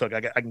they actually took.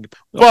 I can,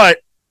 but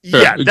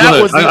yeah, sure.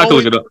 that was the I can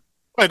look it up. All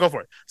right, go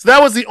for it. So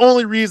that was the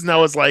only reason I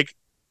was like,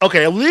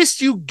 okay, at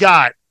least you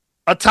got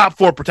a top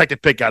 4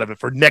 protected pick out of it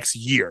for next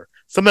year.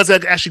 Something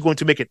that's actually going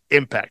to make an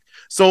impact.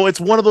 So it's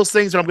one of those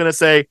things that I'm going to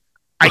say,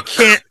 I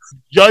can't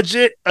judge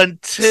it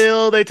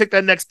until they take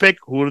that next pick.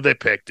 Who did they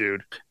pick,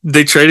 dude?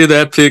 They traded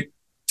that pick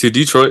to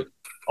Detroit.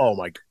 Oh,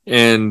 my God.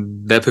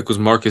 And that pick was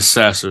Marcus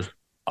Sasser.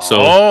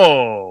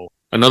 So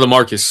another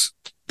Marcus,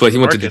 but he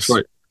went to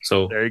Detroit.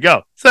 So there you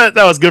go. So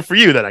that was good for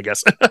you then, I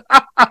guess.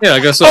 Yeah, I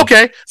guess so.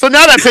 Okay, so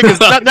now that pick is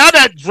now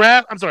that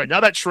draft. I'm sorry.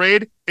 Now that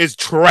trade is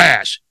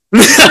trash.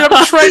 You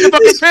trade the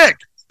fucking pick.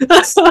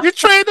 You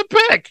trade the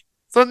pick.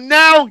 So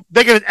now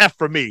they get an F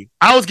for me.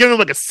 I was giving them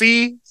like a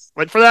C,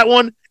 like for that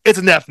one. It's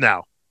an F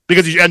now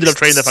because you ended up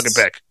trading the fucking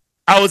pick.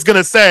 I was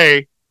gonna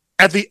say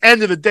at the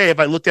end of the day, if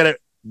I looked at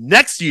it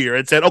next year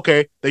and said,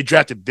 okay, they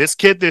drafted this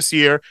kid this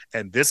year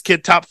and this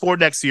kid top 4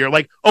 next year,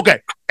 like, okay,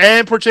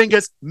 and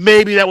Porzingis,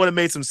 maybe that would have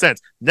made some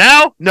sense.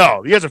 Now,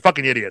 no, you guys are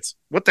fucking idiots.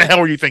 What the hell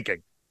were you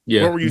thinking?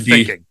 Yeah, what were you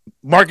thinking?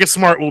 Marcus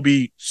Smart will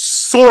be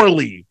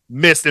sorely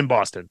missed in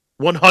Boston,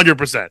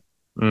 100%.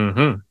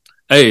 Mm-hmm.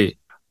 Hey,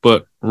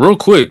 but real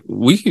quick,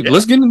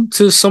 let's get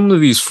into some of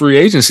these free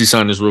agency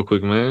signings real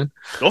quick, man.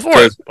 Go for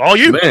it. All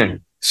you.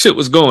 Man, shit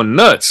was going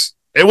nuts.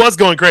 It was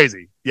going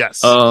crazy. Yes.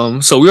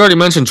 So we already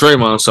mentioned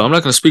Draymond, so I'm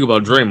not going to speak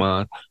about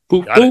Draymond.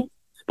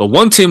 But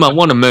one team I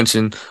want to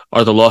mention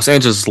are the Los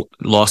Angeles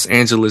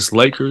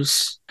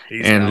Lakers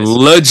and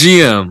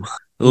LeGM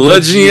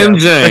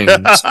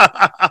James.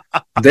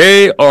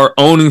 They are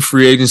owning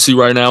free agency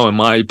right now. In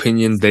my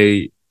opinion,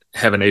 they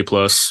have an A+.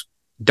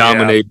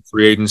 Dominate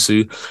free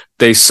agency.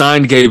 They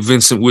signed Gabe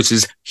Vincent, which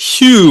is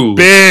huge.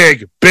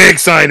 Big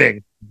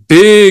signing.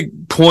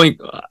 Big point.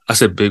 I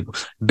said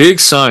big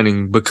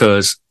signing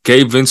because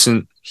Gabe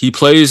Vincent, he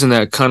plays in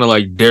that kind of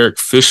like Derek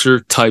Fisher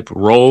type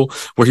role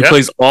where he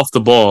plays off the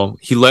ball.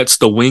 He lets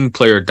the wing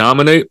player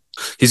dominate.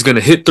 He's going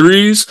to hit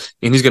threes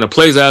and he's going to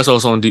play his ass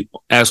off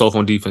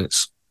on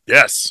defense.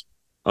 Yes.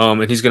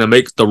 And he's going to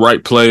make the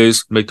right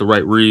plays, make the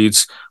right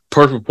reads.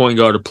 Perfect point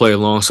guard to play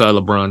alongside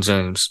LeBron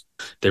James.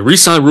 They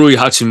re-signed Rui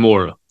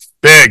Hachimura.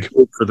 Big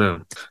for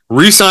them.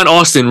 Re-signed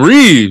Austin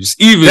Reeves.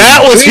 Even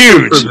that was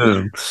huge. For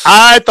them.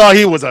 I thought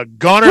he was a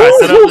gunner. I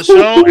set up the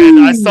show and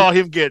I saw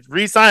him get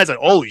re-signed. I said,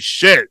 "Holy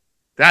shit,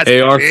 that's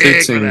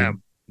big for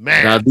them."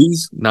 Man.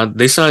 Now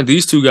they signed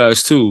these 2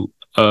 guys too.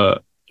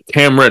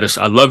 Cam Reddish.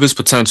 I love his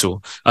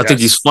potential. I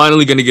think he's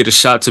finally going to get a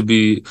shot to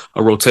be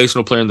a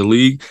rotational player in the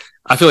league.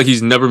 I feel like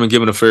he's never been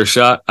given a fair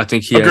shot. I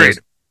think he has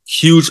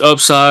huge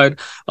upside.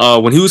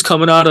 When he was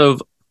coming out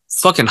of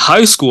fucking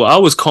high school, I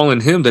was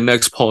calling him the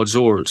next Paul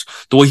George.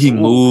 The way he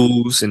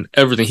moves and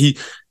everything.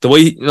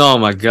 Oh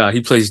my God, he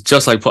plays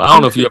just like Paul. I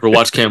don't know if you ever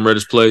watched Cam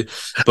Reddish play,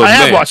 but I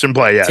have watched him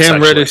play. Yes,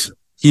 Cam Reddish,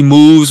 he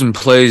moves and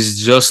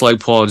plays just like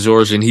Paul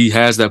George, and he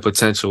has that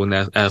potential and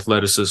that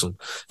athleticism.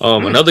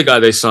 Another guy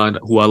they signed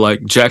who I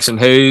like, Jackson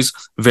Hayes,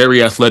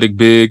 very athletic,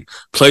 big,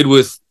 played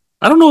with.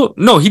 I don't know.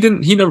 No, he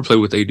didn't. He never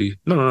played with AD.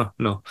 No.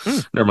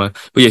 Never mind.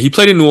 But yeah, he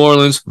played in New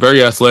Orleans,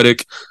 very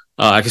athletic.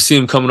 I can see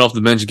him coming off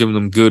the bench, giving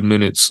them good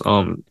minutes,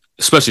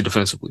 especially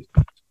defensively.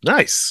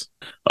 Nice.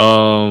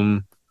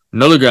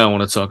 Another guy I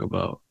want to talk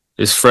about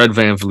is Fred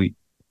VanVleet.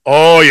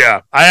 Oh,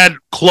 yeah. I had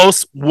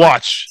close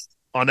watch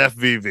on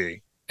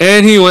FVV.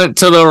 And he went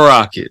to the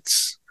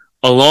Rockets,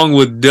 along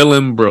with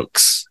Dylan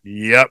Brooks.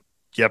 Yep.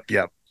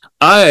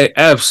 I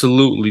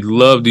absolutely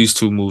love these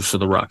 2 moves for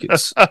the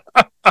Rockets.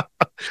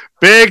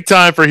 Big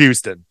time for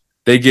Houston.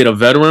 They get a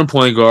veteran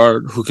point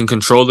guard who can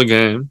control the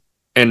game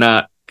and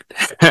not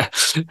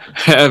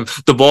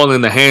have the ball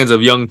in the hands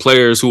of young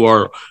players who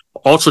are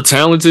ultra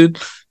talented,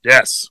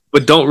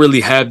 but don't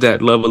really have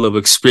that level of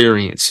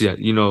experience yet.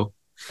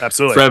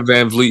 Absolutely. Fred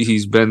VanVleet,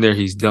 he's been there,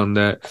 he's done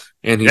that,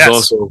 and he's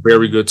also a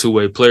very good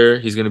 2-way player.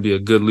 He's going to be a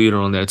good leader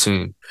on that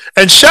team.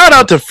 And shout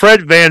out to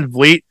Fred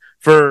VanVleet.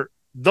 For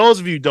those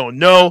of you who don't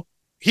know,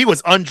 he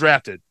was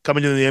undrafted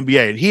coming into the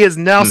NBA, and he has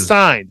now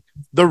signed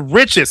the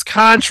richest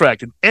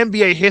contract in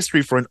NBA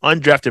history for an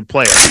undrafted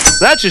player.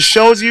 That just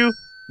shows you,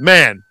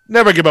 man,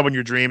 never give up on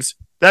your dreams.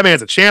 That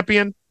man's a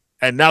champion,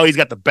 and now he's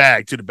got the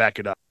bag to back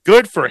it up.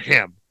 Good for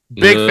him.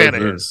 Big fan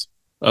of his.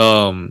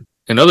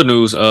 In other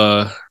news,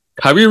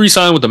 Kyrie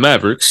re-signed with the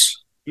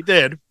Mavericks. He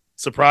did.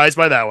 Surprised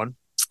by that one.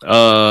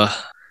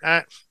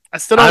 I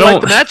still don't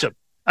like the matchup.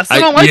 I still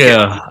don't like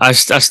it. I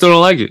still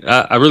don't like it.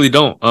 I really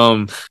don't.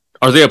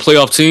 Are they a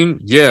playoff team?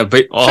 Yeah,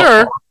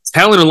 sure.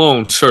 Talent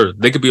alone, sure,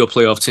 they could be a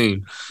playoff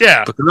team.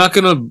 Yeah, but they're not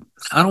gonna.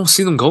 I don't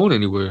see them going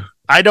anywhere.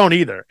 I don't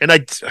either, and I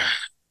just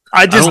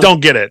don't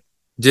get it.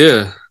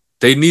 Yeah,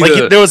 they need.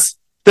 There was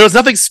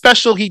nothing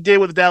special he did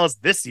with Dallas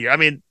this year. I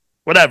mean,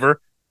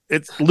 whatever.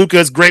 It's Luka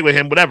is great with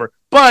him, whatever.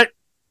 But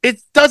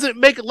it doesn't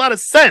make a lot of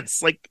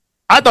sense. Like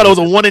I thought it was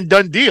a one and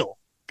done deal.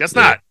 Guess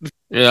not.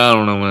 Yeah, I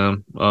don't know,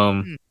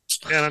 man.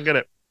 Yeah, I don't get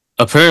it.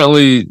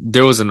 Apparently,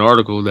 there was an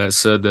article that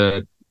said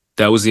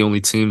that was the only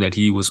team that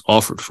he was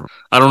offered from.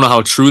 I don't know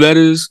how true that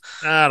is.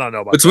 I don't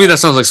know about but to me, that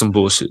sounds like some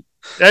bullshit.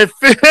 If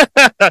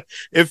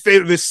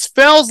it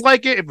smells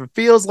like it, if it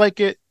feels like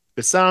it, if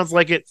it sounds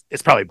like it,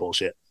 it's probably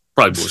bullshit.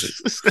 Probably bullshit.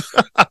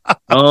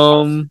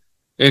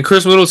 And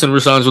Chris Middleton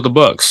resigns with the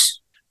Bucks.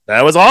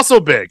 That was also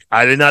big.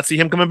 I did not see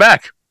him coming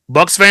back.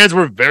 Bucks fans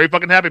were very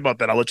fucking happy about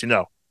that. I'll let you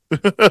know.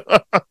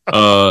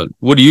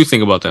 What do you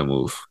think about that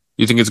move?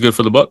 You think it's good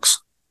for the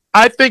Bucks?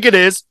 I think it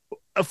is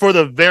for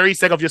the very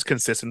sake of just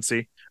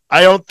consistency.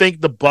 I don't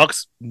think the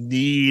Bucks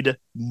need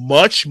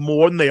much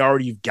more than they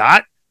already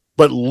got,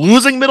 but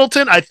losing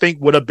Middleton, I think,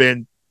 would have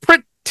been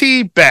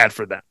pretty bad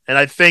for them. And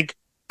I think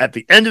at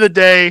the end of the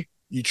day,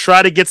 you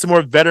try to get some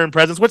more veteran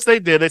presence, which they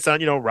did. They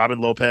signed,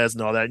 Robin Lopez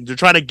and all that. And they're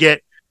trying to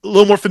get a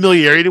little more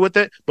familiarity with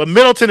it. But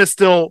Middleton is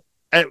still,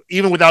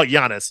 even without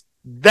Giannis,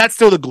 that's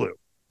still the glue.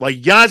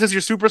 Like Giannis is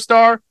your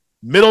superstar.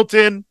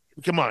 Middleton,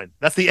 come on,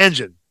 that's the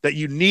engine that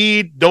you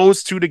need.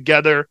 Those two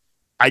together.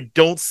 I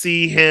don't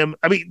see him.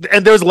 I mean,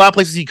 and there's a lot of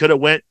places he could have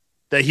went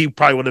that he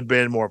probably would have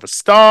been more of a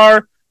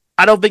star.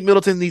 I don't think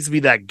Middleton needs to be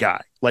that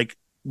guy. Like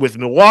with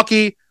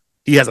Milwaukee,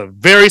 he has a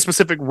very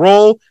specific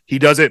role. He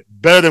does it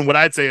better than what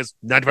I'd say is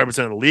 95%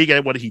 of the league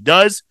at what he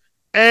does.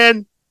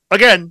 And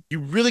again, you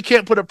really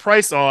can't put a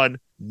price on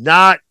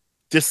not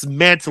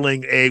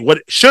dismantling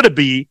what should have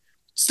been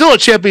still a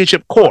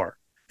championship core.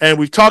 And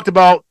we've talked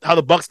about how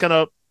the Bucks kind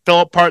of fell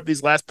apart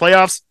these last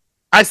playoffs.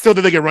 I still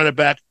think they can run it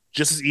back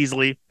just as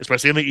easily,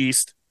 especially in the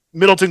East.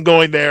 Middleton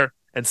going there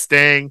and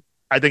staying,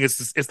 I think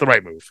it's the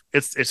right move.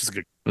 It's just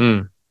good.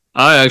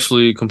 I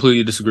actually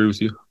completely disagree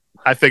with you.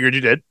 I figured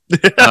you did.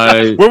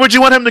 Where would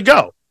you want him to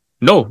go?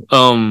 No,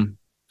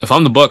 if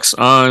I'm the Bucks,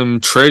 I'm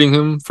trading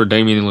him for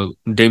Damian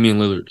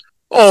Lillard.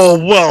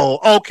 Oh well,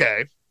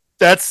 okay.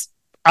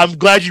 I'm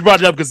glad you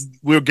brought it up because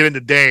we were getting to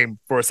Dame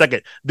for a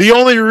second. The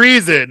only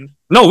reason,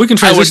 we can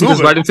transition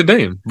this right into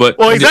Dame. But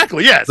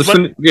exactly, yes.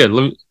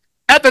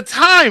 At the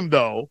time,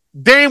 though,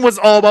 Dame was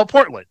all about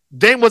Portland.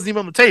 Dame wasn't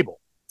even on the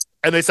table,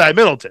 and they signed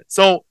Middleton.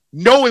 So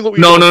knowing what we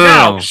know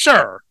now,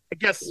 sure, I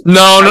guess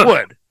I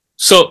would.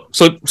 So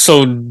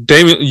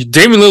Damian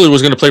Lillard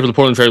was going to play for the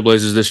Portland Trail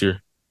Blazers this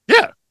year.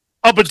 Yeah,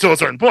 up until a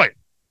certain point.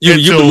 You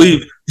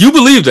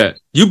believe that?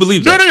 You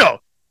believe that? No.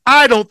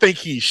 I don't think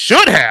he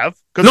should have.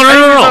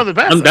 No.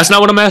 That's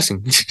not what I'm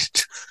asking.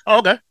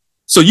 Okay.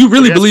 So you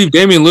really believe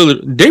Damian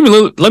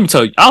Lillard? Let me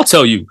tell you. I'll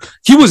tell you.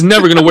 He was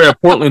never going to wear a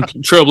Portland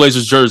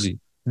Trailblazers jersey.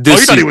 You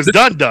thought he was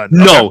done?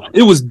 No,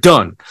 it was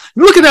done.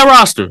 Look at that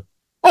roster.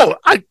 Oh,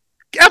 I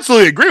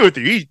absolutely agree with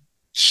you. He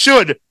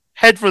should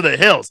head for the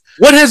hills.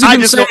 What has he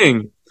been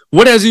saying?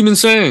 What has he been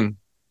saying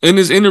in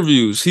his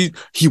interviews?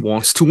 He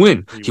wants to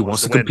win. He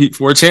wants to compete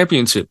for a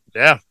championship.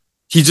 Yeah.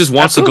 He just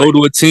wants to go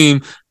to a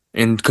team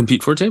and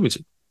compete for a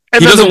championship.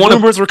 And then the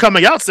rumors were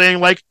coming out saying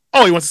like,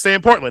 "Oh, he wants to stay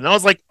in Portland." And I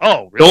was like,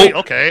 "Oh, really?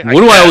 Okay." What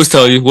do I always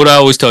tell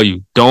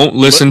you? Don't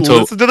listen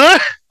to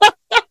that.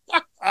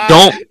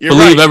 Don't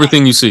believe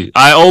everything you see.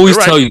 I always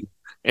tell you.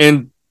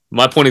 And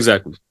my point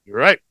exactly. You're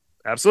right.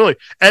 Absolutely.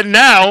 And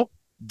now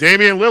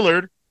Damian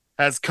Lillard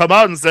has come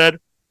out and said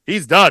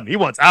he's done. He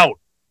wants out.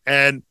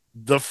 And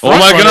the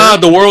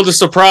God, the world is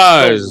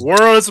surprised. The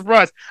world is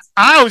surprised.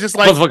 I was just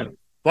like,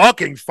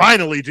 fucking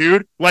finally,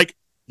 dude. Like,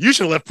 you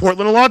should have left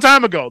Portland a long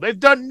time ago. They've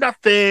done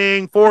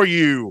nothing for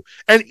you.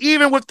 And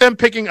even with them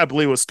picking, I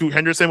believe it was Scoot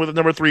Henderson with the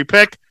number 3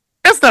 pick,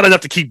 it's not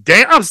enough to keep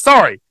Dame. I'm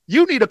sorry.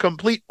 You need a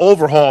complete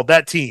overhaul of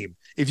that team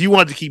if you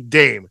want to keep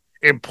Dame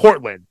in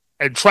Portland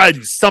and try to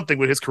do something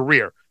with his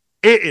career.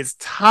 It is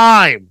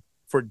time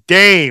for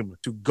Dame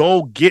to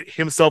go get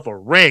himself a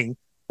ring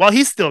while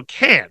he still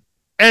can.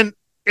 And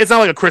it's not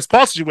like a Chris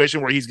Paul situation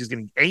where he's just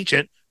getting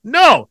ancient.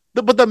 No,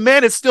 but the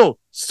man is still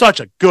such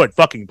a good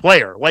fucking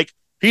player. Like,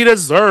 he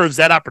deserves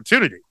that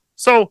opportunity.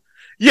 So,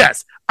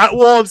 yes,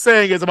 all I'm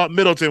saying is about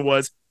Middleton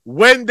was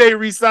when they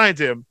re-signed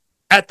him,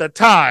 at the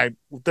time,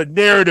 the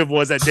narrative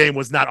was that Dame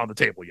was not on the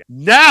table yet.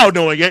 Now,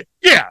 knowing it,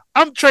 yeah,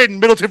 I'm trading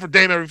Middleton for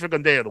Dame every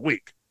freaking day of the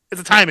week.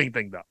 It's a timing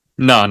thing, though.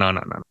 No.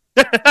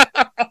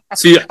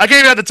 See, I can't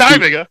even have the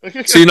timing.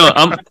 See, no,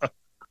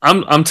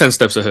 I'm 10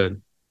 steps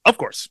ahead. Of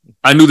course,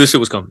 I knew this shit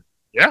was coming.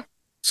 Yeah,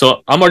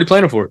 so I'm already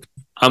planning for it.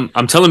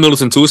 I'm telling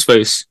Middleton to his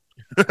face,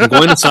 I'm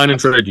going to sign and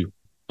trade you.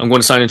 I'm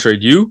going to sign and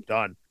trade you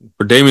done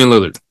for Damian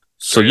Lillard.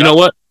 So you know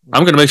what?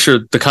 I'm gonna make sure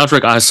the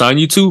contract I assign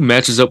you to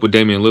matches up with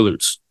Damian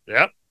Lillard's.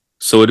 Yep.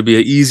 So it'd be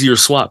an easier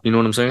swap. You know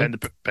what I'm saying?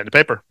 Pen to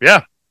paper.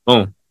 Yeah.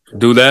 Boom.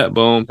 Do that.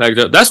 Boom. Pack it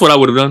up. That's what I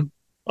would have done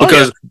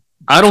because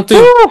I don't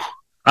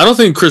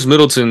think Chris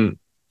Middleton.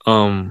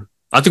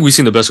 I think we've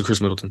seen the best of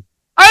Chris Middleton.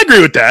 I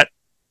agree with that.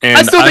 And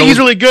I still think he's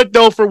really good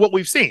though for what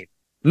we've seen.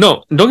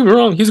 No, don't get me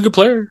wrong. He's a good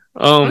player.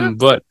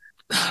 But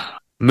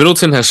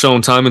Middleton has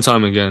shown time and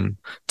time again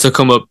to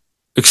come up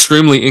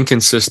extremely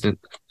inconsistent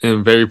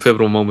in very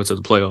pivotal moments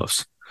of the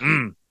playoffs.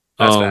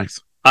 That's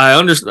facts. I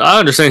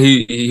understand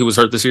he was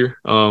hurt this year.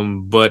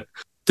 But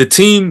the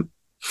team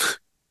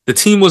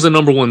was a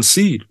number 1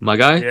 seed, my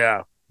guy.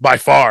 Yeah, by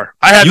far.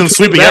 I had them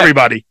sweeping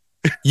everybody.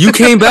 You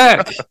came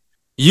back.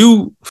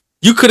 You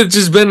could have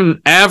just been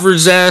an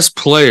average ass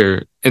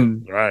player,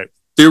 and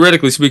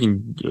theoretically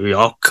speaking,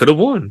 y'all could have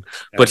won.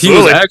 But he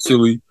was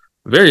actually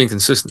very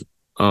inconsistent.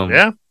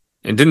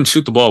 And didn't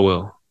shoot the ball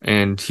well.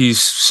 And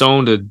he's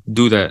shown to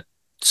do that.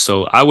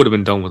 So I would have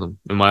been done with him,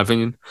 in my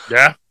opinion.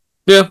 Yeah.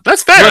 Yeah.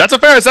 That's fair. That's a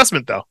fair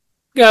assessment, though.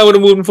 Yeah, I would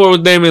have moved forward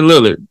with Damian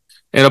Lillard.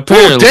 And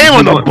apparently... Dame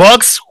on the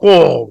Bucks?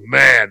 Oh,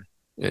 man.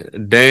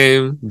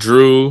 Dame,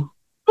 Drew,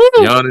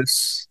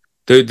 Giannis.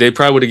 They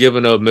probably would have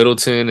given up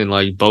Middleton and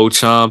like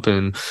Beauchamp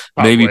and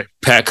maybe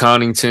Pat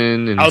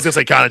Connaughton. And I was going to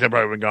say Connaughton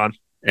probably would have been gone.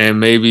 And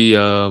maybe...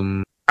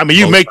 I mean,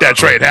 you make that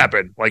trade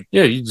happen. Like,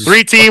 you just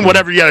 3-team,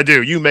 whatever you got to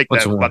do, you make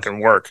that fucking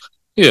work.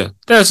 Yeah,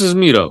 that's just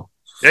me, though.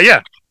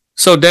 Yeah.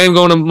 So Dame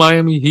going to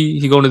Miami,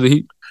 he going to the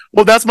Heat?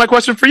 Well, that's my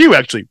question for you,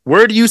 actually.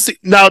 Where do you see...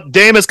 Now,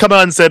 Dame has come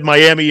out and said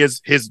Miami is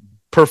his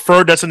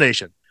preferred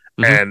destination.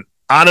 Mm-hmm. And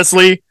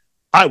honestly,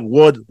 I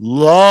would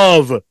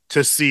love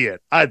to see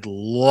it. I'd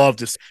love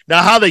to see.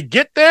 Now, how they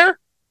get there,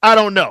 I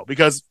don't know.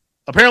 Because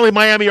apparently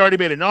Miami already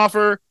made an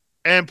offer,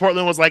 and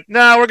Portland was like,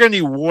 nah, we're going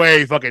to need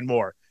way fucking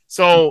more.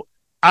 So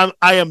I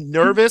am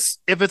nervous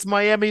if it's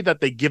Miami that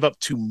they give up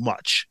too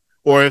much.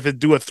 Or if they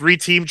do a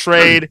 3-team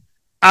trade.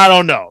 I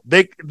don't know.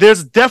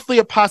 There's definitely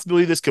a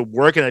possibility this could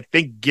work, and I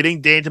think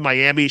getting Dame to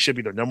Miami should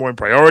be their number 1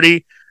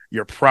 priority.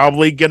 You're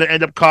probably going to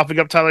end up coughing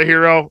up Tyler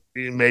Hero,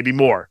 maybe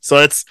more.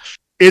 So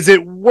is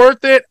it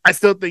worth it? I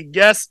still think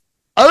yes.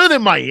 Other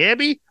than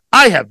Miami,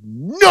 I have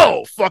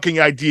no fucking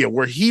idea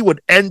where he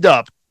would end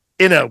up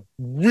in a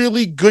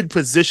really good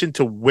position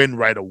to win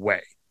right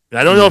away. And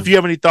I don't know if you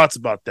have any thoughts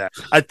about that.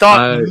 I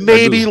thought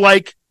maybe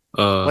like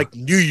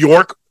New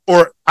York,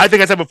 or I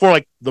think I said before,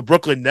 like the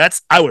Brooklyn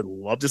Nets. I would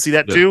love to see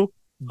that too.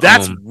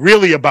 That's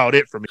really about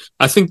it for me.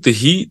 I think the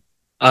Heat,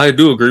 I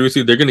do agree with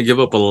you. They're going to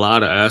give up a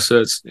lot of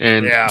assets.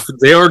 And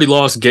they already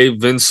lost Gabe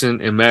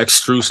Vincent and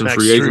Max Strus in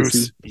free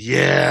agency.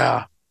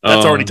 Yeah.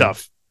 That's already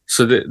tough.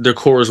 So their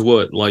core is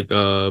what? Like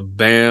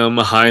Bam,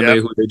 Jaime,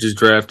 who they just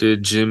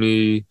drafted,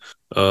 Jimmy,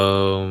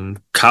 Kyle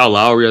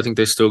Lowry, I think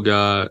they still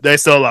got. They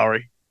still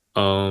Lowry.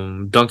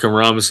 Duncan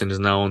Robinson is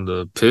now on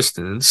the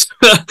Pistons.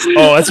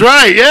 Oh, that's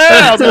right.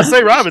 Yeah, I was gonna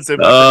say Robinson.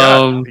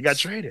 But he got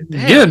traded.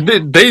 Damn. Yeah,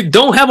 they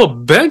don't have a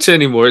bench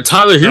anymore.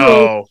 Tyler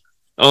Hero.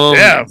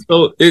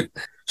 So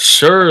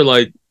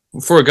like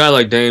for a guy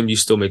like Dame, you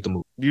still make the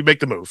move. You make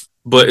the move,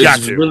 but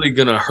it's really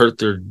gonna hurt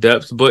their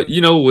depth. But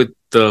with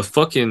the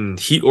fucking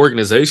Heat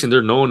organization,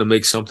 they're known to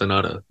make something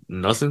out of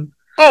nothing.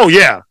 Oh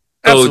yeah.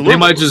 Absolutely. So they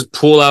might just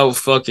pull out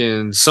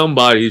fucking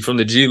somebody from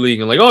the G League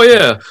and like, oh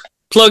yeah.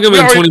 Plug him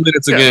in 20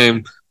 minutes a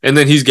game, and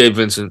then he's Gabe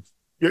Vincent.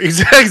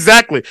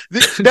 Exactly.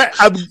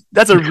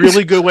 That's a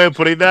really good way of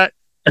putting that.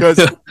 Because,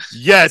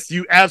 yes,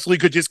 you absolutely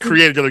could just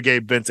create another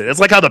Gabe Vincent. It's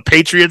like how the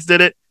Patriots did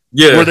it.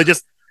 Yeah. Where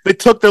they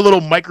took their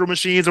little micro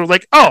machines and were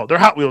like, oh, they're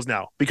Hot Wheels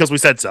now because we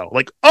said so.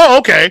 Like, oh,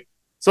 okay.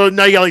 So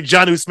now you got like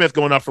Jonnu Smith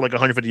going off for like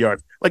 150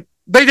 yards. Like,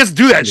 they just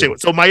do that shit.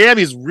 So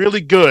Miami's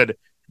really good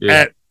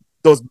at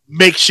those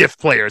makeshift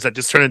players that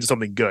just turn into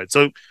something good.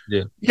 So,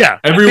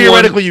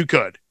 theoretically you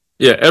could.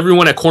 Yeah,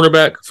 everyone at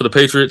cornerback for the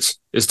Patriots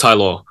is Ty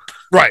Law.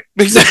 Right.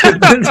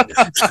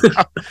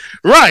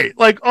 Right.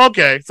 Like,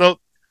 okay. So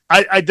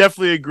I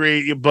definitely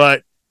agree.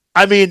 But,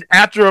 I mean,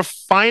 after a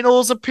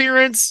finals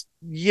appearance,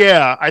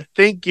 I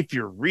think if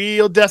you're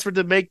real desperate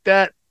to make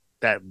that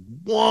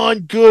one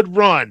good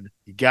run,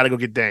 you got to go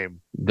get Dame.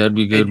 That'd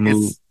be a good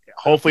move.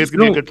 Hopefully it's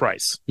going to be a good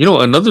price.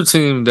 Another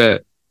team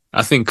that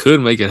I think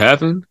could make it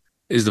happen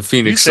is the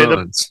Phoenix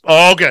Suns.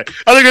 Okay.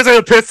 I think you're going to say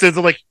the Pistons.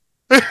 I'm like,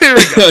 here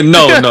we go.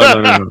 No.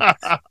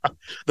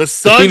 The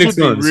Suns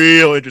would be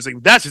real interesting.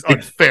 That's just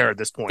unfair at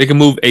this point. They can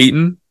move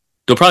Ayton.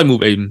 They'll probably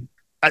move Ayton.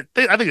 I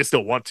think they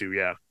still want to,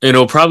 yeah. And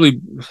it'll probably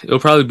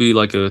be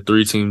like a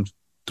three team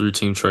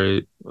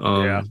trade.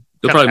 They'll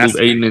probably move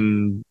Ayton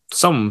and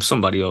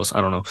somebody else.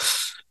 I don't know.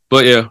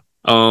 But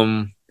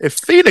if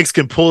Phoenix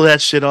can pull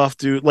that shit off,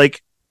 dude,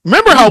 like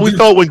remember how we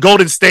thought when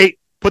Golden State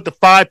put the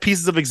 5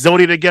 pieces of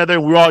Exodia together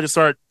and we all just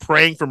started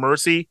praying for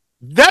mercy?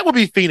 That would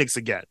be Phoenix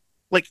again.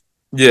 Like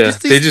they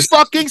just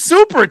fucking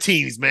super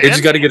teams, man. They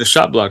just got to get a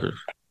shot blocker.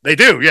 They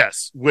do,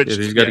 yes. Which they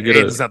just got to get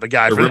Aiden's not the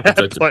guy for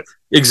that. But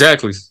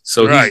exactly.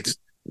 So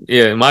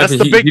in my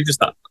opinion,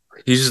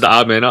 he's just the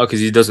odd man out because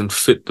he doesn't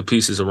fit the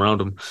pieces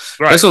around him.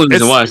 Right. That's the only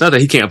reason why. It's not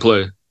that he can't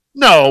play.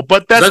 No,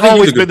 but that's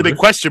always been the big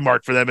question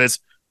mark for them is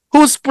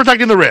who's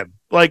protecting the rim.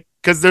 Like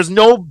because there's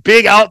no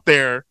big out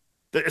there.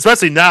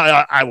 Especially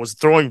now, I was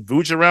throwing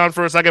Vooch around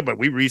for a second, but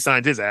we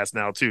re-signed his ass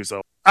now too.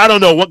 So I don't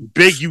know what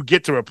big you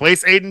get to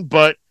replace Aiden,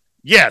 but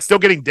yeah, still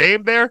getting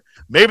Dame there.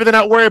 Maybe they're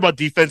not worried about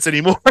defense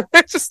anymore.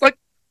 It's just like,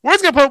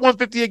 where's going to put up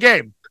 150 a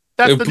game?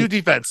 That's the new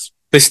defense.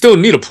 They still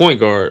need a point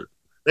guard.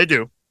 They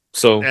do.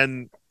 So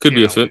and could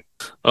be a fit.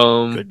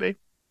 Could be.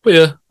 But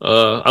yeah,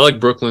 I like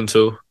Brooklyn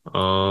too.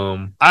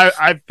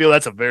 I feel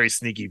that's a very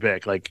sneaky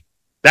pick. Like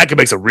that could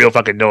make some real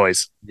fucking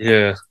noise.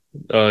 Yeah.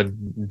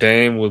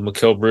 Dame with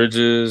Mikal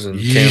Bridges and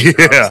Cam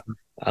Johnson.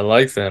 I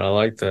like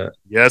that.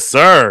 Yes,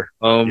 sir.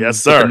 Yes,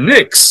 sir.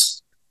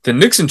 The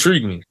Knicks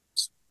intrigue me.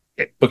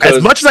 Because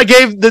as much as I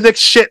gave the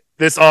Knicks shit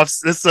this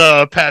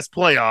past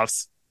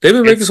playoffs, they've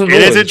been making some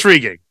noise. It is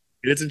intriguing.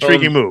 It's an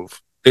intriguing move.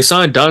 They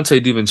signed Dante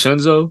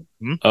DiVincenzo,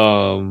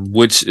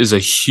 which is a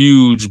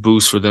huge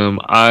boost for them.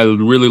 I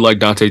really like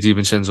Dante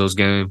DiVincenzo's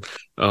game.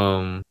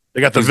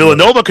 They got the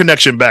Villanova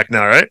connection back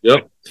now, right?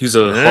 Yep. He's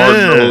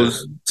a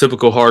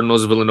typical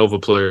hard-nosed Villanova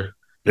player.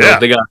 Yeah.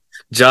 They got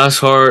Josh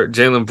Hart,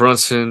 Jalen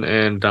Brunson,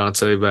 and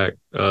Dante back.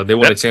 They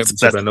won a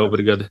championship at Nova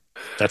together.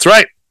 That's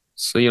right.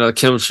 So, the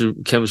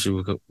chemistry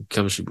was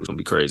going to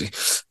be crazy.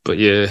 But,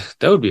 yeah,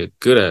 that would be a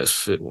good-ass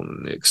fit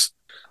on the Knicks.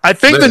 I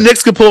think the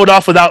Knicks could pull it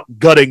off without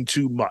gutting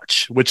too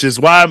much, which is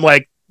why I'm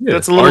like,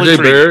 that's a little RJ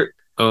Barrett,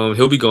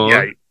 he'll be gone.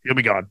 Yeah, he'll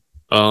be gone.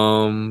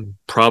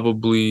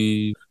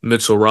 Probably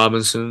Mitchell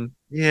Robinson.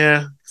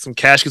 Yeah, some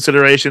cash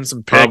consideration,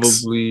 some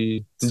picks.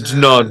 Probably.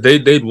 No,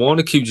 they'd want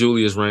to keep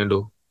Julius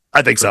Randle.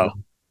 I think so.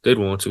 They'd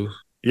want to.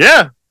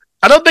 Yeah.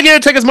 I don't think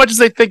it'd take as much as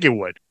they think it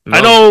would. No,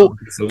 I know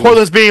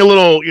Portland's being a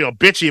little,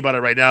 bitchy about it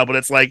right now, but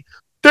it's like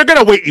they're going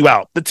to wait you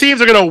out. The teams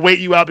are going to wait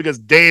you out because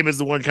Dame is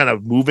the one kind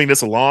of moving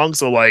this along.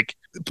 So, like,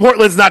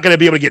 Portland's not going to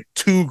be able to get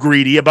too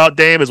greedy about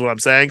Dame is what I'm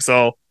saying.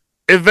 So,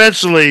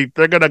 eventually,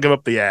 they're going to give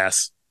up the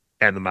ass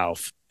and the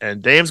mouth.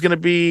 And Dame's going to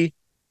be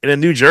in a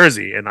New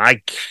Jersey, and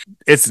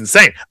it's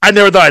insane. I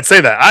never thought I'd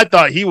say that. I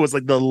thought he was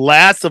like the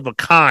last of a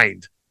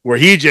kind where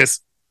he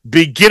just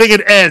beginning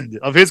and end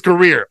of his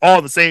career all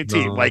on the same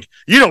team. No. Like,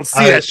 you don't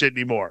see that shit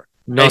anymore.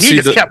 No, and he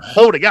just kept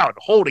holding out.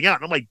 And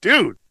I'm like,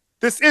 dude,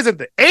 this isn't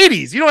the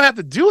 80s. You don't have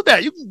to do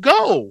that. You can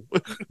go.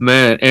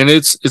 Man, and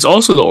it's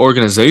also the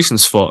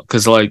organization's fault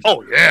because, like,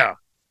 oh, yeah.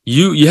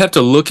 You have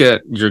to look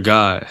at your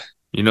guy,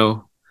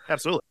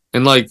 Absolutely.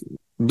 And, like,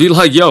 be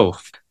like, yo,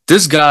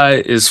 this guy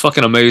is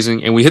fucking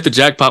amazing, and we hit the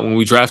jackpot when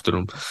we drafted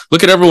him.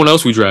 Look at everyone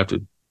else we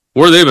drafted.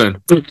 Where have they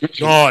been?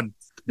 Gone.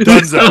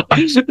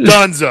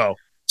 Dunzo.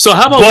 So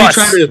how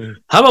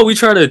about we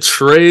try to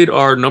trade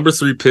our number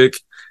 3 pick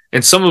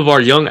and some of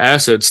our young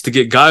assets to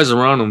get guys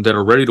around them that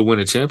are ready to win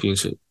a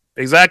championship?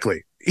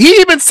 Exactly. He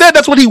even said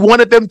that's what he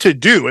wanted them to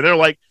do, and they're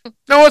like,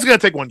 "No, it's gonna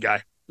take one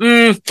guy."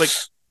 Like,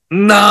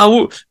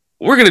 nah,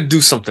 we're gonna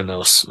do something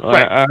else.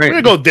 Right. We're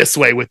gonna go this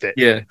way with it.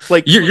 Yeah,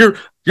 like you're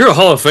a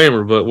Hall of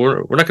Famer, but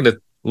we're not gonna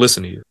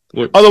listen to you.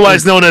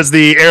 Otherwise known as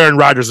the Aaron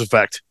Rodgers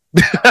effect.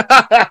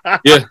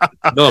 Yeah,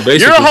 no, basically,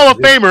 you're a Hall of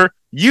Famer.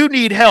 You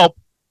need help,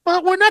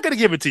 but we're not gonna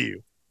give it to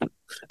you.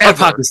 Our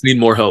pockets need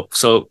more help,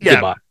 so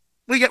goodbye.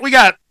 We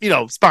got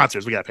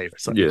sponsors. We got to pay for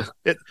something.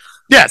 Yeah.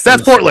 Yes,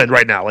 that's Portland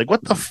right now. Like,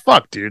 what the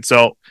fuck, dude?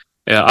 So,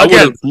 yeah,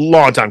 again,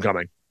 long time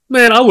coming.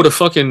 Man, I would have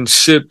fucking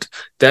shipped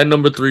that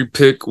number 3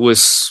 pick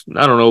with,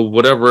 I don't know,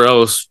 whatever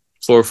else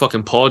for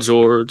fucking Paul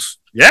George.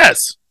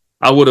 Yes.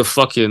 I would have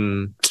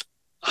fucking,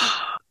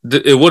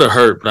 it would have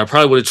hurt, but I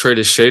probably would have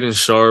traded Shaedon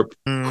Sharp,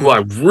 who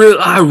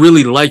I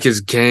really like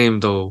his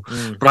game, though.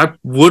 But I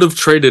would have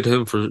traded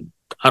him for,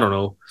 I don't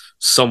know,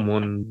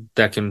 someone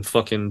that can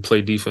fucking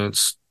play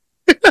defense.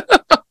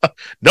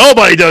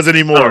 Nobody does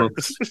anymore.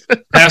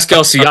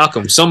 Pascal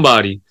Siakam,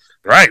 somebody.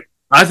 Right.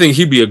 I think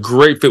he'd be a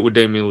great fit with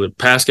Damian Lillard.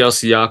 Pascal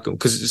Siakam.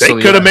 Because they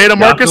could have made a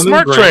Marcus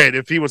Smart trade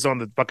if he was on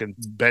the fucking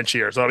bench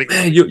here. So,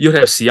 man, you'd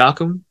have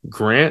Siakam,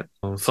 Grant,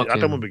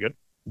 Siakam would be good.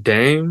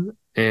 Dame,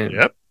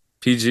 and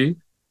PG.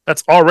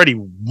 That's already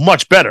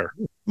much better.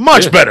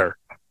 Much better.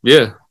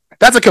 Yeah.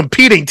 That's a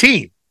competing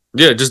team.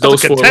 Yeah, just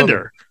those 4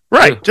 contender.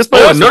 Right. Yeah. Just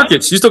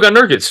Nurkic. You still got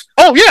Nurkic.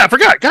 Oh, yeah, I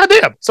forgot.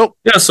 Goddamn. So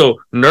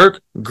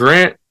Nurk,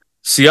 Grant,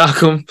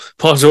 Siakam,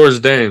 Paul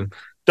George, Dame.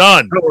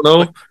 Done. I don't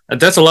know.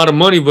 That's a lot of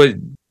money, but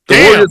the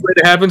Warriors made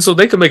it happen, so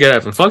they can make it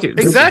happen. Fuck it.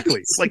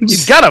 Exactly. Like, you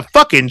gotta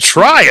fucking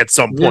try at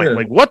some point. Yeah.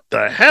 Like, what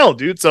the hell,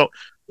 dude? So,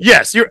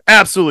 yes, you're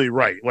absolutely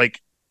right.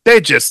 Like,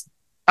 they just,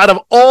 out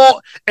of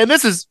all, and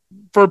this is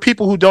for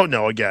people who don't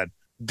know, again,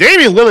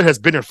 Damian Lillard has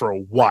been here for a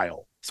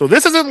while. So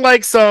this isn't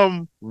like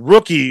some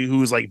rookie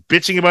who's like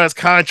bitching about his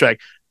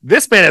contract.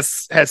 This man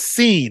has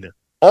seen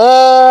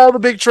all the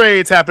big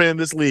trades happen in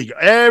this league,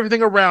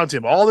 everything around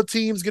him, all the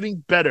teams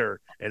getting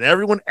better, and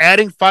everyone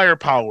adding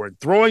firepower and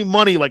throwing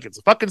money like it's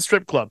a fucking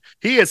strip club.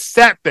 He has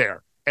sat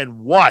there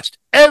and watched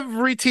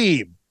every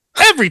team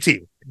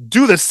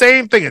do the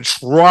same thing and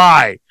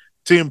try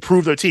to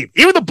improve their team.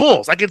 Even the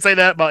Bulls, I can say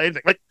that about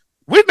anything. Like,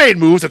 we've made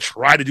moves to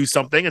try to do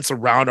something and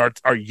surround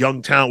our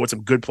young talent with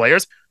some good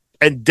players.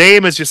 And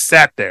Dame has just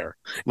sat there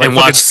and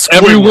watched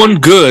everyone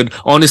good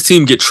on his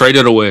team get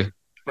traded away.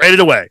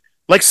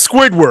 Like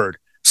Squidward.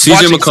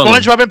 CJ McCollum.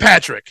 SpongeBob and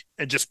Patrick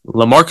and just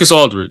LaMarcus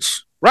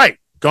Aldridge, right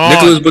gone.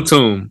 Nicholas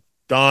Batum,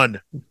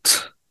 Done.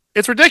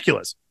 It's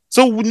ridiculous.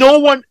 So no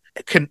one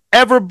can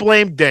ever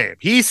blame Dame.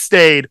 He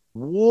stayed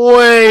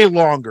way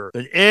longer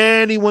than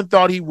anyone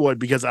thought he would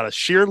because out of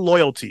sheer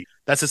loyalty,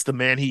 that's just the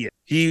man he is.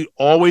 He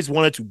always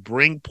wanted to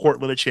bring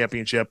Portland a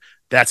championship.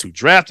 That's who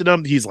drafted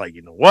him. He's like,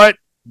 you know what?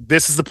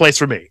 This is the place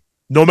for me.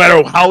 No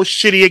matter how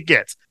shitty it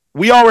gets.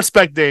 We all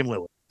respect Dame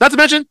Lillard. Not to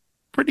mention,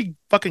 pretty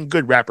fucking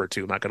good rapper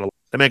too. Not gonna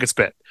that man can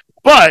spit.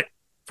 But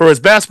for his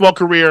basketball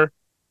career,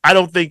 I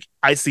don't think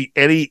I see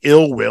any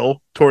ill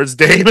will towards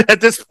Dame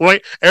at this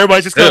point.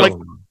 Everybody's just kind of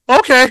like,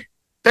 okay,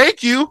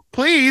 thank you,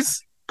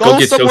 please go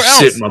get somewhere your else.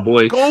 shit, my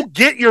boy. Go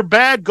get your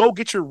bag. Go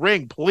get your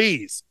ring,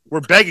 please. We're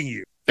begging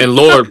you. And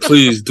Lord,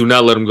 please do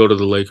not let him go to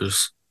the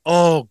Lakers.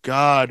 Oh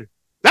God,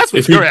 that's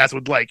what your ass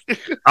would like.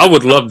 I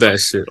would love that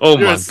shit. Oh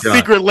You're my a god,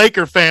 secret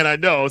Laker fan, I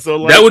know. So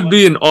like, that would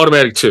be an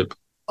automatic chip.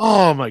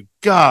 oh my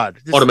God,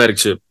 just Automatic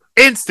chip.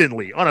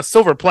 instantly on a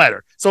silver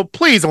platter. So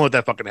please don't let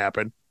that fucking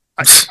happen.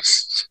 I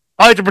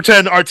like to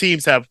pretend our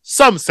teams have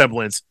some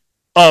semblance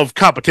of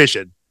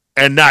competition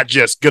and not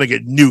just gonna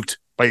get nuked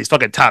by these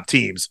fucking top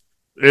teams.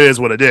 It is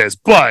what it is.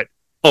 But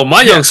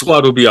my young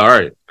squad will be all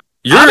right.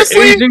 Your honestly,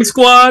 aging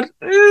squad,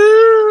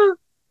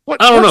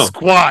 what I don't know.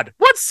 Squad?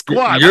 What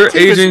squad? Your My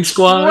team is aging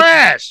squad,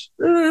 trash.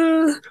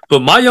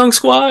 But my young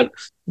squad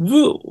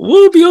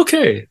will be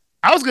okay.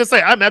 I was gonna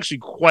say I'm actually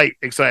quite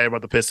excited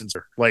about the Pistons.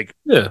 Like,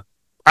 Yeah,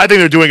 I think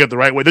they're doing it the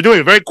right way. They're doing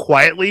it very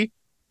quietly,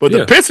 but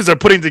the Pistons are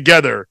putting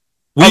together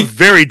a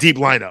very deep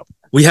lineup.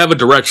 We have a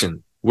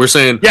direction. We're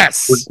saying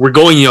yes, we're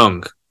going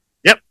young.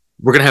 Yep,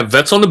 we're gonna have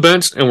vets on the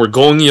bench, and we're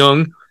going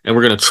young, and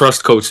we're gonna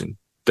trust coaching.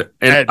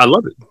 And I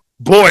love it.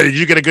 Boy, did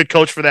you get a good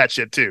coach for that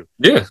shit too.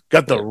 Yeah,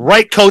 got the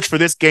right coach for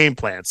this game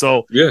plan.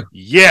 So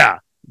yeah,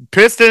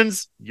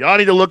 Pistons, y'all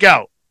need to look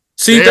out.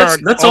 See,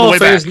 that's all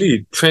fans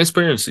need.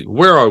 Transparency.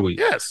 Where are we?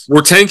 Yes.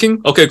 We're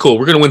tanking. Okay, cool.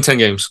 We're going to win 10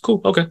 games.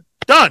 Cool. Okay.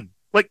 Done.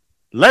 Like,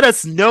 let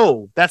us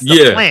know that's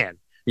the plan.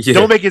 Yeah.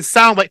 Don't make it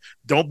sound like,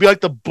 don't be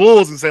like the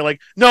Bulls and say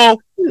like, no,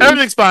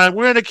 everything's fine.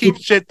 We're going to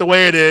keep shit the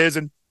way it is.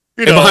 And,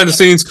 you know, behind the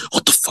scenes,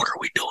 what the fuck are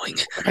we doing?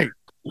 Right.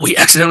 We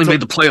accidentally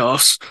made the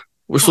playoffs.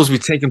 We're supposed to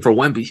be tanking for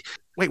Wemby.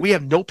 Wait, we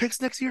have no picks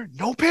next year?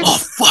 No picks? Oh,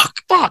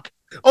 fuck.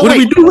 Oh, what do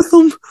we do with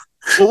them?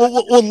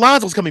 Well,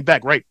 Lonzo's coming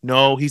back, right?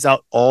 No, he's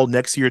out all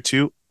next year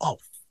too. Oh,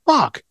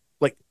 fuck.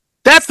 Like,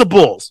 that's the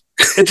Bulls.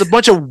 It's a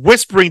bunch of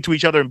whispering to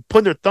each other and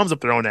putting their thumbs up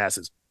their own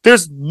asses.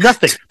 There's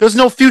nothing. There's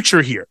no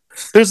future here.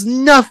 There's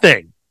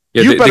nothing.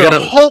 Yeah, you better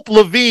hope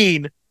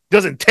Levine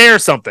doesn't tear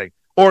something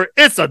or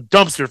it's a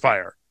dumpster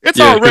fire. It's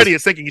already a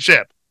sinking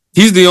ship.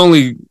 He's the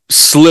only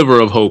sliver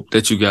of hope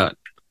that you got.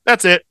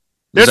 That's it.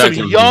 There's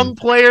some young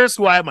players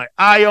who I have my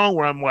eye on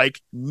where I'm like,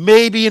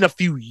 maybe in a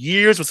few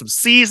years with some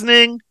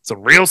seasoning,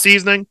 some real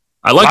seasoning.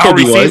 I like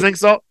Kobe White. Seasoning,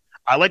 so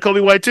I like Kobe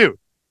White too.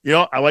 You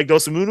know, I like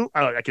Dosunmu.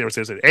 I can't ever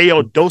say it.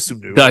 Ayo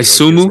Dosunmu.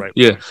 Daisumu? Right.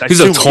 Yeah.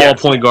 He's a tall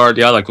point guard.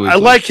 Yeah, I like I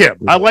like him.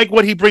 I like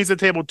what he brings to the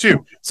table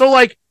too. So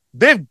like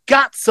they've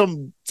got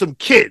some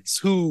kids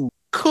who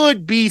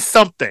could be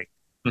something.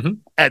 Mm-hmm.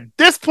 At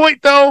this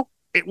point though,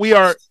 we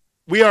are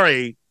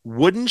a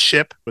wooden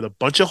ship with a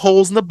bunch of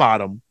holes in the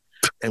bottom.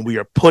 And we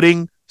are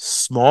putting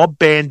small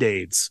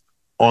Band-Aids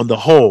on the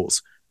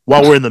holes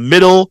while we're in the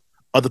middle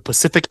of the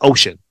Pacific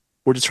Ocean.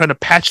 We're just trying to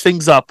patch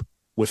things up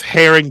with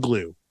hair and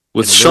glue.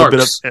 With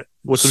sharks.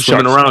 With some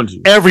swimming sharks. Around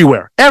you.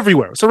 Everywhere.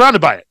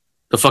 Surrounded by it.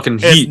 The fucking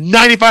Heat.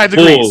 95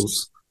 degrees.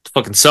 Bulls. The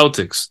fucking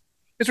Celtics.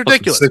 It's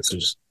ridiculous.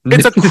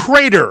 It's a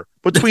crater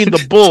between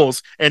the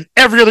Bulls and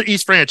every other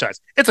East franchise.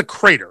 It's a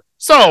crater.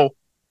 So,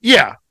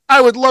 yeah,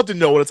 I would love to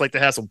know what it's like to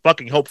have some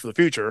fucking hope for the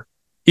future.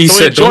 He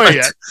said,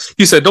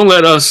 "Don't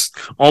let us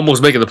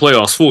almost making the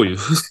playoffs fool you."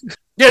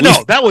 Yeah,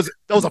 no, that was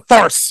a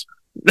farce.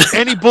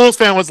 Any Bulls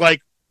fan was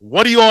like,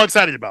 "What are you all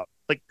excited about?"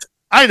 Like,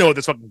 I know what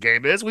this fucking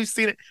game is. We've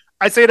seen it.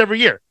 I say it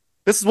every year.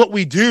 This is what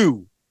we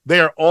do.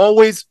 They are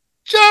always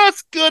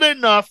just good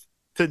enough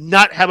to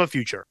not have a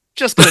future.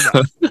 Just good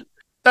enough.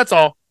 That's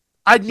all.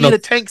 I need a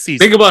tank season.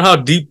 Think about how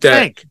deep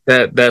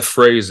that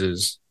phrase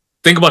is.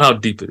 Think about how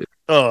deep it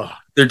is.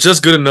 They're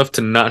just good enough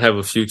to not have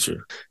a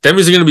future. That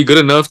means they're going to be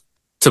good enough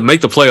to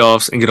make the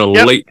playoffs and get a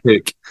late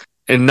pick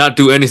and not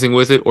do anything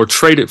with it or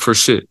trade it for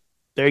shit.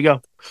 There you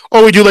go.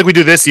 Or we do like we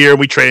do this year.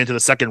 We trade into the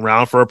second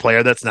round for a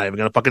player that's not even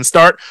going to fucking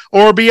start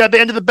or be at the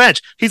end of the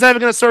bench. He's not even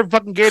going to serve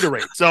fucking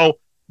Gatorade. So,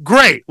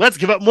 great. Let's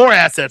give up more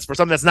assets for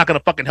something that's not going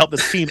to fucking help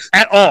this team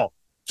at all.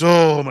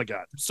 Oh, my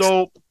God.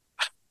 So,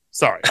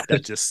 sorry.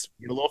 That just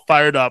get a little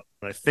fired up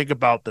when I think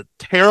about the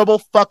terrible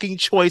fucking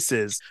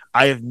choices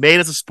I have made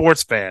as a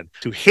sports fan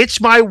to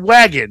hitch my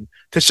wagon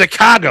to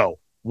Chicago.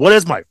 What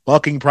is my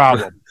fucking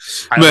problem?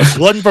 I'm a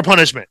glutton for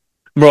punishment.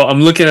 Bro,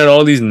 I'm looking at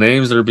all these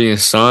names that are being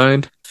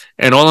signed,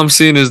 and all I'm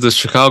seeing is the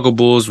Chicago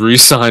Bulls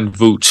re-signed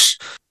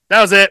Vooch. That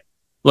was it.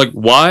 Like,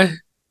 why?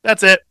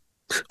 That's it.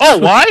 Oh,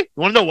 why? You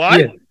want to know why?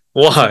 Yeah.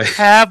 Why? We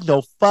have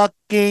no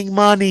fucking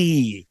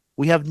money.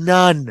 We have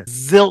none.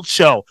 Zilch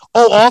show.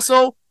 Oh,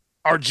 also,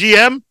 our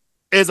GM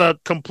is a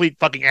complete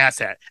fucking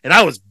asshat. And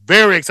I was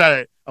very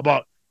excited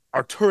about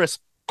Arturas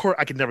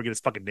I can never get his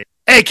fucking name.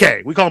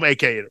 AK. We call him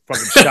AK in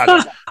fucking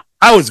Chicago.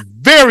 I was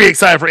very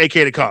excited for AK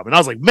to come. And I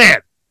was like, man,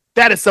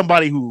 that is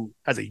somebody who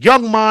has a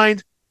young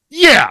mind.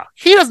 Yeah,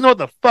 he doesn't know what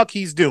the fuck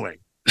he's doing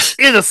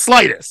in the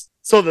slightest.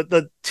 So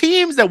the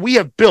teams that we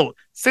have built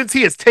since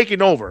he has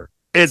taken over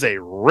is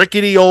a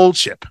rickety old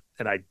ship.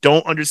 And I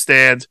don't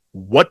understand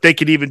what they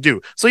could even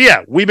do. So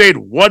yeah, we made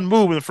one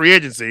move in the free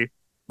agency.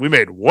 We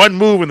made one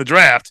move in the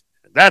draft.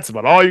 That's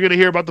about all you're going to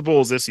hear about the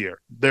Bulls this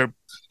year. They're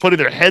putting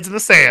their heads in the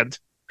sand,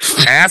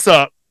 ass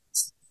up,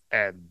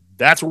 and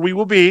that's where we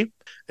will be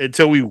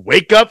until we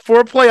wake up for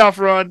a playoff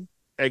run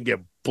and get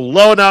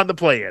blown out in the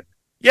play-in.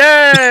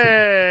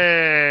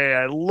 Yay!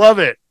 I love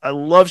it. I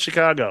love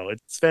Chicago.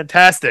 It's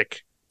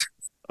fantastic.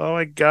 Oh,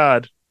 my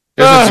God.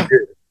 That's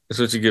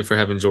what you get for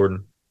having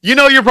Jordan. You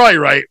know, you're probably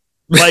right.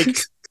 Like,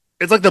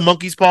 it's like the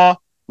monkey's paw.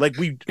 Like,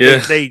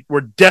 they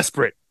were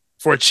desperate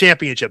for a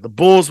championship. The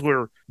Bulls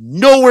were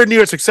nowhere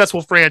near a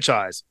successful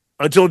franchise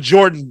until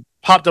Jordan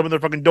popped up in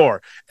their fucking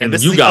door. And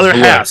this is the other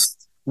half.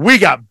 We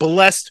got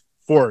blessed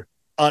for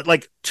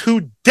like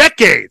 2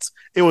 decades.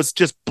 It was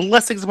just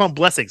blessings upon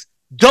blessings.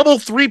 Double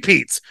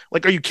three-peats.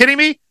 Like, are you kidding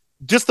me?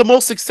 Just the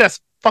most success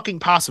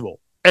fucking possible.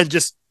 And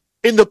just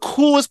in the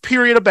coolest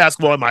period of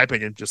basketball, in my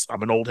opinion. Just,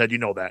 I'm an old head, you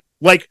know that.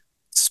 Like,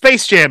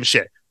 Space Jam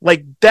shit.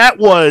 Like, that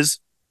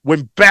was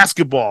when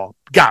basketball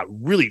got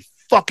really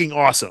fucking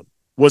awesome.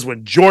 Was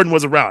when Jordan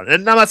was around.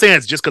 And I'm not saying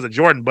it's just because of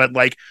Jordan, but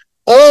like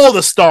all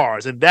the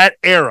stars in that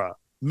era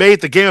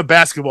made the game of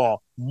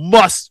basketball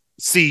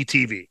must-see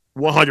TV,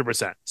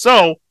 100%.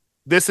 So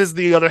this is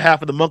the other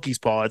half of the monkey's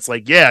paw. It's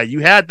like, yeah, you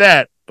had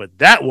that, but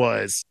that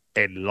was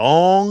a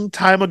long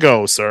time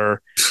ago,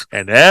 sir.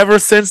 And ever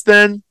since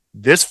then,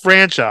 this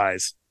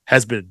franchise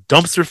has been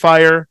dumpster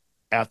fire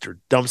after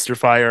dumpster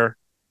fire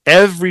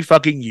every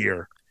fucking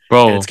year.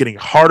 Bro, and it's getting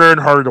harder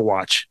and harder to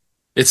watch.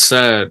 It's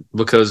sad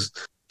because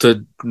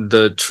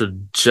the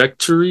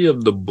trajectory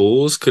of the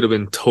Bulls could have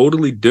been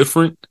totally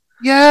different.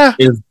 Yeah.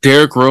 If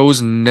Derrick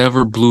Rose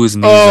never blew his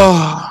knees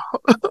out.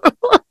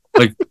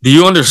 Like, do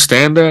you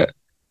understand that?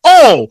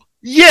 Oh,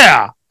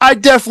 yeah. I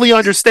definitely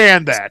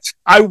understand that.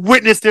 I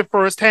witnessed it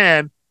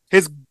firsthand.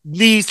 His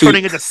knees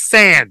turning into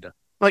sand.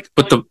 Like,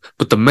 but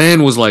the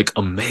man was like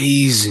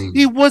amazing.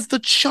 He was the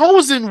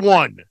chosen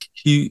one.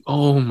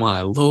 Oh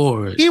my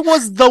Lord. He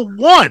was the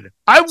one.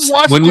 I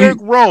watched Derrick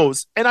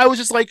Rose and I was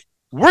just like,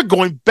 we're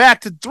going back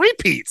to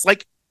three-peats.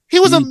 Like, he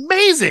was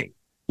amazing.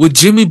 With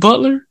Jimmy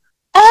Butler?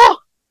 Oh!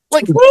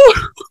 Like,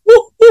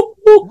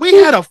 we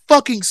had a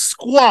fucking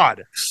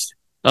squad.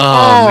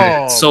 Oh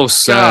man, so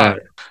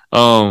sad.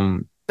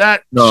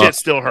 That shit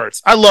still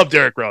hurts. I love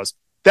Derrick Rose.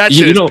 That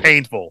shit is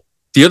painful.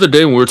 The other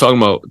day when we were talking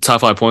about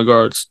top 5 point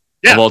guards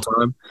of all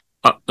time,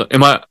 in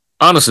my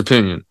honest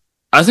opinion,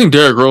 I think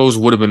Derrick Rose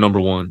would have been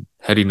number 1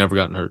 had he never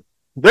gotten hurt.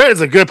 There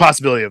is a good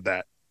possibility of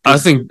that. I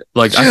think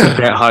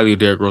that highly of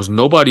Derrick Rose.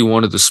 Nobody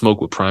wanted to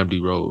smoke with Prime D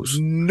Rose.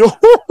 No.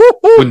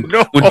 When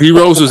D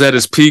Rose was at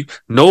his peak,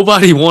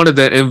 nobody wanted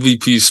that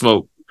MVP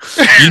smoke.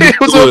 It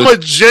was a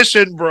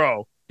magician,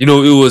 bro. You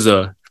know, it was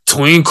a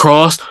tween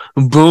cross,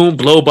 boom,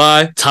 blow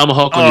by,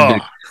 tomahawk on your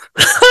dick.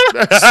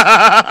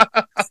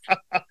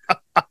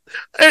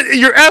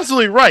 You're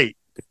absolutely right.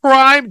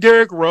 Prime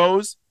Derrick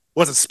Rose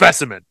was a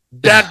specimen.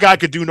 That guy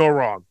could do no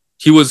wrong.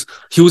 He was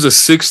a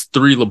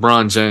 6'3"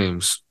 LeBron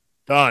James.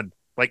 Done.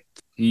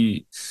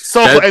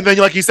 And then,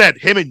 like you said,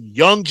 him and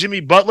young Jimmy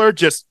Butler,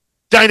 just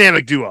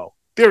dynamic duo.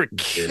 They were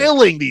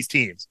killing these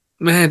teams.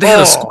 Man, they had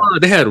a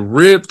squad. They had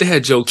Rip. They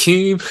had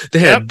Joakim. They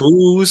had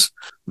Booze.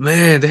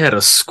 Man, they had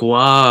a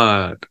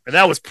squad. And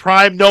that was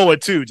prime Noah,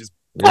 too. Just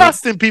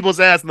busting people's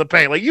ass in the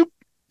paint. Like, you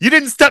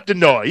didn't step to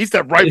Noah. He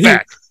stepped right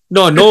back.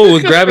 No, Noah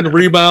was grabbing the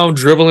rebound,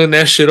 dribbling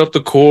that shit up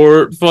the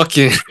court,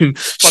 fucking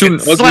shooting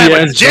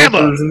ugly-ass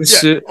jumpers and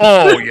shit.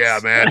 Oh,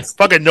 yeah, man.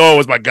 Fucking Noah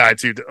was my guy,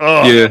 too.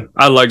 Oh. Yeah,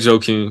 I like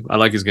Joakim. I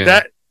like his game.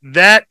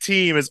 That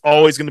team is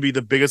always going to be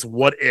the biggest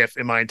what-if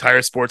in my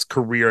entire sports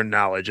career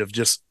knowledge of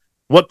just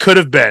what could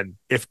have been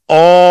if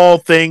all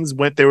things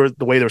went the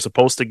way they were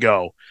supposed to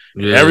go.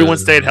 Yeah. Everyone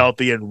stayed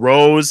healthy, and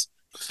Rose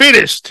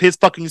finished his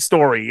fucking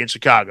story in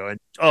Chicago. And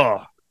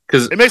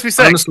because it makes me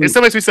sick. Honestly, it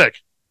still makes me sick.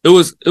 It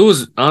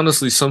was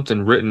honestly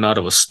something written out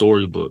of a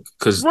storybook.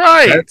 Because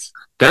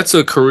that's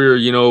a career.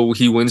 You know,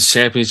 he wins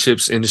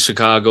championships in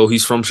Chicago.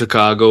 He's from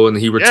Chicago, and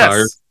he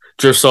retires.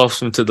 Drifts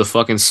off into the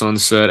fucking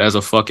sunset as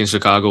a fucking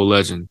Chicago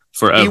legend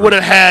forever. He would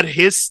have had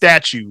his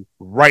statue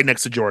right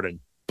next to Jordan.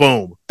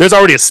 Boom. There's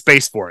already a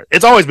space for it.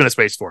 It's always been a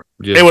space for it.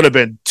 Yeah. It would have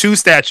been 2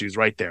 statues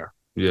right there.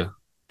 Yeah.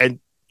 And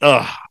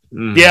I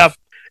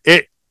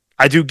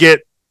do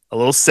get a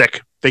little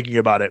sick thinking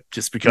about it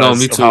just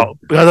because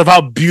of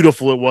how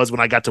beautiful it was when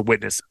I got to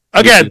witness.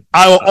 Again,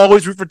 I will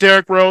always root for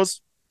Derrick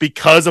Rose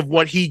because of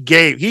what he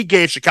gave. He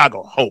gave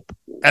Chicago hope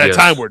at a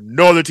time where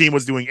no other team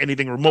was doing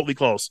anything remotely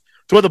close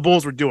to what the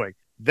Bulls were doing.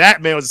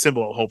 That man was a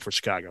symbol of hope for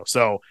Chicago.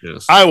 So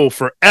I will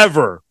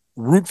forever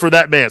root for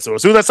that man. So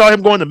as soon as I saw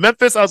him going to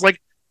Memphis, I was like,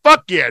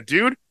 fuck yeah,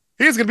 dude.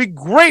 He's going to be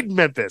great in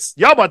Memphis.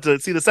 Y'all about to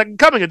see the second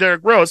coming of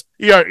Derrick Rose.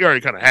 You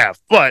already kind of have,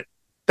 but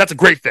that's a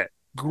great fit.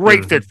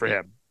 Great fit for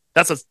him.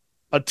 That's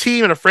a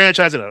team and a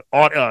franchise and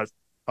a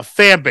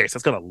fan base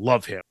that's gonna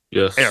love him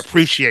Yes. and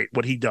appreciate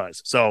what he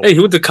does. So Hey, he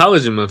went to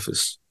college in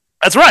Memphis.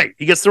 that's right.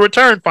 He gets to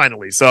return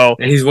finally. So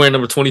And he's wearing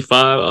number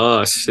 25.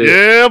 Oh shit.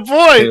 yeah, boy.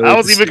 Can't I wait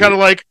was to even see kind of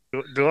like,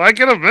 do I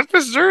get a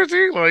Memphis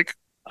jersey? Like,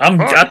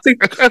 I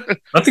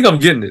think I'm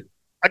getting it.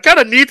 I kind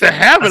of need to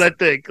have it. I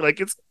think like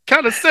it's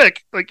kind of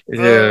sick. Like,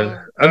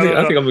 Yeah. I think don't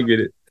I'm know. gonna get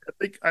it.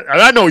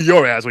 I know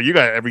your ass. Well, you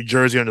got every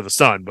jersey under the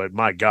sun, but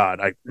my God,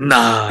 it's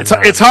Nah.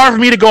 hard for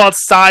me to go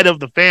outside of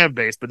the fan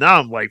base. But now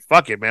I'm like,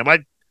 fuck it, man.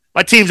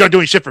 My teams aren't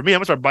doing shit for me. I'm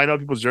gonna start buying other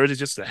people's jerseys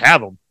just to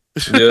have them.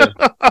 Yeah.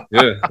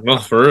 Yeah. No,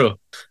 for real.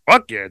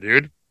 Fuck yeah,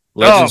 dude.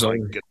 Legends Oh, my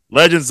only. God.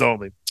 Legends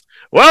only.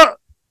 Well,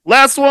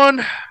 last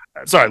one.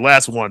 Sorry,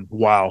 last one.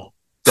 Wow,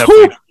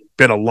 definitely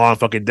been a long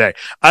fucking day.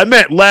 I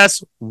meant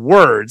last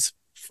words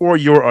for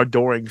your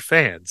adoring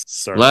fans,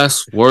 sir.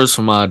 Last words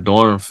from my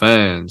adoring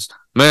fans.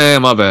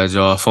 Man, my bad,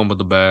 y'all. Fumbled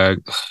the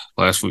bag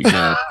last week,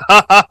 man.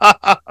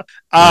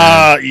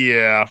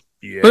 Yeah.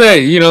 But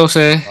hey, you know what I'm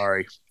saying?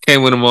 Sorry.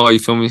 Can't win them all, you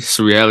feel me? It's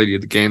the reality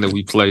of the game that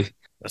we play.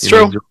 That's You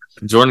know, true.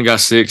 Jordan got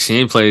 6. He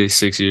ain't played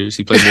 6 years.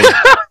 He played more. You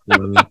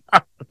know what I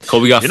mean?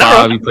 Kobe got You're not 5.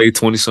 wrong. He played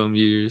 20-some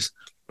years.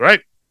 Right.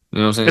 You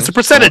know what I'm saying? It's the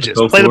percentages.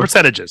 Go Play the for it.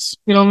 percentages.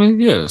 You know what I mean?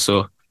 Yeah.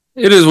 So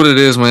it is what it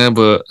is, man.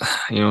 But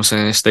you know what I'm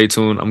saying? Stay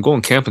tuned. I'm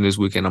going camping this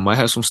weekend. I might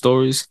have some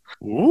stories.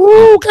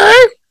 Ooh, okay.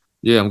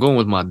 Yeah, I'm going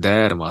with my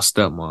dad and my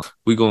stepmom.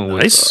 We going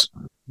Nice.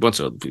 with a bunch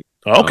of other people.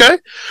 Okay.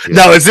 Yeah.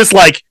 Now, is this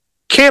like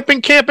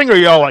camping, or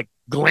y'all like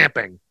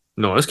glamping?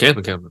 No, it's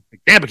camping. Camping.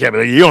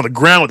 You're on the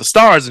ground with the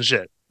stars and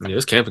shit. Yeah,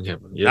 it's camping. Yeah.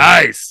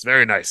 Nice.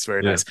 Very nice.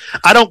 Very Yeah. nice.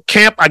 I don't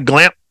camp. I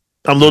glamp.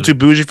 I'm a little too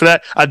bougie for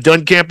that. I've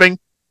done camping.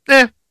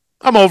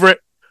 I'm over it.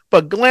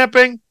 But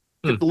glamping,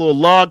 get the little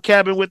log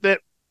cabin with it.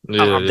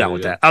 I'm down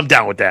with that. I'm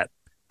down with that.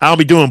 I don't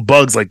be doing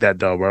bugs like that,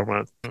 though,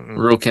 bro.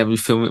 Real camping. You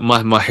feel me?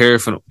 My hair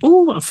finna.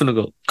 Ooh, I'm finna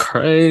go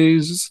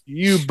crazy.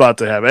 You about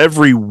to have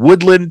every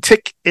woodland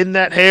tick in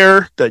that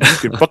hair that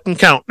you can fucking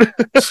count.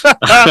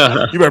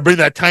 You better bring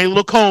that tiny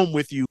little comb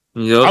with you.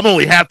 Yep. I'm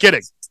only half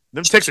kidding.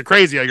 Them ticks are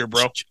crazy out here,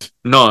 bro.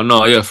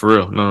 No, yeah, for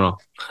real. No.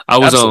 I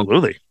was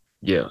Absolutely.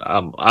 Yeah,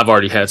 I've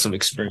already had some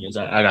experience.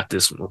 I got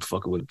this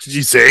motherfucker with it. Did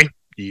you say?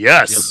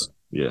 Yes.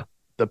 Yeah.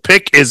 The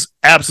pick is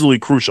absolutely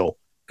crucial.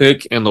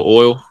 Pick and the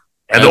oil.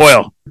 And the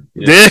oil.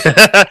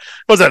 Yeah.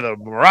 What's that? The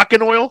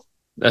Moroccan oil?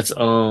 That's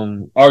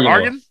argan.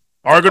 Argan?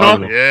 Argan oil?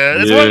 Argan oil. Yeah,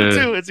 it's one of the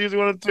two. It's usually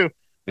one of the two.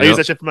 I use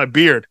that shit for my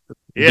beard.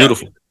 Yeah.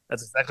 Beautiful.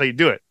 That's exactly how you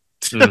do it.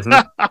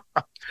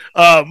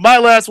 Mhm. My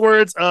last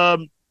words,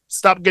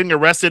 stop getting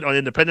arrested on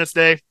Independence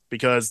Day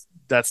because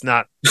that's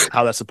not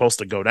how that's supposed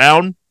to go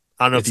down.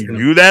 I don't know if you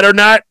knew that or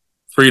not.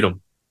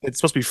 Freedom. It's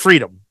supposed to be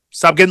freedom.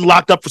 Stop getting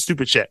locked up for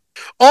stupid shit.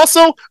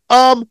 Also,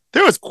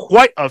 there was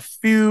quite a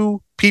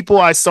few people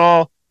I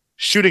saw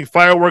shooting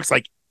fireworks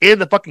like in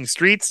the fucking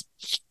streets.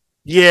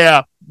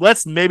 Yeah,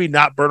 let's maybe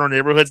not burn our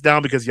neighborhoods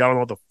down because y'all don't know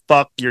what the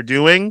fuck you're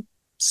doing.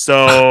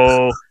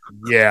 So,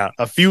 yeah,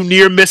 a few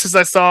near misses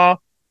I saw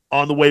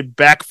on the way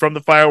back from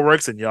the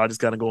fireworks, and y'all just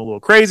kind of going a little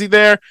crazy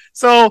there.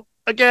 So,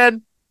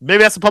 again,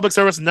 maybe that's a public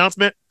service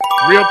announcement.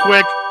 Real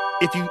quick,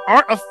 if you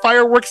aren't a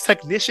fireworks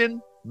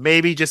technician,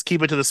 maybe just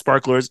keep it to the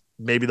sparklers,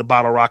 maybe the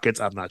bottle rockets.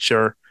 I'm not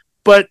sure.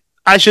 But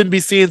I shouldn't be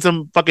seeing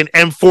some fucking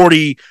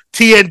M40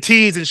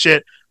 TNTs and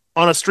shit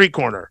on a street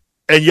corner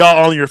and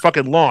y'all on your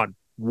fucking lawn.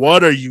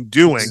 What are you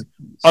doing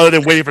other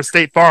than waiting for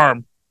State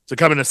Farm to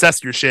come and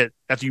assess your shit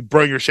after you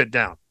burn your shit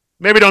down?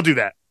 Maybe don't do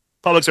that.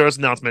 Public service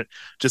announcement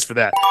just for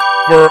that.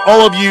 For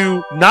all of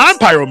you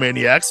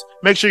non-pyromaniacs,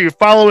 make sure you're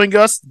following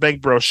us,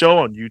 Bank Bro Show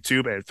on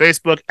YouTube and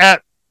Facebook,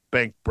 at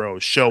Bank Bro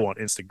Show on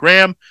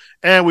Instagram,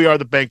 and we are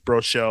the Bank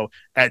Bro Show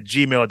at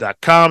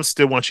gmail.com.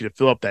 Still want you to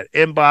fill up that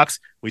inbox.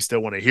 We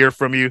still want to hear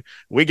from you.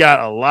 We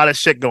got a lot of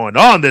shit going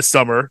on this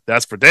summer.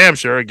 That's for damn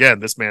sure. Again,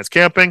 this man's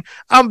camping.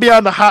 I'm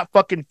beyond the hot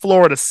fucking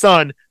Florida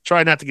sun,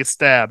 trying not to get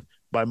stabbed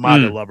by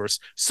MAGA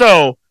lovers.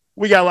 So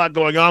we got a lot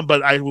going on,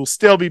 but I will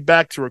still be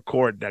back to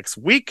record next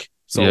week.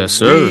 So yes,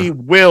 sir. We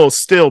will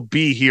still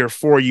be here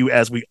for you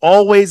as we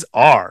always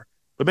are.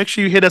 But make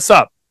sure you hit us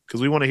up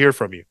because we want to hear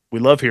from you. We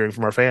love hearing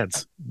from our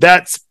fans.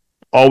 That's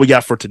all we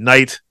got for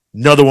tonight.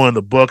 Another one in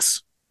the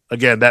books.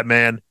 Again, that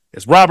man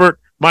is Robert.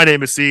 My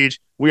name is Ceej.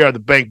 We are the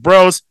Bank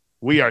Bros.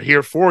 We are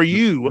here for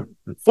you,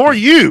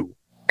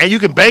 and you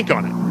can bank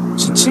on it.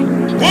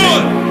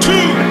 1, 2,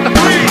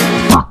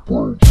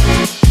 3.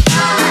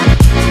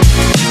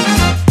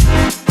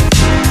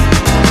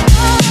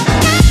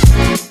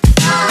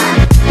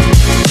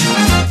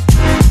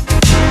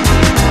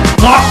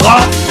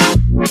 Lock.